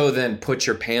more so than put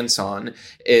your pants on,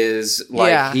 is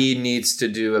like he needs to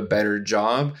do a better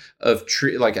job of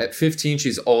like at 15,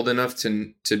 she's old enough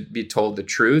to be told the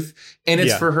truth, and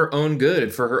it's for her own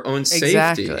good, for her own safety.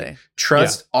 Exactly.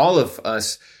 Trust. All of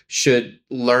us should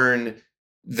learn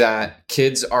that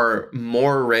kids are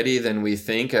more ready than we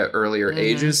think at earlier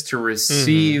ages to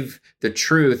receive the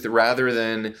truth rather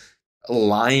than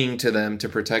lying to them to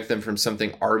protect them from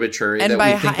something arbitrary And that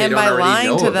by we think they and don't by already lying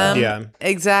know to about. them,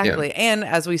 exactly. And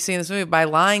as we see in this movie, by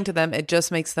lying to them, it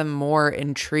just makes them more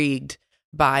intrigued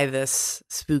by this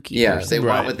spooky. person. They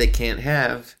want what they can't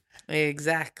have.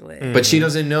 Exactly. But she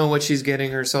doesn't know what she's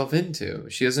getting herself into.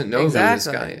 She doesn't know who this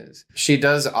guy is. She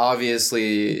does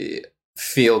obviously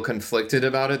feel conflicted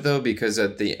about it though, because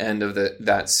at the end of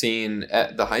that scene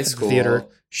at the high school theater.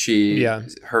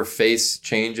 Her face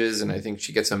changes, and I think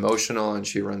she gets emotional and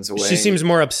she runs away. She seems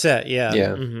more upset. Yeah. Yeah.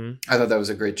 Mm-hmm. I thought that was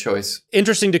a great choice.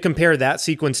 Interesting to compare that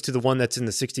sequence to the one that's in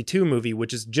the 62 movie,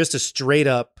 which is just a straight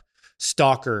up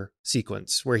stalker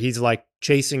sequence where he's like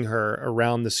chasing her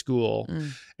around the school.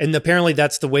 And apparently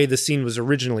that's the way the scene was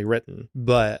originally written.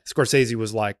 But Scorsese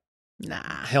was like, nah,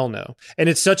 hell no. And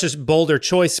it's such a bolder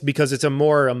choice because it's a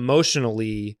more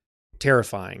emotionally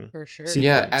terrifying. For sure. sequence.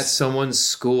 Yeah, at someone's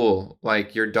school.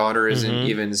 Like, your daughter isn't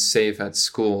even safe at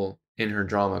school in her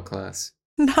drama class.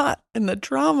 Not in the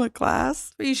drama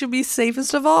class. You should be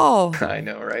safest of all. I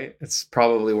know, right? It's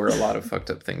probably where a lot of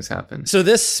fucked up things happen. So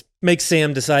this makes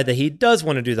Sam decide that he does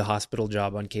want to do the hospital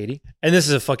job on Katie. And this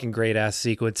is a fucking great ass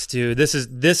sequence too. This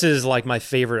is like my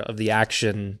favorite of the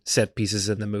action set pieces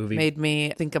in the movie. Made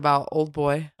me think about Old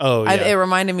Boy. Oh, yeah. It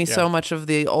reminded me so much of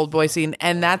the Old Boy scene.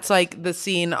 And that's like the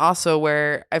scene also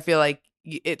where I feel like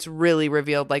it's really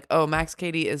revealed like, oh, Max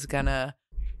Cady is gonna,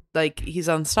 like, he's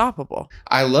unstoppable.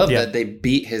 I love that they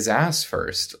beat his ass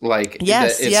first. Like,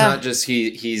 yes, it's not just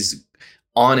he's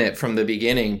on it from the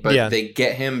beginning, but they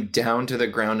get him down to the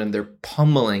ground and they're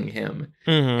pummeling him.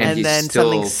 And he's then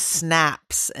still... something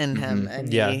snaps in him.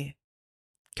 And he...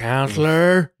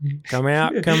 Counselor, come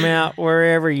out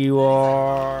wherever you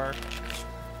are.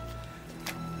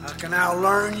 How can I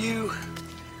learn you?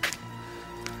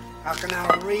 How can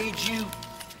I read you?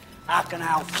 How can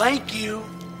I think you?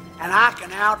 And I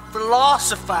can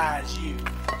out-philosophize you.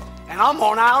 And I'm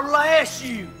gonna outlast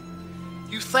you.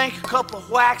 You think a couple of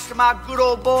whacks to my good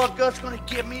old boy gut's gonna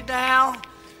get me down?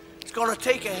 It's gonna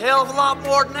take a hell of a lot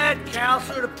more than that,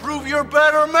 counselor, to prove you're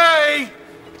better than me.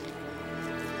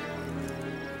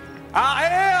 I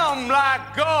am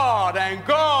like God, and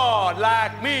God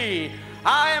like me.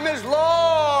 I am as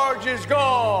large as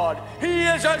God. He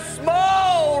is as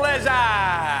small as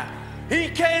I. He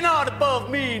cannot above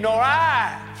me, nor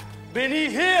I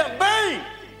beneath him be.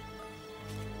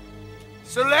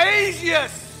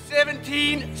 Salasius,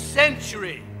 17th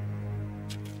century.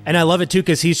 And I love it, too,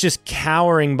 because he's just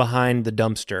cowering behind the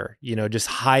dumpster, just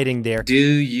hiding there. Do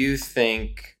you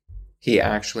think he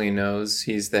actually knows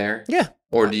he's there? Yeah.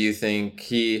 Or do you think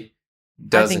he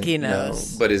doesn't I think he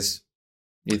knows. know,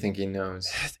 you think he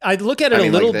knows? I look at it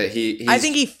a little... Like that I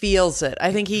think he feels it.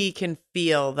 I think he can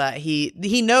feel that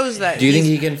he knows that. Do you think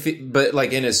he can feel, but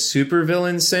like in a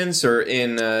supervillain sense or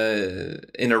in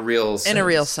a real sense? In a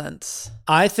real sense.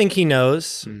 I think he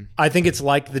knows. I think it's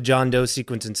like the John Doe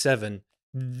sequence in Seven.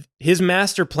 His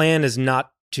master plan is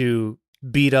not to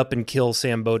beat up and kill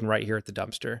Sam Bowden right here at the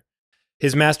dumpster.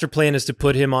 His master plan is to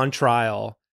put him on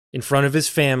trial in front of his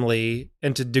family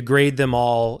and to degrade them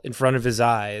all in front of his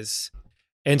eyes.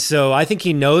 And so I think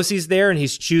he knows he's there and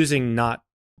he's choosing not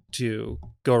to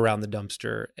go around the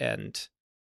dumpster and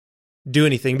do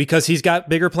anything because he's got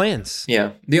bigger plans.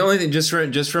 Yeah. The only thing,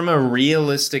 just from a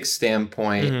realistic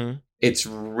standpoint, it's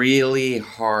really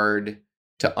hard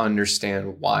to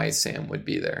understand why Sam would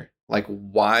be there. Like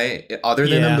why, other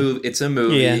than a movie, it's a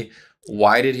movie. Yeah.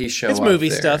 Why did he show up? It's movie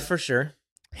there? stuff for sure.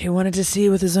 He wanted to see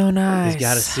with his own eyes. He's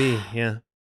got to see, yeah.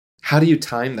 How do you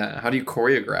time that? How do you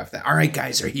choreograph that? All right,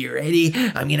 guys, are you ready?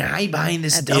 I'm going to hide behind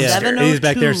this dumpster. He's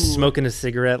back there smoking a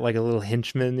cigarette like a little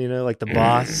henchman, like the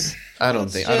boss. I don't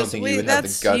think he would have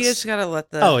the guts. You just got to let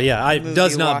the Oh, yeah. It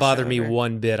does not bother me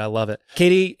one bit. I love it.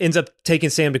 Katie ends up taking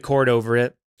Sam to court over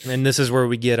it. And this is where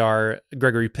we get our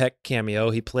Gregory Peck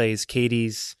cameo. He plays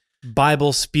Katie's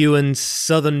Bible-spewing,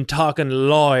 Southern-talking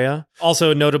lawyer.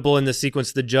 Also notable in the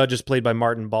sequence, the judge is played by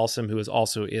Martin Balsam, who is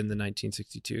also in the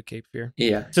 1962 Cape Fear.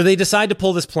 Yeah. So they decide to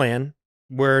pull this plan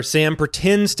where Sam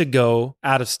pretends to go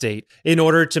out of state in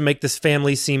order to make this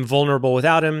family seem vulnerable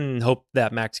without him and hope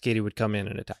that Max Cady would come in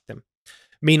and attack them.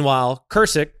 Meanwhile,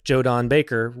 Cusick, Joe Don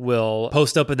Baker, will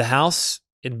post up at the house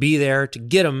and be there to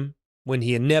get him when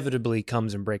he inevitably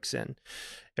comes and breaks in.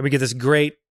 And we get this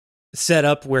great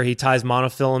setup where he ties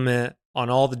monofilament on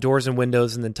all the doors and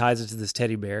windows and then ties it to this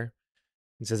teddy bear.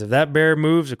 He says, if that bear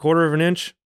moves a quarter of an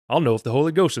inch, I'll know if the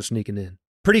Holy Ghost is sneaking in.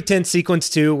 Pretty tense sequence,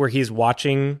 too, where he's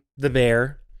watching the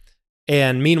bear.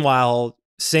 And meanwhile,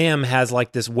 Sam has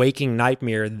like this waking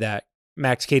nightmare that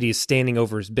Max Cady is standing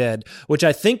over his bed, which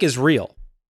I think is real.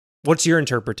 What's your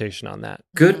interpretation on that?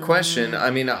 Good question. I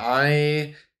mean,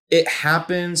 it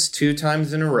happens 2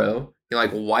 times in a row. He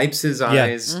like wipes his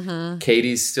eyes. Mm-hmm.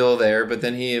 Katie's still there, but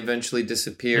then he eventually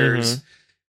disappears. Mm-hmm.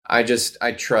 I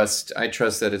trust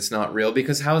that it's not real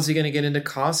because how is he going to get into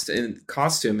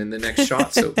costume in the next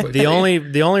shot so quickly?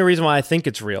 The only reason why I think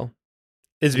it's real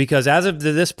is because as of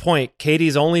this point,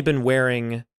 Katie's only been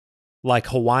wearing like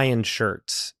Hawaiian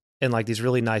shirts and like these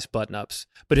really nice button-ups.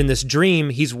 But in this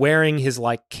dream, he's wearing his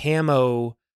like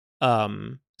camo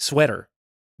sweater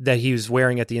that he was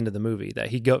wearing at the end of the movie,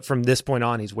 from this point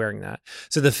on, he's wearing that.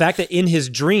 So the fact that in his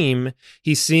dream,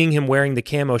 he's seeing him wearing the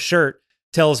camo shirt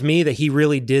tells me that he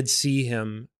really did see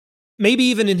him, maybe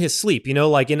even in his sleep,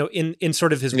 like in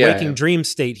sort of his waking dream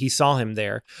state, he saw him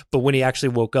there. But when he actually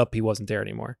woke up, he wasn't there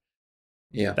anymore.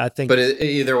 Yeah. I think. But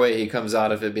either way, he comes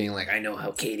out of it being like, I know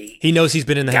how Katie. He knows he's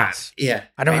been in the house. Yeah.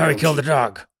 I know how he killed the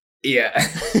dog. Yeah.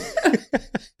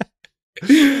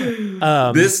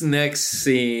 This next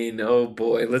scene, oh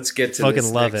boy, let's get to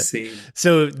this next scene.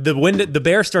 So the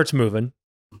bear starts moving.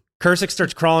 Cusick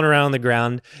starts crawling around on the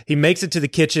ground. He makes it to the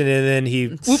kitchen and then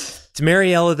it's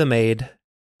Mariella the maid.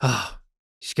 Oh,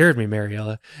 you scared me,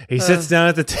 Mariella. He sits down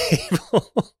at the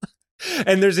table.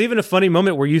 And there's even a funny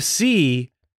moment where you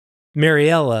see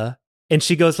Mariella and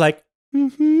she goes like,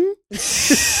 mm-hmm.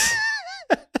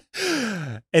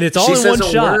 And it's all in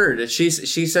one shot. Word. She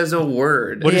says a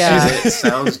word. What does she say? It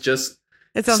sounds just.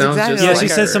 It sounds exactly like she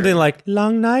says something like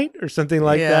 "long night" or something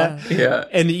like that. Yeah,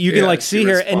 and you can like see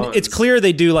her, and it's clear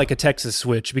they do like a Texas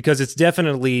switch because it's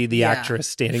definitely the actress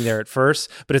standing there at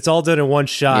first, but it's all done in one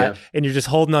shot, and you're just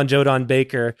holding on Joe Don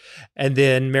Baker, and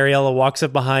then Mariella walks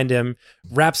up behind him,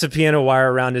 wraps a piano wire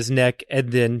around his neck,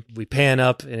 and then we pan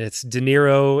up, and it's De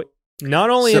Niro, not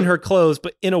only in her clothes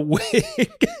but in a wig.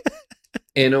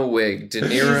 In a wig, De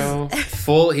Niro,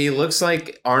 full. He looks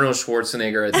like Arnold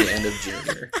Schwarzenegger at the end of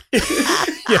Junior.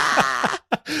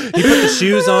 He put the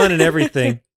shoes on and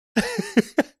everything.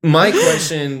 My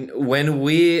question: when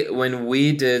we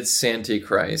did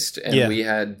Santichrist and we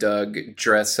had Doug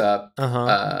dress up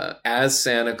as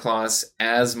Santa Claus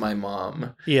as my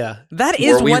mom, that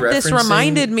is what this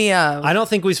reminded me of. I don't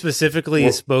think we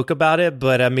specifically spoke about it,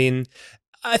 but I mean,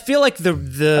 I feel like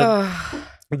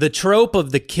the trope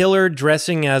of the killer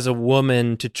dressing as a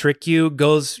woman to trick you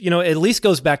goes, at least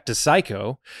goes back to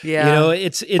Psycho. Yeah.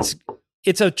 It's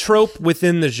it's a trope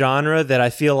within the genre that I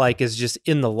feel like is just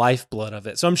in the lifeblood of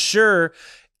it. So I'm sure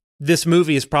this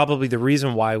movie is probably the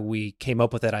reason why we came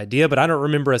up with that idea, but I don't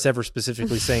remember us ever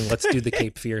specifically saying, let's do the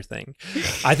Cape Fear thing.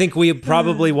 I think we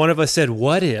probably, one of us said,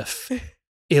 what if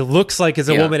it looks like it's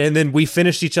a woman? And then we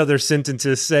finished each other's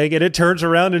sentences saying, and it turns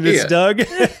around and it's Doug.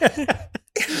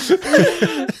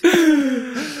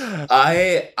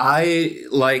 I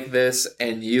like this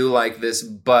and you like this,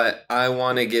 but I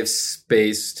want to give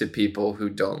space to people who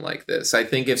don't like this. I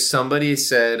think if somebody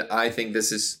said, I think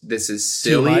this is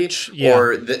silly,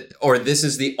 or this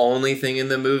is the only thing in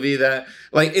the movie that,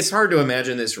 like, it's hard to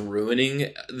imagine this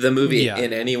ruining the movie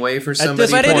in any way for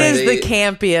somebody. But it is the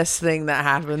campiest thing that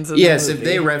happens in the movie. If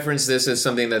they reference this as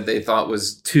something that they thought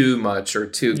was too much or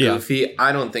too goofy,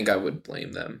 I don't think I would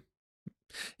blame them.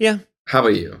 Yeah. How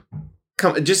about you?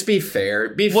 Come, just be fair.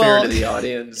 Be fair to the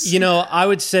audience. You know, I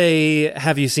would say,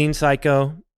 have you seen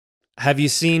Psycho? Have you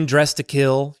seen Dressed to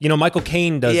Kill? You know, Michael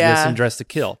Caine does this in Dressed to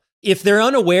Kill. If they're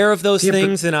unaware of those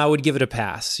things, then I would give it a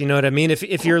pass. You know what I mean?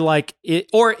 If you're like,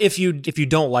 or if you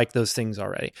don't like those things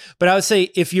already. But I would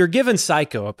say if you're giving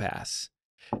Psycho a pass,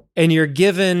 and you're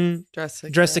given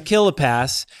Dressed to Kill a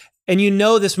pass, and you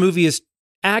know this movie is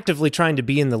actively trying to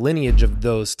be in the lineage of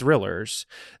those thrillers,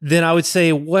 then I would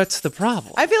say, what's the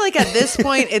problem? I feel like at this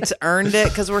point it's earned it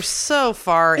because we're so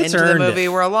far into the movie.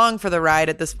 We're along for the ride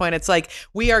at this point. It's like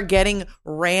we are getting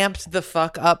ramped the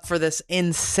fuck up for this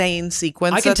insane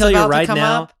sequence. I can tell you right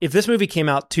now, if this movie came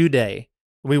out today,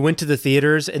 we went to the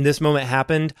theaters and this moment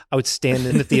happened, I would stand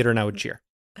in the theater and I would cheer.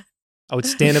 I would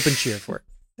stand up and cheer for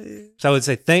it. So I would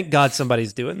say, thank God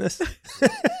somebody's doing this.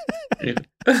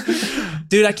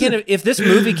 Dude, I can't. If this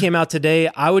movie came out today,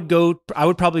 I would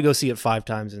probably go see it 5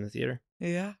 times in the theater.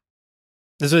 Yeah.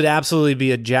 This would absolutely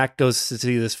be a Jack goes to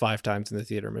see this 5 times in the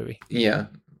theater movie. Yeah.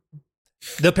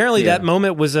 Apparently that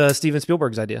moment was Steven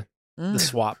Spielberg's idea.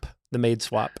 The maid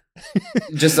swap.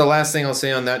 Just the last thing I'll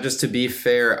say on that, just to be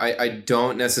fair, I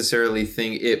don't necessarily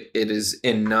think it is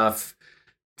enough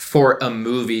for a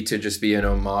movie to just be an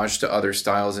homage to other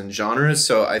styles and genres.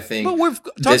 So I think... But we've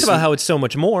talked about how it's so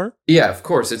much more. Yeah, of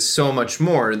course. It's so much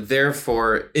more.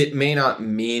 Therefore, it may not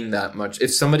mean that much.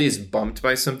 If somebody is bumped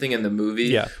by something in the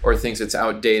movie or thinks it's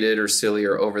outdated or silly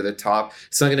or over the top,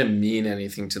 it's not going to mean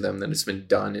anything to them that it's been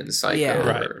done in Psycho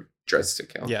or Dressed to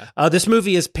Kill. Yeah. This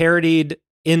movie is parodied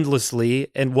endlessly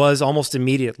and was almost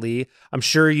immediately. I'm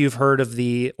sure you've heard of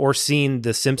or seen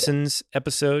the Simpsons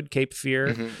episode Cape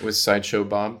Fear with Sideshow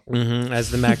Bob as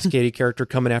the Max Cady character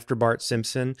coming after Bart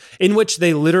Simpson, in which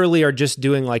they literally are just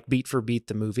doing like beat for beat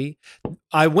the movie.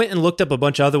 I went and looked up a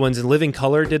bunch of other ones, and Living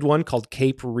Color did one called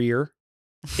Cape Rear,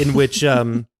 in which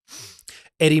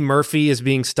Eddie Murphy is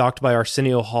being stalked by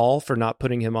Arsenio Hall for not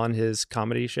putting him on his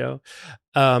comedy show.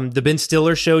 The Ben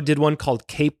Stiller show did one called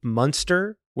Cape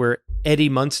Munster, where Eddie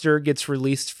Munster gets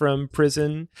released from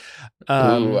prison.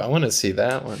 Ooh, I want to see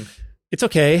that one. It's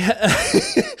okay.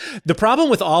 The problem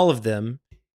with all of them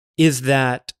is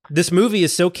that this movie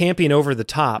is so campy and over the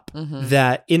top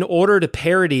that in order to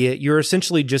parody it, you're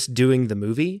essentially just doing the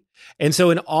movie. And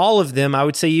so in all of them, I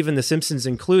would say even The Simpsons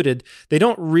included, they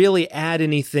don't really add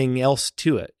anything else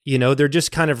to it. You know, they're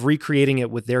just kind of recreating it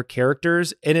with their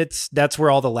characters, and that's where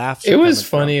all the laughs are. It was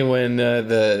funny when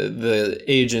the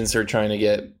agents are trying to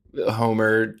get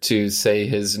Homer to say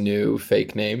his new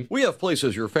fake name. We have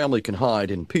places your family can hide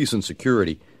in peace and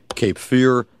security. Cape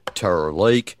Fear, Terror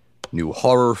Lake, New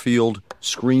Horrorfield,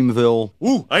 Screamville.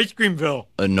 Ooh, Ice Creamville.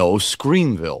 No,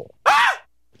 Screamville.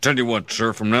 Tell you what,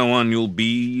 sir, from now on you'll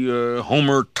be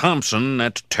Homer Thompson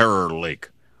at Terror Lake.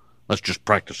 Let's just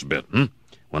practice a bit,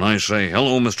 When I say,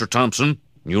 hello, Mr. Thompson,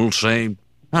 you'll say,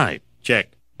 hi.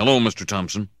 Check. Hello, Mr.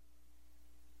 Thompson.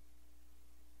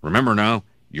 Remember now,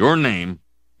 your name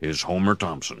is Homer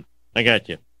Thompson. I got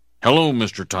you. Hello,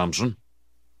 Mr. Thompson.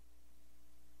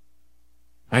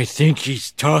 I think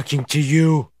he's talking to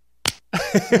you.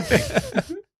 So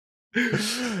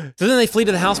then they flee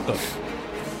to the houseboat.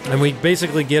 And we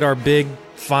basically get our big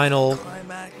final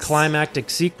climactic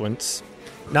sequence.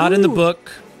 Not in the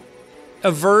book.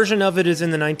 A version of it is in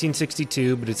the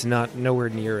 1962, but it's nowhere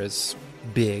near as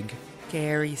big.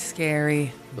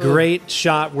 Scary. Great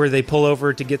shot where they pull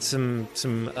over to get some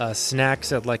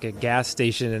snacks at like a gas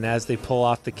station, and as they pull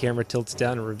off, the camera tilts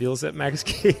down and reveals that Max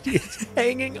Cady is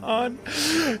hanging on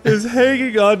to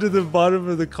the bottom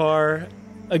of the car.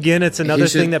 Again, it's another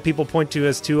thing that people point to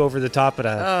as too over the top, but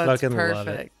I fucking love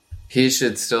it. He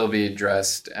should still be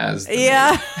dressed as the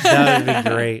That would be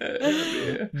great.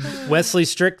 Wesley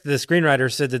Strick, the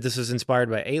screenwriter, said that this was inspired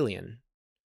by Alien.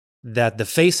 that the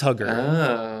face hugger,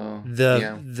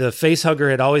 the face hugger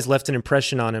had always left an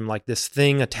impression on him, like this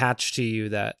thing attached to you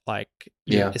that like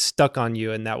is stuck on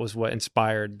you, and that was what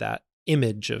inspired that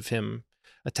image of him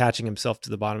attaching himself to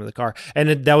the bottom of the car.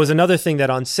 And that was another thing that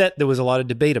on set there was a lot of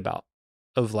debate about,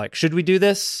 of like, should we do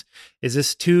this? Is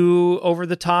this too over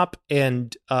the top?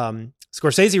 And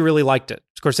Scorsese really liked it.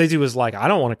 Scorsese was like, I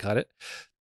don't want to cut it.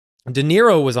 De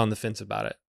Niro was on the fence about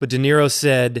it, but De Niro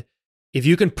said, if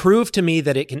you can prove to me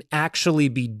that it can actually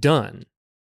be done,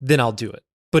 then I'll do it.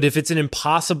 But if it's an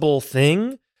impossible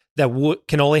thing that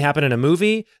can only happen in a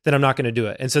movie, then I'm not going to do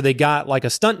it. And so they got like a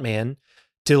stuntman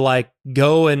to like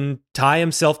go and tie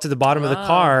himself to the bottom of the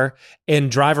car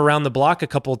and drive around the block a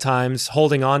couple of times,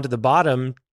 holding on to the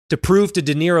bottom to prove to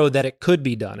De Niro that it could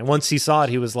be done. And once he saw it,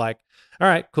 he was like, all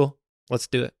right, cool, let's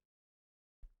do it.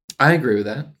 I agree with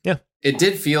that. Yeah. It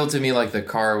did feel to me like the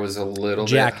car was a little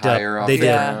jacked bit higher up. off They the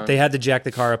did. ground. They had to jack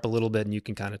the car up a little bit, and you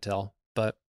can kind of tell.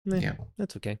 But yeah,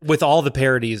 that's okay. With all the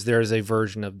parodies, there is a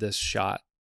version of this shot,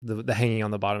 the hanging on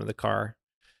the bottom of the car.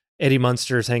 Eddie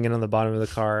Munster's hanging on the bottom of the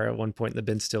car at one point in the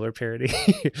Ben Stiller parody.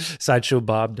 Sideshow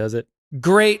Bob does it.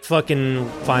 Great fucking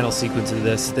final sequence of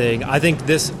this thing. I think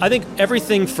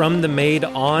everything from The Maid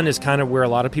on is kind of where a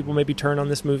lot of people maybe turn on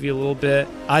this movie a little bit.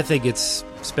 I think it's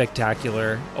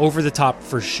spectacular. Over the top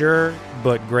for sure,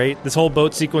 but great. This whole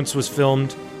boat sequence was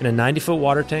filmed in a 90-foot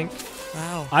water tank.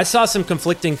 Wow. I saw some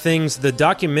conflicting things. The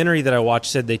documentary that I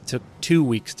watched said they took 2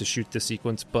 weeks to shoot the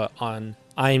sequence, but on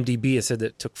IMDb it said that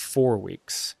it took 4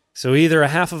 weeks. So either a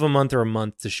half of a month or a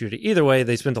month to shoot it. Either way,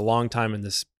 they spent a long time in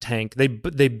this tank. They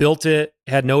built it,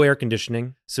 had no air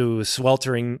conditioning, so it was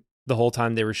sweltering the whole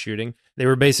time they were shooting. They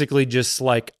were basically just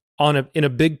like in a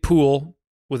big pool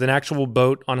with an actual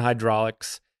boat on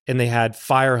hydraulics, and they had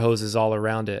fire hoses all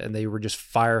around it, and they were just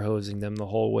fire hosing them the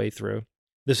whole way through.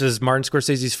 This is Martin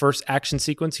Scorsese's first action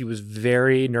sequence. He was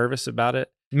very nervous about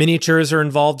it. Miniatures are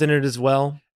involved in it as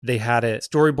well. They had it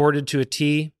storyboarded to a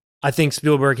T. I think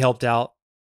Spielberg helped out.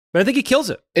 But I think he kills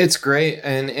it. It's great,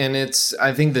 and it's,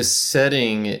 I think the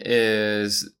setting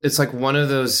it's like one of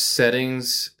those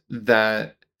settings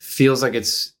that feels like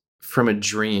it's from a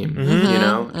dream, you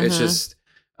know? It's just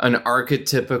an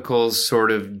archetypical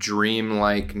sort of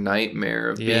dream-like nightmare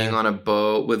of being on a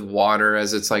boat with water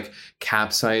as it's like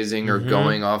capsizing or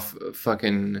going off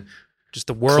fucking just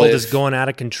the world cliff. is going out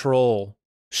of control.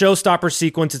 Showstopper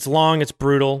sequence, it's long, it's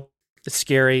brutal. It's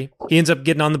scary. He ends up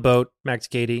getting on the boat, Max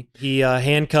Cady. He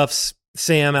handcuffs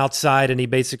Sam outside, and he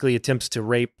basically attempts to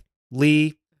rape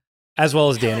Lee, as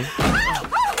well as Danny.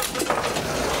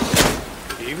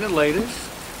 Evening, ladies.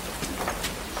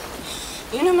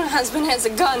 You know my husband has a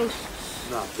gun.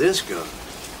 Not this gun.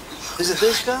 Is it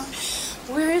this gun?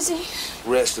 Where is he?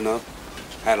 Resting up.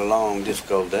 Had a long,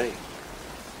 difficult day.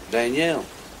 Danielle,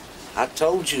 I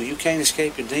told you can't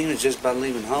escape your demons just by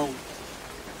leaving home.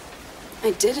 I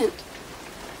didn't.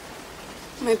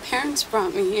 My parents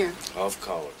brought me here. Of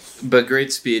course. But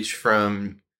great speech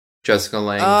from Jessica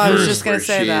Lange. Oh, I was just going where to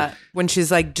say that. When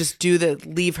she's like, just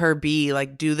leave her be.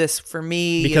 Like, do this for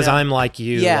me. Because I'm like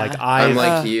you. Yeah. Like I'm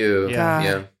like you.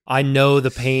 Yeah. I know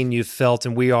the pain you've felt,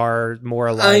 and we are more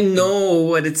alike. I know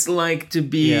what it's like to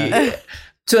be...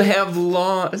 to have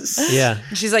lost. Yeah.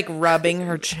 She's like rubbing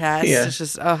her chest. Yeah. It's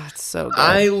just, it's so good.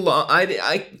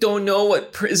 I don't know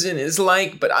what prison is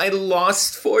like, but I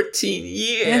lost 14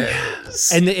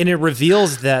 years. And it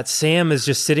reveals that Sam is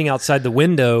just sitting outside the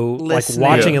window, Listening. like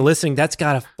watching and listening. That's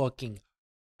gotta fucking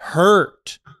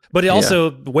hurt. But it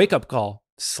also, wake up call.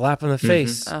 Slap in the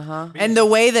face. And the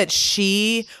way that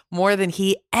she, more than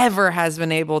he ever has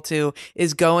been able to,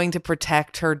 is going to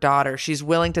protect her daughter. She's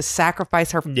willing to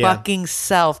sacrifice her fucking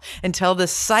self and tell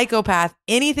this psychopath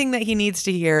anything that he needs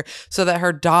to hear so that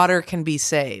her daughter can be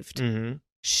saved.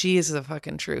 She is the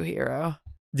fucking true hero.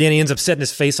 Danny ends up setting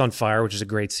his face on fire, which is a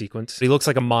great sequence. He looks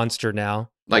like a monster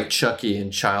now. Like Chucky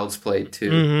in Child's Play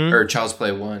 2, or Child's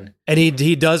Play 1. And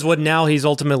he does what now he's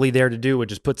ultimately there to do, which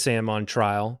is put Sam on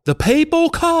trial. The people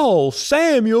call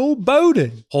Samuel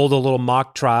Bowden. Hold a little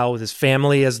mock trial with his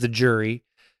family as the jury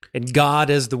and God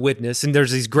as the witness. And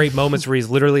there's these great moments where he's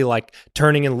literally like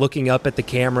turning and looking up at the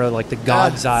camera, like the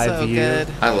God's eye view. Good.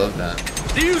 I love that.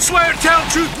 Do you swear to tell the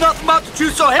truth, nothing but the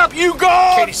truth, so help you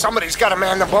God? Katie, somebody's got to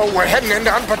man the boat. We're heading into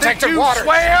unprotected Did you water.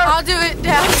 swear? I'll do it,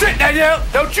 Dad. Sit, Danielle.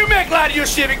 Don't you make light of your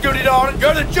civic duty, darling.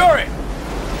 You're the jury.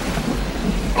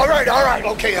 All right.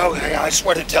 Okay, I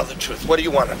swear to tell the truth. What do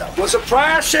you want to know? Was a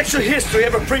prior sexual history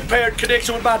ever prepared in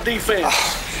connection with my defense?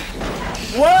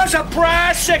 Was a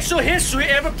prior sexual history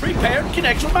ever prepared in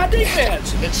connection with my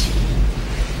defense?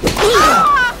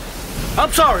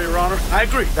 I'm sorry, Your Honor. I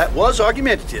agree. That was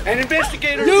argumentative. And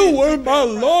investigator... You were my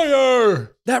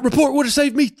lawyer! That report would have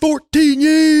saved me 14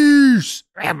 years!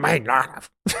 It may not have.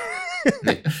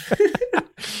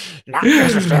 Not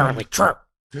necessarily true.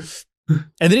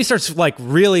 And then he starts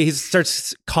he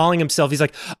starts calling himself. He's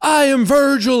like, I am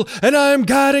Virgil, and I am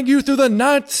guiding you through the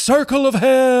ninth circle of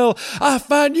hell. I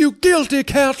find you guilty,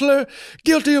 counselor,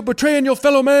 guilty of betraying your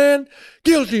fellow man,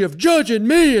 guilty of judging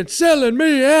me and selling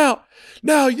me out.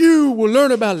 Now you will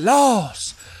learn about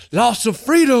loss of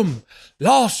freedom,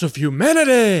 loss of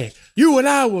humanity. You and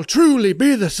I will truly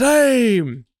be the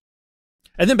same.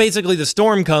 And then basically the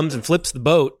storm comes and flips the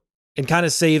boat and kind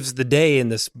of saves the day in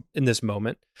this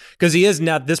moment, because he is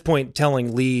now at this point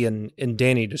telling Lee and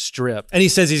Danny to strip, and he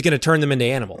says he's going to turn them into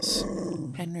animals.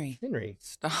 Henry,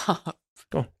 stop!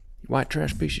 Go, white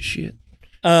trash piece of shit.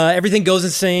 Everything goes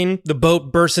insane. The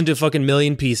boat bursts into a fucking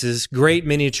million pieces. Great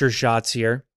miniature shots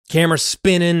here. Camera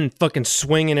spinning and fucking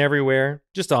swinging everywhere.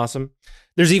 Just awesome.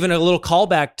 There's even a little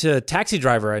callback to Taxi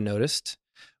Driver I noticed,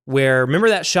 where remember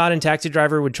that shot in Taxi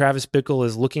Driver when Travis Bickle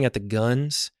is looking at the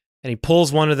guns? And he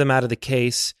pulls one of them out of the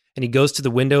case and he goes to the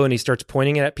window and he starts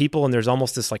pointing it at people. And there's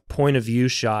almost this like point of view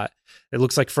shot. It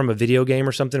looks like from a video game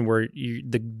or something where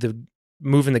the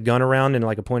moving the gun around in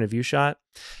like a point of view shot.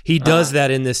 He does that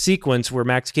in this sequence where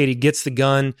Max Cady gets the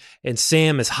gun and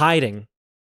Sam is hiding.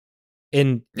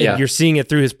 And you're seeing it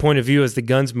through his point of view as the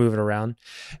gun's moving around.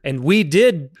 And we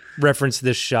did reference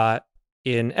this shot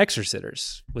in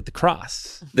Exorcitors with the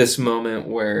cross. This moment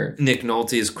where Nick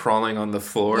Nolte is crawling on the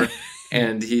floor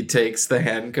and he takes the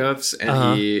handcuffs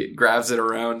and he grabs it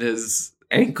around his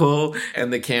ankle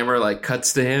and the camera like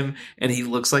cuts to him and he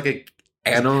looks like a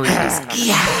animal and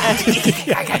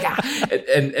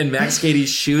Max Cady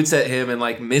shoots at him and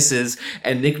like misses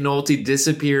and Nick Nolte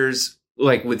disappears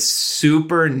like with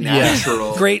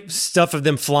supernatural great stuff of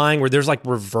them flying where there's like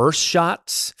reverse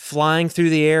shots flying through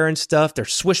the air and stuff. They're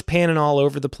swish panning all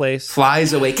over the place.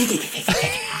 Flies away.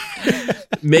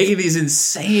 Making these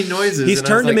insane noises. He's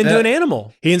turned him into an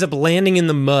animal. He ends up landing in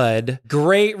the mud.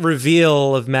 Great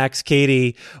reveal of Max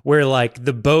Cady where like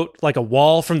the boat, like a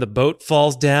wall from the boat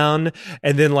falls down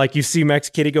and then like you see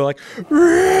Max Cady go like and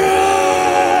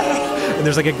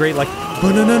there's like a great like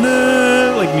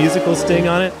ba-na-na-na, like musical sting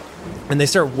on it. And they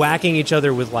start whacking each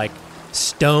other with like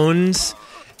stones.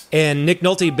 And Nick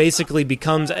Nolte basically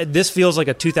becomes, this feels like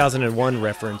a 2001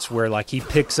 reference where like he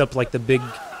picks up like the big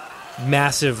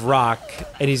massive rock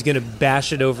and he's going to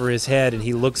bash it over his head and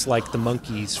he looks like the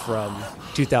monkeys from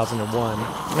 2001.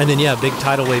 And then big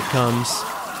tidal wave comes,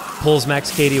 pulls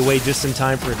Max Cady away just in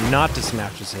time for it not to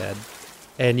smash his head.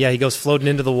 And he goes floating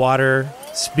into the water,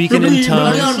 speaking in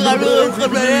tongues.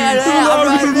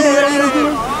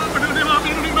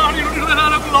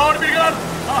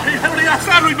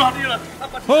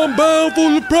 I'm bound for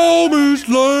the promised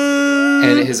land.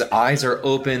 And his eyes are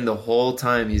open the whole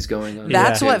time he's going on.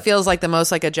 That's what feels like the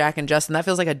most like a Jack and Justin. That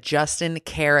feels like a Justin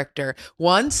character.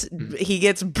 Once he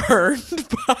gets burned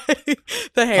by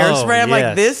the hairspray, I'm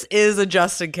like, this is a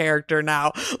Justin character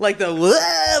now. Like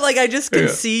I just can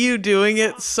see you doing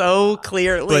it so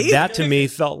clearly. But that to me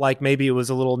felt like maybe it was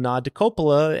a little nod to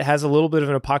Coppola. It has a little bit of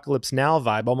an Apocalypse Now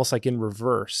vibe, almost like in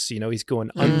reverse. You know, he's going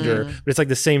under, but it's like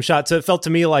the same shot. So it felt to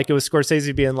me like it was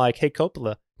Scorsese being like, hey,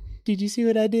 Coppola, did you see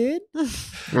what I did?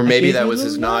 Or maybe that was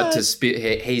his nod to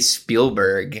hey,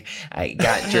 Spielberg, I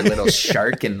got your little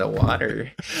shark in the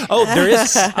water. Oh,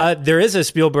 there is a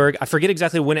Spielberg. I forget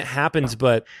exactly when it happens,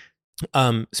 but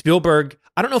Spielberg,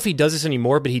 I don't know if he does this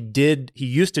anymore, but he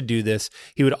used to do this.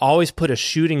 He would always put a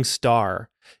shooting star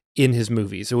in his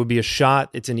movies. It would be a shot.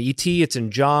 It's in E.T., it's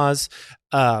in Jaws.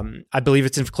 I believe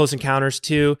it's in Close Encounters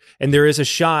too. And there is a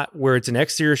shot where it's an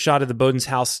exterior shot of the Bowden's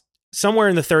house somewhere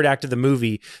in the third act of the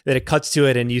movie that it cuts to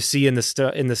it and you see in the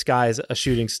skies a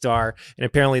shooting star. And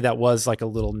apparently that was like a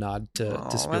little nod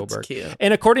to Spielberg. That's cute.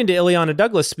 And according to Ileana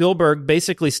Douglas, Spielberg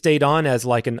basically stayed on as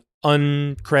like an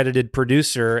uncredited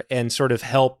producer and sort of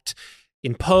helped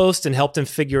in post and helped him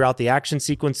figure out the action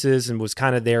sequences and was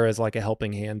kind of there as like a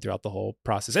helping hand throughout the whole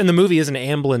process. And the movie is an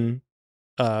Amblin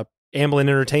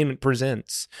Entertainment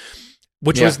Presents,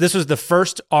 this was the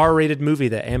first R-rated movie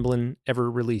that Amblin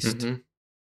ever released. Mm-hmm.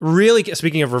 Really,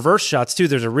 speaking of reverse shots too,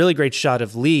 there's a really great shot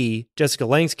of Lee, Jessica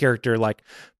Lange's character, like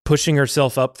pushing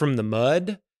herself up from the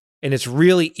mud. And it's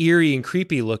really eerie and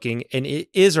creepy looking. And it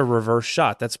is a reverse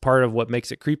shot. That's part of what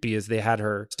makes it creepy is they had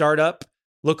her start up,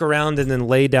 look around, and then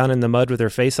lay down in the mud with her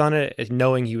face on it,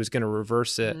 knowing he was going to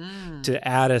reverse it to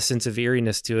add a sense of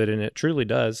eeriness to it. And it truly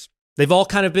does. They've all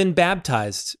kind of been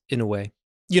baptized in a way.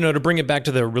 You know, to bring it back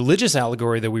to the religious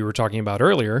allegory that we were talking about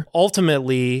earlier,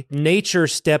 ultimately, nature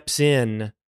steps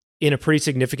in in a pretty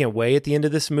significant way at the end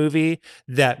of this movie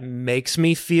that makes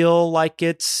me feel like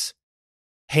it's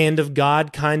hand of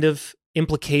God kind of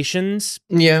implications.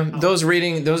 Yeah, those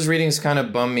readings kind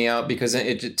of bum me out because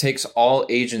it takes all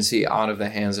agency out of the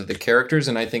hands of the characters,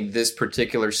 and I think this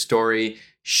particular story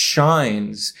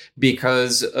shines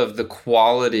because of the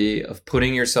quality of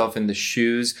putting yourself in the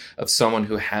shoes of someone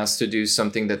who has to do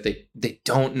something that they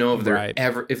don't know if they're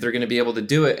if they're going to be able to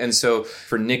do it. And so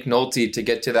for Nick Nolte to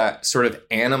get to that sort of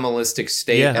animalistic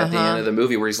state at the end of the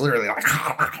movie where he's literally like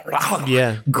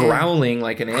growling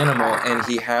like an animal, and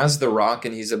he has the rock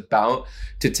and he's about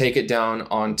to take it down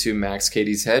onto Max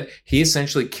Cady's head, he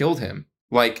essentially killed him.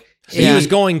 Like, he was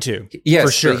going to, yes,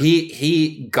 for sure. So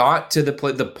he got to the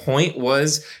point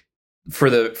was for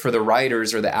the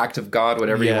writers, or the act of God,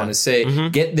 whatever you want to say,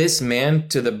 get this man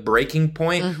to the breaking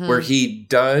point where he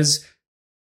does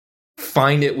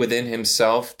find it within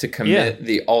himself to commit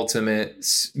the ultimate,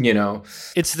 it's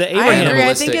the I Abraham. agree.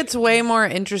 I think it's way more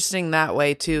interesting that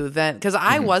way too, than because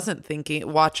I wasn't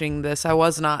watching this. I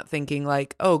was not thinking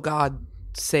like, oh, God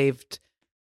saved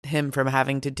him from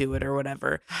having to do it or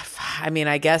whatever. I mean,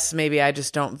 I guess maybe I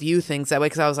just don't view things that way,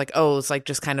 because I was like, oh, it's like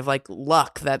just kind of like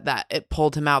luck that it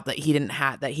pulled him out, that he didn't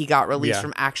that he got released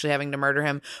from actually having to murder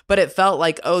him. But it felt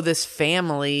like, oh, this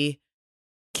family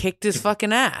kicked his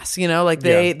fucking ass, like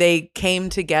they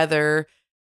came together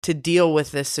to deal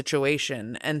with this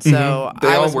situation, and so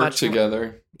they all worked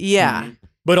together.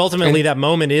 But ultimately, that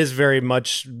moment is very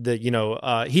much that,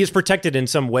 he is protected in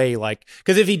some way. Like,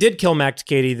 because if he did kill Max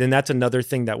Cady, then that's another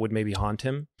thing that would maybe haunt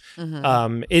him.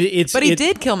 But he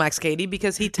did kill Max Cady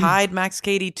because he tied Max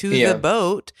Cady to the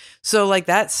boat. So, like,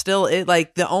 that's still it.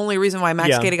 Like, the only reason why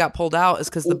Max Cady got pulled out is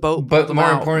because the boat. But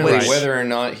more importantly, whether or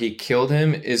not he killed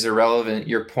him is irrelevant.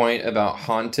 Your point about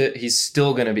haunted, he's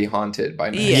still going to be haunted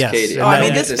by Max Cady. Oh, I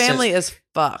mean, this family is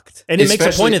fucked. And it makes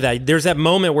a point of that. There's that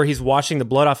moment where he's washing the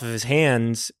blood off of his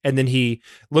hands, and then he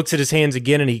looks at his hands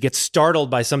again, and he gets startled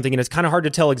by something, and it's kind of hard to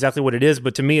tell exactly what it is.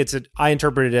 But to me, I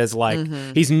interpret it as like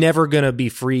he's never going to be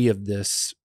free of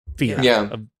this fear. Yeah.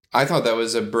 I thought that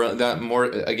was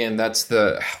that's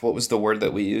what was the word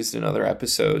that we used in other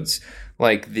episodes?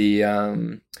 Like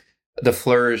the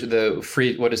flourish, what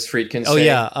does Friedkin say? Oh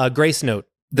yeah, grace note.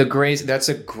 That's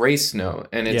a grace note,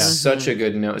 and it's such a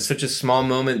good note. It's such a small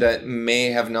moment that may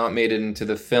have not made it into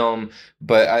the film,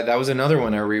 but that was another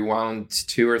one I rewound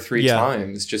 2 or 3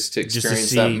 times just to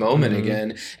experience that moment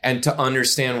again and to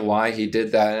understand why he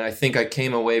did that. And I think I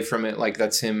came away from it like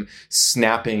that's him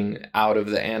snapping out of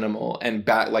the animal and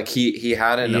back, like he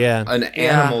had an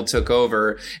animal took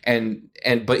over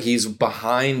but he's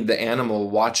behind the animal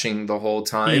watching the whole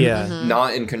time,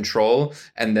 not in control,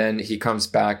 and then he comes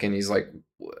back and he's like,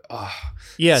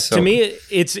 to me,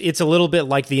 it's a little bit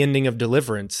like the ending of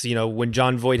Deliverance. When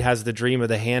John Voight has the dream of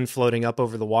the hand floating up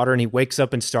over the water and he wakes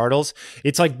up and startles.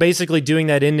 It's like basically doing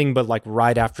that ending, but like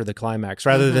right after the climax,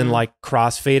 rather than like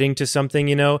crossfading to something.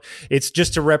 It's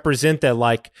just to represent that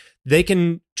like they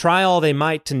can try all they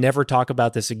might to never talk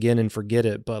about this again and forget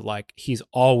it, but like he's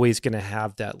always going to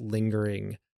have that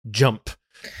lingering jump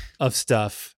of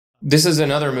stuff. This is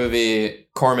another movie,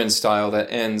 Corman style,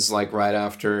 that ends like right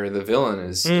after the villain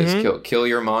is kill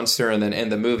your monster and then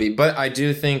end the movie. But I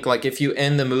do think like if you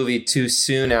end the movie too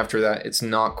soon after that, it's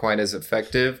not quite as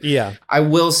effective. Yeah. I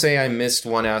will say I missed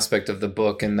one aspect of the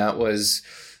book, and that was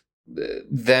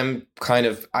them kind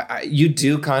of you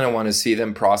do kind of want to see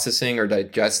them processing or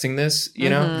digesting this,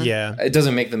 it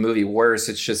doesn't make the movie worse.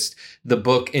 It's just the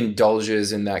book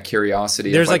indulges in that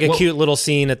curiosity. There's like a cute little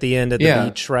scene at the end at the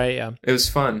beach, right? Yeah, it was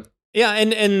fun. Yeah,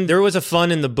 and there was a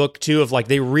fun in the book too of like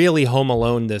they really Home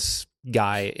Alone this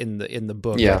guy in the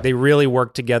book. Yeah, like, they really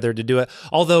work together to do it.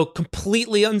 Although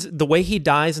completely the way he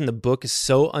dies in the book is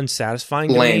so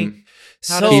unsatisfying. Lame.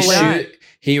 To me.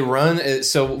 He runs.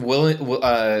 So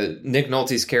Nick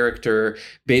Nolte's character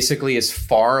basically is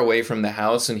far away from the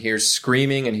house and hears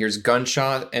screaming and hears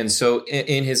gunshot. And so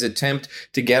in his attempt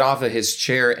to get off of his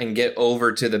chair and get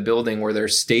over to the building where they're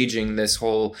staging this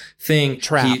whole thing,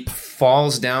 he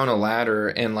falls down a ladder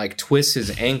and like twists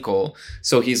his ankle.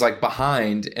 So he's like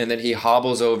behind, and then he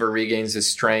hobbles over, regains his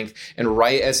strength. And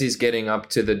right as he's getting up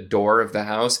to the door of the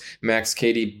house, Max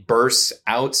Cady bursts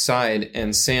outside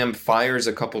and Sam fires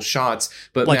a couple shots.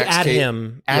 But like Max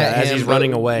him as he's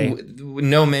running away.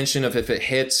 No mention of if it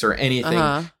hits or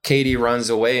anything. Cady runs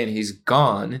away and he's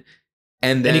gone.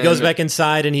 And then he goes back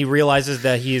inside and he realizes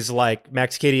that he's like,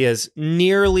 Max Cady has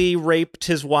nearly raped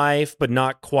his wife, but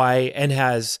not quite, and he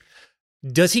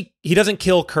doesn't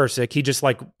kill Kursick, he just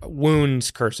like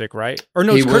wounds Kursick, right? Or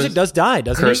no, Kursick does die,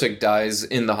 doesn't he? Kursick dies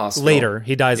in the hospital. Later.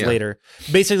 He dies later.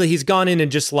 Basically, he's gone in and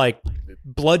just like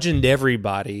bludgeoned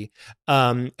everybody.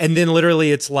 And then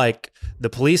literally it's like the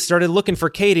police started looking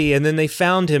for Katie, and then they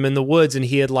found him in the woods, and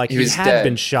he had dead.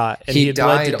 been shot, and he had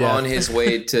bled to died death. on his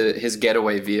way to his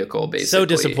getaway vehicle, basically. So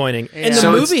disappointing. Yeah. And the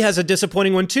So movie has a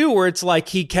disappointing one too, where it's like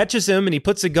he catches him and he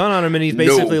puts a gun on him, and he's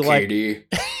basically no, like, Katie,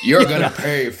 you're gonna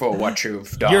pay for what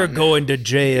you've done. "You're going to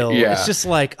jail." Yeah. It's just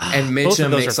like, and both of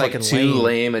Mitchum those makes are like fucking two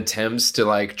lame. lame attempts to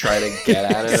like try to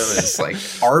get at him. It's like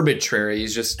arbitrary.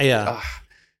 He's just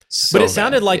so but it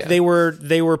sounded bad. like Yeah.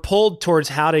 they were pulled towards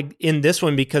how to end this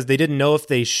one because they didn't know if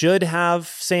they should have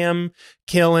Sam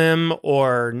kill him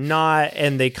or not,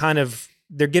 and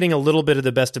they're getting a little bit of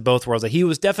the best of both worlds. Like, he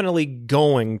was definitely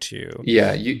going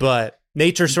to, but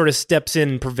nature sort of steps in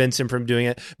and prevents him from doing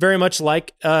it. Very much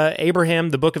like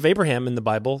Abraham, the book of Abraham in the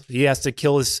Bible. He has to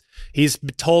kill he's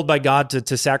told by God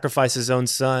to sacrifice his own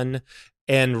son.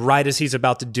 And right as he's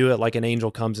about to do it, like an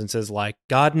angel comes and says, like,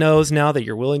 God knows now that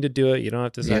you're willing to do it. You don't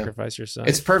have to sacrifice your son.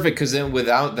 It's perfect because then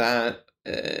without that,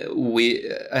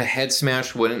 a head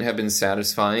smash wouldn't have been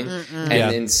satisfying,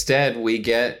 and instead we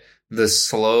get the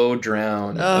slow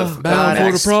drown of bound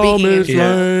for the promised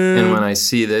land. And when I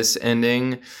see this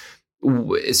ending,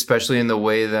 especially in the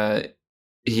way that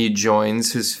he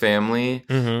joins his family,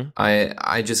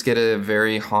 I just get a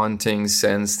very haunting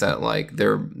sense that like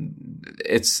they're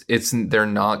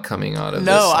not coming out of this.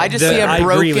 No, I just see a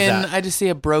agree with that. broken. I just see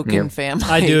a broken family.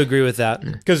 I do agree with that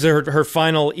because her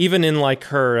final, even in like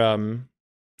her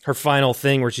final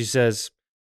thing where she says,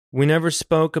 "We never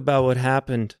spoke about what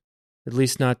happened, at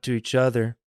least not to each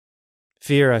other.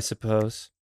 Fear, I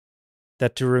suppose,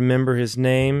 that to remember his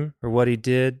name or what he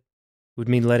did would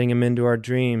mean letting him into our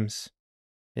dreams.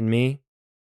 And me,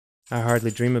 I hardly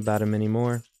dream about him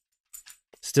anymore.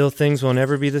 Still, things won't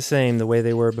ever be the same the way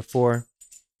they were before.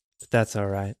 But that's all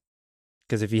right.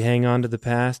 Because if you hang on to the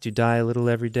past, you die a little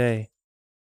every day.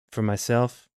 For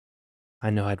myself, I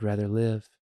know I'd rather live."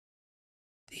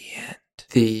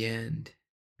 The end.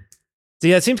 So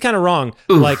yeah, it seems kind of wrong.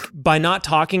 Oof. Like, by not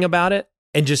talking about it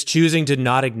and just choosing to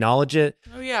not acknowledge it.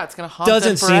 Oh yeah, it's gonna haunt doesn't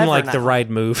them seem forever like now. the right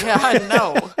move. Yeah, I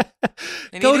know.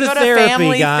 They Go need to to therapy,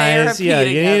 family guys. therapy Yeah,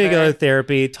 you need to go together. to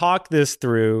therapy. Talk this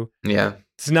through. Yeah.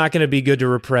 It's not going to be good to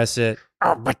repress it.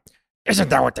 Oh, but isn't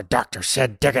that what the doctor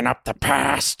said, digging up the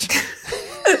past?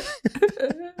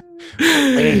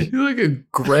 You're like a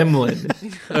gremlin.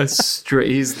 A stray.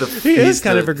 He is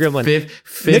kind of a gremlin.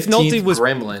 Nick Nolte was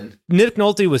gremlin. Nick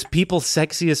Nolte was People's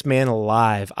Sexiest Man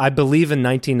Alive, I believe, in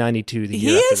 1992. The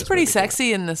year He after is this pretty movie.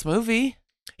 sexy in this movie.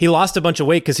 He lost a bunch of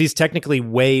weight because he's technically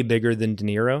way bigger than De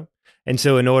Niro. And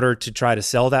so in order to try to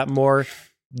sell that more,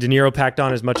 De Niro packed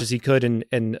on as much as he could, and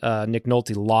Nick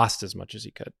Nolte lost as much as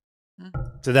he could.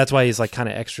 So that's why he's like kind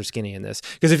of extra skinny in this.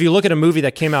 Because if you look at a movie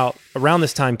that came out around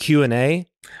this time, Q&A,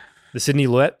 the Sidney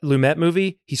Lumet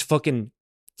movie, he's fucking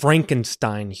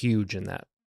Frankenstein huge in that.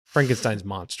 Frankenstein's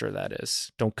monster, that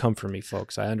is. Don't come for me,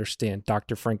 folks. I understand.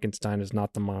 Dr. Frankenstein is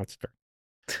not the monster.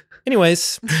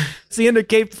 Anyways, it's the end of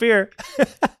Cape Fear.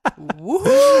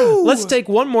 Woohoo! Let's take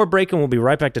one more break and we'll be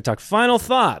right back to talk final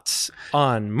thoughts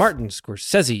on Martin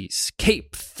Scorsese's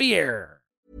Cape Fear.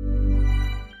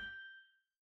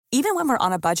 Even when we're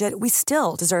on a budget, we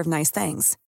still deserve nice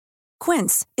things.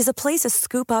 Quince is a place to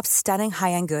scoop up stunning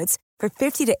high-end goods for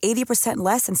 50 to 80%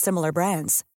 less than similar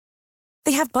brands.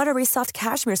 They have buttery soft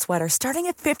cashmere sweaters starting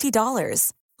at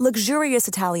 $50, luxurious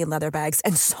Italian leather bags,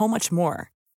 and so much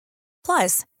more.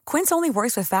 Plus, Quince only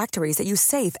works with factories that use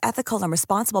safe, ethical, and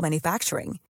responsible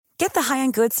manufacturing. Get the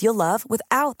high-end goods you'll love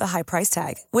without the high price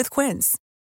tag with Quince.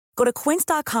 Go to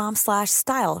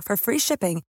quince.com/style for free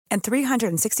shipping and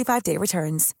 365-day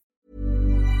returns.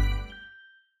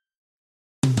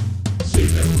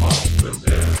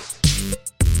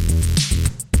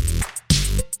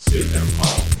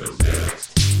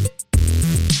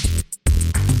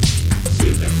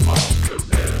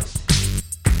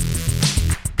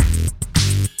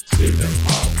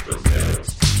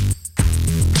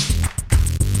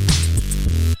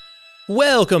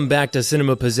 Welcome back to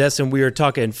Cinema Possessed, and we are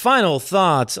talking final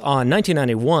thoughts on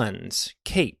 1991's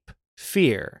Cape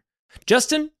Fear.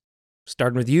 Justin,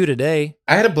 starting with you today.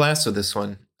 I had a blast with this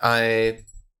one. I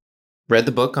read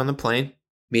the book on the plane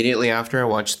immediately after I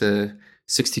watched the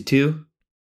 62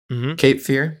 Cape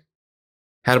Fear.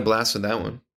 Had a blast with that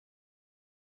one.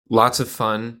 Lots of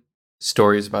fun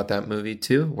stories about that movie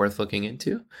too, worth looking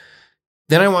into.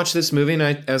 Then I watched this movie, and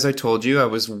as I told you, I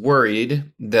was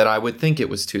worried that I would think it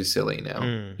was too silly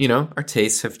now. You know, our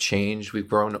tastes have changed. We've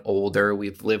grown older.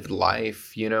 We've lived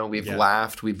life. You know, we've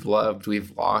laughed, we've loved,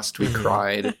 we've lost, we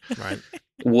cried. Right.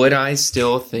 Would I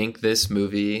still think this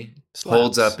movie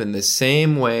holds up in the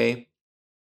same way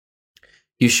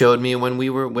you showed me when we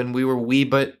were wee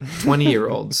but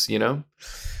 20-year-olds, you know?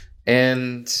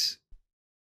 And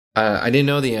I didn't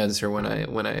know the answer when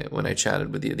I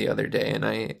chatted with you the other day,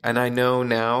 and I know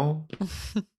now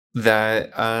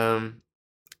that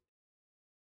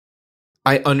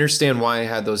I understand why I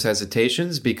had those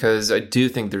hesitations, because I do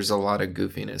think there's a lot of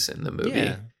goofiness in the movie.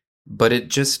 Yeah. But it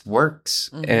just works.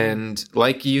 Mm-hmm. And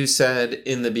like you said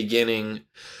in the beginning,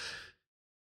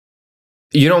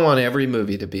 you don't want every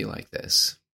movie to be like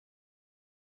this.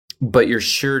 But you're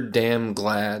sure damn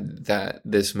glad that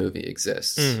this movie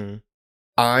exists. Mm-hmm.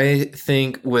 I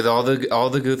think with all the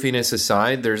goofiness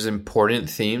aside, there's important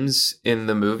themes in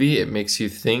the movie. It makes you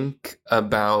think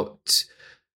about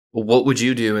what would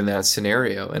you do in that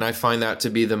scenario? And I find that to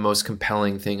be the most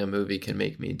compelling thing a movie can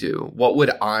make me do. What would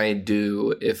I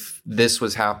do if this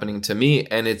was happening to me?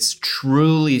 And it's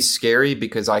truly scary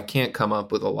because I can't come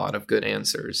up with a lot of good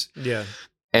answers. Yeah.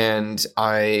 And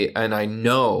I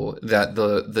know that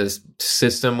the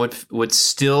system would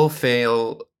still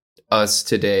fail us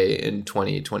today in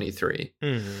 2023.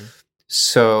 Mm-hmm.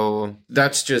 So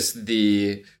that's just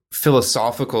the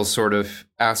philosophical sort of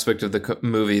aspect of the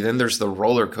movie. Then there's the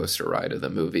roller coaster ride of the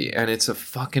movie, and it's a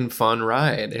fucking fun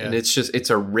ride. Yeah. And it's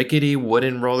a rickety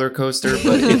wooden roller coaster,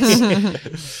 but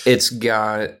it's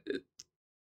got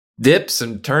dips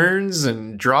and turns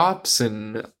and drops,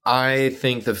 and I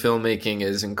think the filmmaking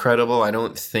is incredible. I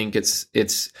don't think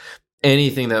it's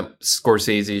anything that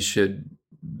Scorsese should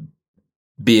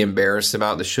be embarrassed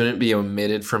about. This shouldn't be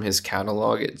omitted from his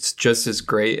catalog. It's just as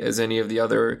great as any of the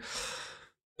other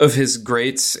of his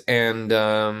greats. And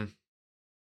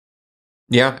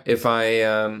if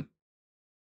I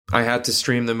had to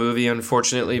stream the movie,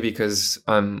 unfortunately, because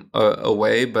I'm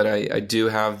away, but I do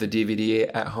have the DVD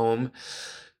at home.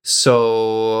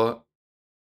 So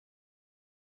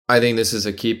I think this is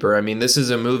a keeper. I mean, this is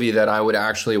a movie that I would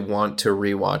actually want to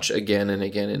rewatch again and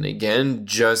again and again,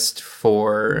 just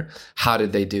for how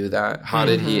did they do that? How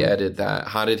did he edit that?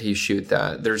 How did he shoot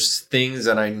that? There's things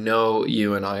that I know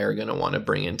you and I are going to want to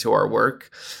bring into our work,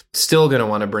 still going to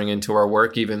want to bring into our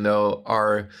work, even though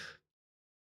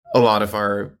a lot of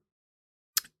our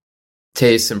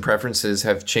tastes and preferences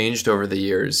have changed over the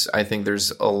years. I think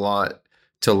there's a lot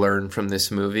to learn from this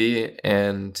movie,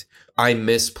 and I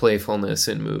miss playfulness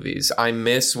in movies. I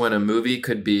miss when a movie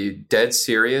could be dead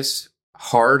serious,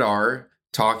 hard R,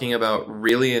 talking about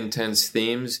really intense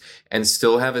themes, and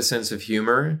still have a sense of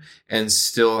humor and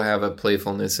still have a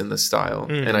playfulness in the style.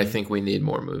 Mm-hmm. And I think we need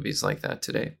more movies like that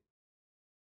today.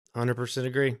 100%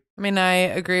 agree. I mean, I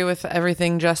agree with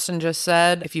everything Justin just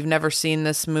said. If you've never seen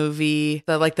this movie,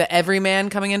 the everyman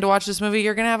coming in to watch this movie,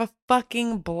 you're going to have a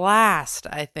fucking blast,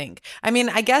 I think. I mean,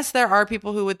 I guess there are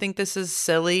people who would think this is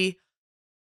silly.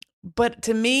 But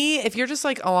to me, if you're just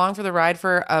like along for the ride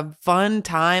for a fun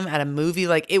time at a movie,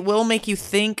 like it will make you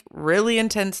think really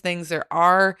intense things. There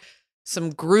are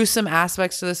some gruesome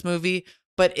aspects to this movie,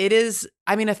 but it is,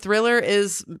 I mean, a thriller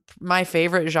is my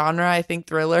favorite genre. I think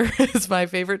thriller is my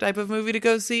favorite type of movie to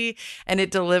go see, and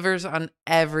it delivers on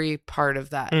every part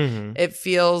of that. Mm-hmm. It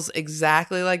feels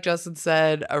exactly like Justin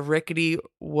said, a rickety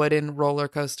wooden roller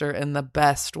coaster in the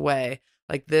best way.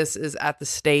 Like this is at the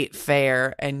state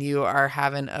fair and you are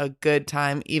having a good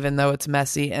time, even though it's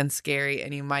messy and scary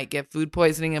and you might get food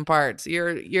poisoning in parts.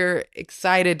 You're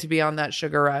excited to be on that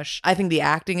sugar rush. I think the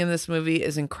acting in this movie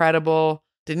is incredible.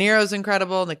 De Niro's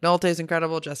incredible. Nick Nolte's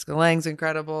incredible. Jessica Lange's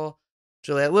incredible.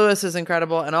 Juliette Lewis is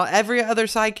incredible. And every other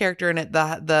side character in it,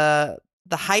 the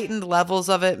heightened levels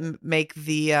of it make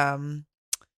the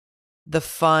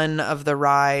fun of the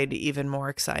ride even more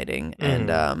exciting. Mm.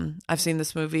 And I've seen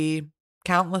this movie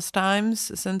countless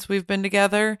times since we've been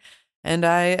together, and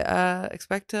I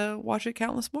expect to watch it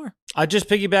countless more. I just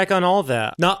piggyback on all of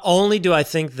that. Not only do I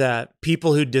think that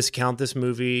people who discount this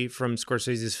movie from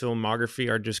Scorsese's filmography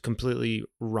are just completely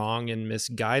wrong and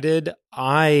misguided,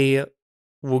 I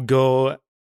will go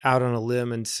out on a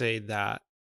limb and say that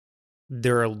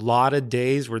there are a lot of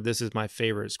days where this is my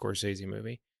favorite Scorsese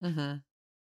movie. Mm-hmm.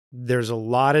 There's a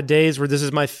lot of days where this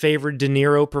is my favorite De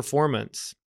Niro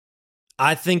performance.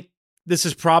 I think this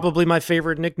is probably my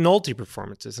favorite Nick Nolte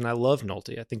performances, and I love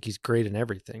Nolte. I think he's great in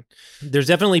everything. There's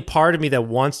definitely part of me that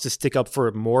wants to stick up for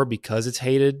it more because it's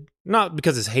hated. Not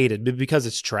because it's hated, but because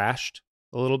it's trashed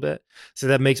a little bit. So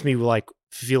that makes me like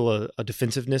feel a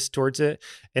defensiveness towards it.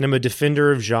 And I'm a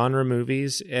defender of genre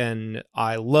movies, and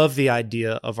I love the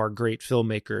idea of our great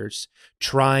filmmakers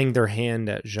trying their hand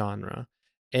at genre.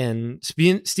 And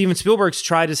Steven Spielberg's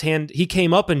tried his hand. He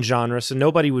came up in genre, so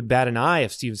nobody would bat an eye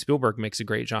if Steven Spielberg makes a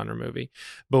great genre movie.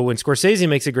 But when Scorsese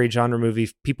makes a great genre movie,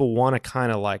 people want to kind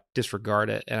of like disregard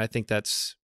it. And I think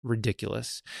that's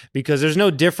ridiculous because there's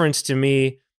no difference to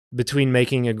me between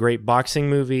making a great boxing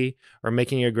movie or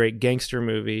making a great gangster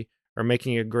movie or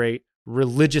making a great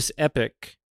religious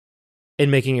epic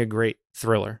and making a great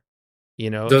thriller. You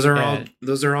know, those are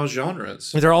all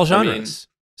genres. They're all genres.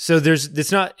 So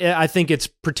it's not. I think it's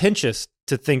pretentious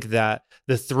to think that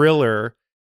the thriller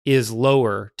is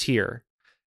lower tier.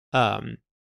 And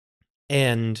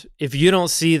if you don't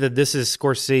see that this is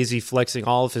Scorsese flexing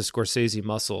all of his Scorsese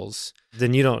muscles,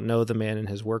 then you don't know the man and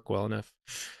his work well enough.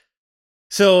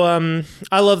 So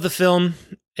I love the film,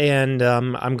 and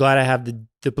I'm glad I have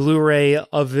the Blu-ray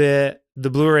of it. The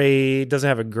Blu-ray doesn't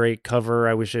have a great cover.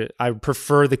 I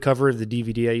prefer the cover of the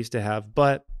DVD I used to have,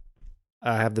 but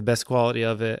I have the best quality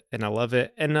of it, and I love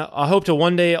it. And I hope to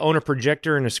one day own a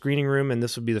projector in a screening room, and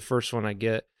this will be the first one I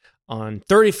get on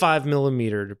 35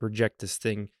 millimeter to project this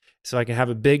thing, so I can have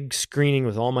a big screening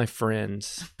with all my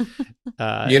friends.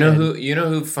 You know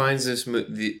who finds this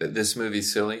movie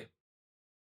silly?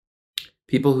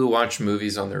 People who watch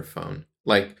movies on their phone,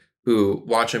 like who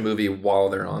watch a movie while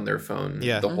they're on their phone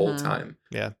the whole time.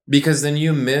 Yeah, because then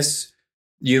you miss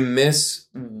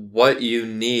what you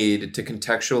need to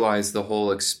contextualize the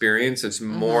whole experience. It's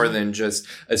more than just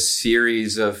a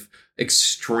series of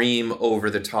extreme over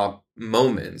the top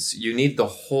moments. You need the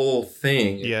whole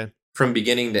thing from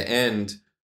beginning to end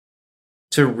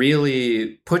to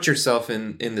really put yourself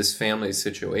in this family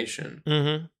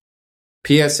situation.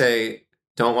 PSA,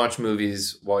 don't watch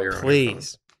movies while you're on your phone.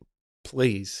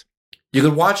 Please. You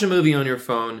could watch a movie on your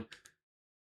phone.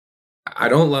 I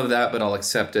don't love that, but I'll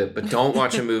accept it. But don't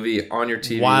watch a movie on your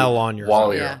TV while on your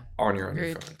phone. You're on your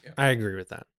phone. Yeah. I agree with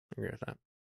that.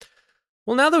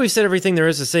 Well, now that we've said everything there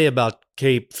is to say about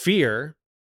Cape Fear,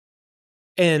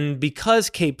 and because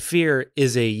Cape Fear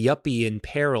is a Yuppie in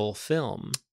Peril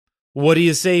film, what do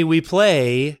you say we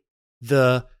play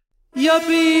the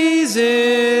Yuppies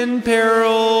in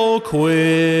Peril quiz?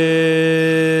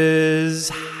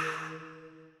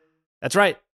 That's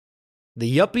right.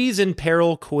 The Yuppies in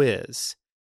Peril quiz.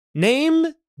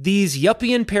 Name these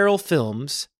Yuppie in Peril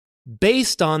films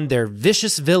based on their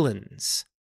vicious villains.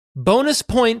 Bonus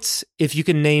points if you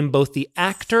can name both the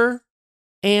actor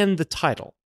and the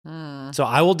title. So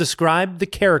I will describe the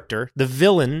character, the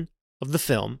villain of the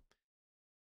film.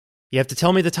 You have to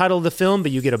tell me the title of the film,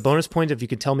 but you get a bonus point if you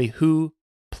can tell me who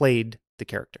played the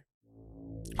character.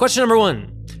 Question number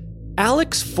 1.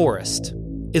 Alex Forrest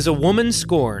is a woman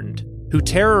scorned who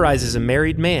terrorizes a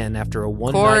married man after a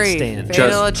one-night stand.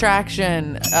 Fatal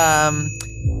Attraction.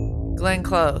 Glenn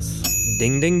Close.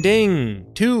 Ding, ding, ding.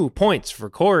 2 points for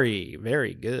Corey.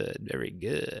 Very good. Very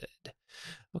good.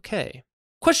 Okay.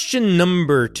 Question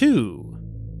number 2.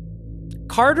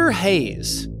 Carter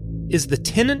Hayes is the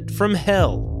tenant from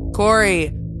hell.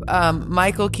 Corey.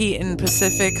 Michael Keaton,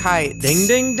 Pacific Heights. Ding,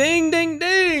 ding, ding, ding,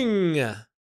 ding. 4.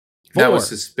 That was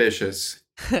suspicious.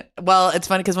 Well, it's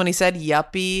funny because when he said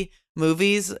yuppie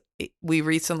movies, we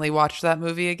recently watched that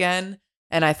movie again,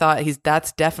 and I thought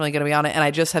that's definitely going to be on it. And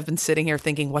I just have been sitting here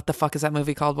thinking, what the fuck is that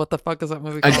movie called? What the fuck is that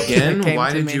movie called? Again?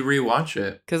 Why did you rewatch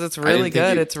it? Because it's really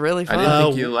good. It's really fun. I didn't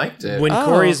think you liked it. When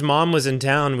Corey's mom was in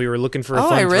town, we were looking for a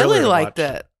fun I really thriller to liked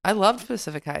watch. it. I loved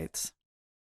Pacific Heights.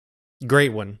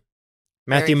 Great one.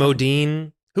 Matthew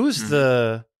Modine. Who's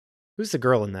the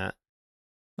girl in that?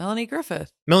 Melanie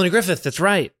Griffith. Melanie Griffith, that's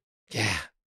right. Yeah,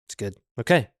 it's good.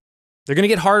 Okay. They're going to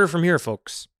get harder from here,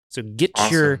 folks. So get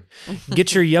your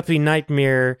yuppie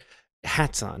nightmare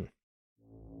hats on.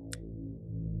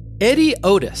 Eddie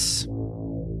Otis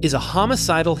is a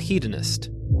homicidal hedonist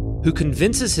who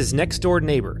convinces his next-door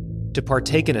neighbor to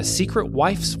partake in a secret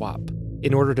wife swap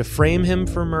in order to frame him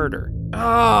for murder.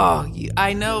 Oh,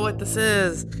 I know what this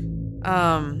is.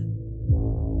 Oh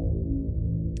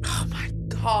my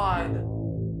God.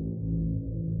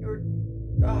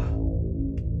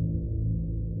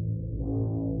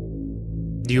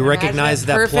 Do you recognize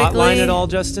that plot line at all,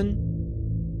 Justin?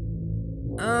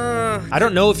 I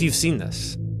don't know if you've seen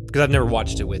this because I've never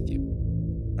watched it with you.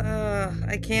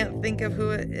 I can't think of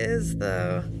who it is,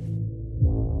 though.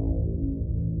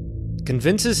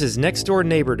 Convinces his next-door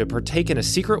neighbor to partake in a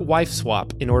secret wife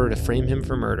swap in order to frame him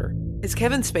for murder. Is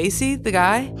Kevin Spacey the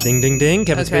guy? Ding, ding, ding.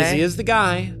 Kevin Spacey is the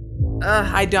guy.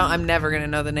 I'm never going to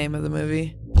know the name of the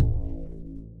movie.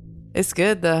 It's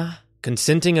good, though.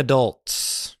 Consenting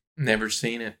Adults. Never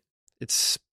seen it.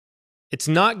 It's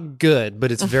not good,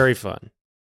 but it's very fun.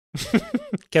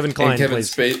 Kevin Kline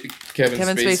plays... Kevin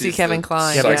Spacey, Kevin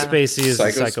Kline. Kevin Spacey is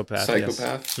the psychopath.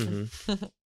 Psychopath. Yes.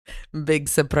 Mm-hmm. Big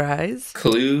surprise.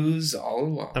 Clues all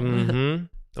along.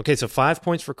 Mm-hmm. Okay, so 5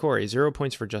 points for Corey, 0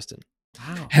 points for Justin.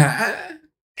 Wow.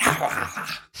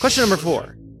 Question number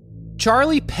 4.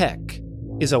 Charlie Peck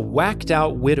is a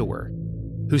whacked-out widower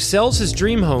who sells his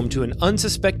dream home to an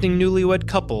unsuspecting newlywed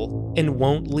couple and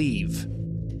won't leave?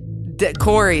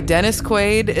 Corey, Dennis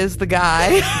Quaid is the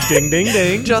guy. Ding, ding,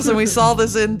 ding. Justin, we saw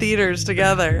this in theaters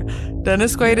together.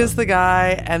 Dennis Quaid is the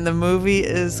guy, and the movie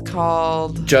is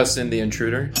called Justin the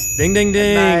Intruder. Ding, ding,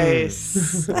 ding.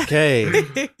 Nice. Okay.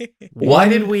 Why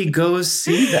did we go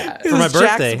see that? For my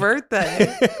birthday. Jack's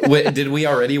birthday. Wait, did we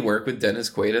already work with Dennis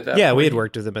Quaid at that point? Yeah, we had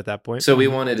worked with him at that point. So we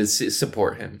wanted to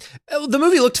support him. The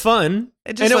movie looked fun.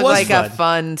 It just looked like a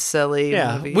fun, silly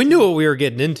movie. We knew what we were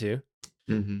getting into.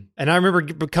 Mm-hmm. And I remember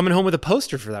coming home with a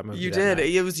poster for that movie. You that did.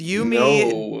 night. It was you,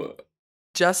 me,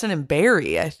 Justin, and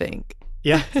Barry, I think.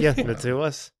 Yeah, that's who it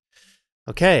was.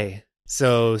 Okay,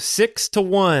 so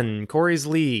 6-1, Corey's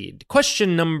lead.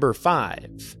 Question number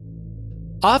 5.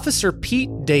 Officer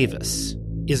Pete Davis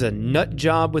is a nut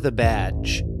job with a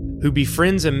badge who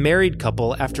befriends a married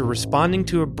couple after responding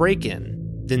to a break-in,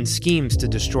 then schemes to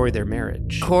destroy their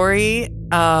marriage. Corey,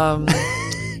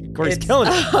 Corey's killing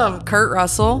it. Kurt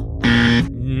Russell.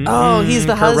 Oh, he's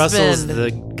the Kurt husband. Russell's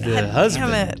the God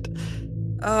husband. Damn it.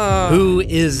 Oh. Who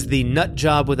is the nut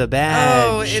job with a badge?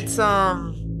 Oh, it's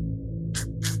fuck,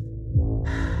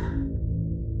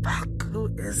 who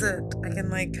is it? I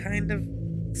can kind of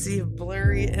see a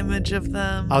blurry image of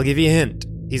them. I'll give you a hint.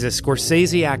 He's a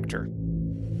Scorsese actor.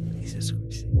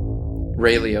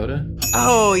 Ray Liotta?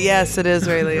 Oh, yes, it is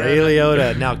Ray Liotta. Ray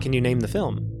Liotta. Now, can you name the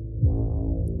film?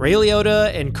 Ray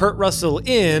Liotta and Kurt Russell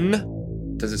in...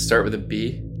 Does it start with a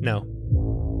B? No.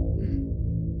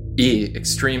 E.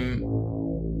 Extreme.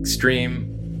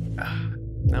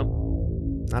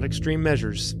 No. Not Extreme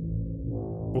Measures.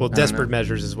 Well, Desperate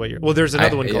Measures is what you're... Well, there's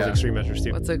another one called Extreme Measures,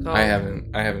 too. What's it called? I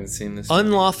haven't seen this.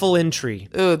 Unlawful Entry.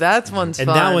 Ooh, that one's and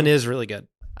fun. that one is really good.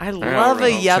 I love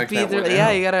a yuppie.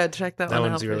 Yeah, you gotta check that one out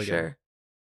one's for really sure. good.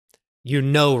 You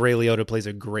know Ray Liotta plays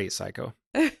a great psycho.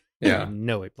 Yeah. You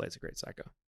know he plays a great psycho.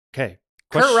 Okay.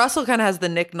 Kurt Russell kind of has the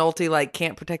Nick Nolte,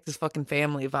 can't protect his fucking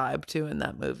family vibe, too, in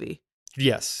that movie.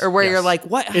 Yes. Or where you're like,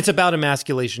 what? It's about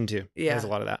emasculation, too. Yeah. There's a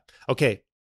lot of that. Okay.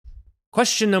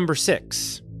 Question number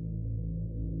 6.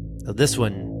 So this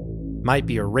one might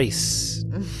be a race.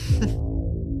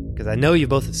 Because I know you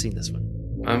both have seen this one.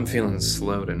 I'm feeling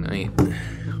slow tonight.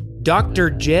 Dr.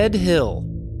 Jed Hill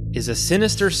is a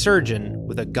sinister surgeon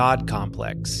with a god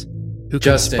complex who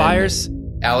conspires...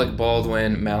 Alec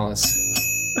Baldwin, Malice.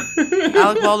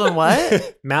 Alec Baldwin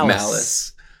what?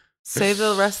 Malice. Say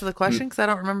the rest of the question because I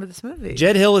don't remember this movie.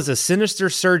 Jed Hill is a sinister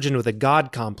surgeon with a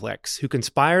god complex who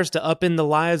conspires to upend the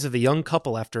lives of a young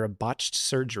couple after a botched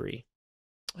surgery.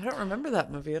 I don't remember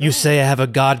that movie at all. You say I have a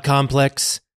god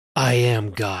complex? I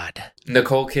am God.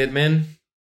 Nicole Kidman?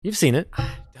 You've seen it. I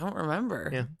don't remember.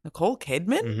 Yeah. Nicole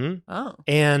Kidman? Mm-hmm. Oh.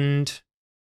 And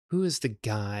who is the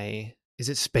guy? Is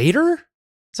it Spader?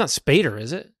 It's not Spader,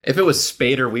 is it? If it was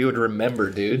Spader, we would remember,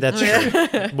 dude. That's true.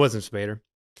 It wasn't Spader.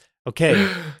 Okay,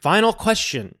 final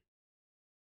question.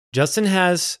 Justin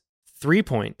has 3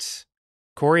 points.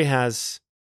 Corey has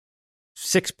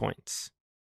 6 points.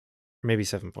 Or maybe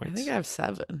 7 points. I think I have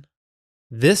 7.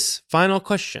 This final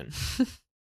question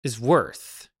is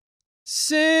worth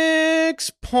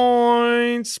 6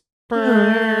 points.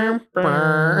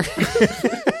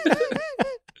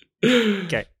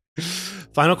 Okay.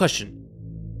 Final question.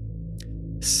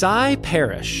 Cy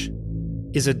Parrish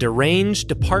is a deranged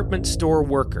department store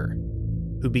worker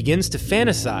who begins to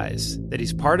fantasize that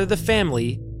he's part of the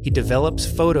family he develops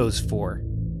photos for.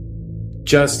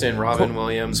 Justin, Robin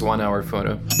Williams, 1 hour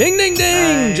photo. Ding, ding,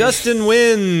 ding! Nice. Justin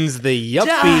wins the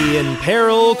Yuppie in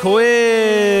Peril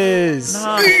quiz.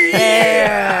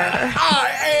 Yeah. I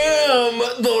am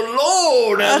the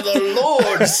Lord, and the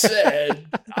Lord said,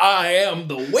 I am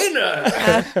the winner.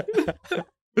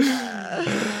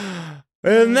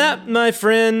 And that, my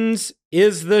friends,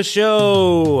 is the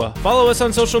show. Follow us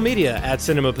on social media at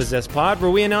Cinema Possessed Pod, where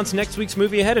we announce next week's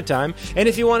movie ahead of time. And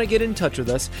if you want to get in touch with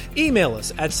us, email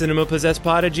us at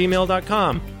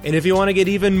cinemapossessedpod@gmail.com. And if you want to get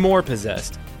even more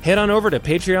possessed, head on over to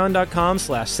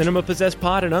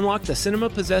patreon.com/cinemapossessedpod and unlock the Cinema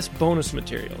Possessed bonus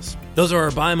materials. Those are our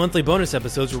bi-monthly bonus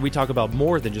episodes where we talk about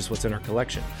more than just what's in our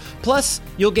collection. Plus,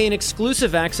 you'll gain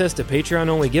exclusive access to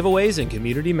Patreon-only giveaways and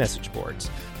community message boards.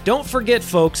 Don't forget,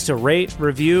 folks, to rate,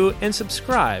 review, and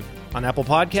subscribe on Apple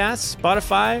Podcasts,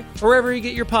 Spotify, or wherever you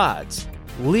get your pods.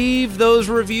 Leave those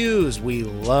reviews. We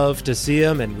love to see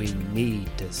them, and we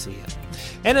need to see them.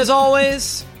 And as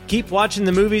always, keep watching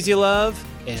the movies you love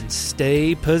and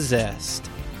stay possessed.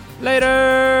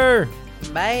 Later!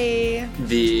 Bye.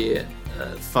 The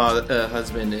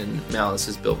husband in Malice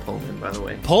is Bill Pullman, by the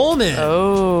way. Pullman?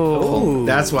 Oh.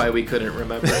 That's why we couldn't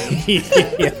remember him.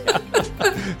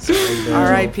 All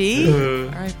right. R.I.P.?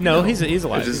 No, he's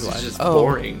alive. It's He's alive. just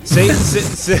boring.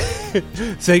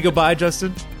 Say goodbye,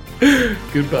 Justin.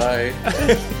 Goodbye.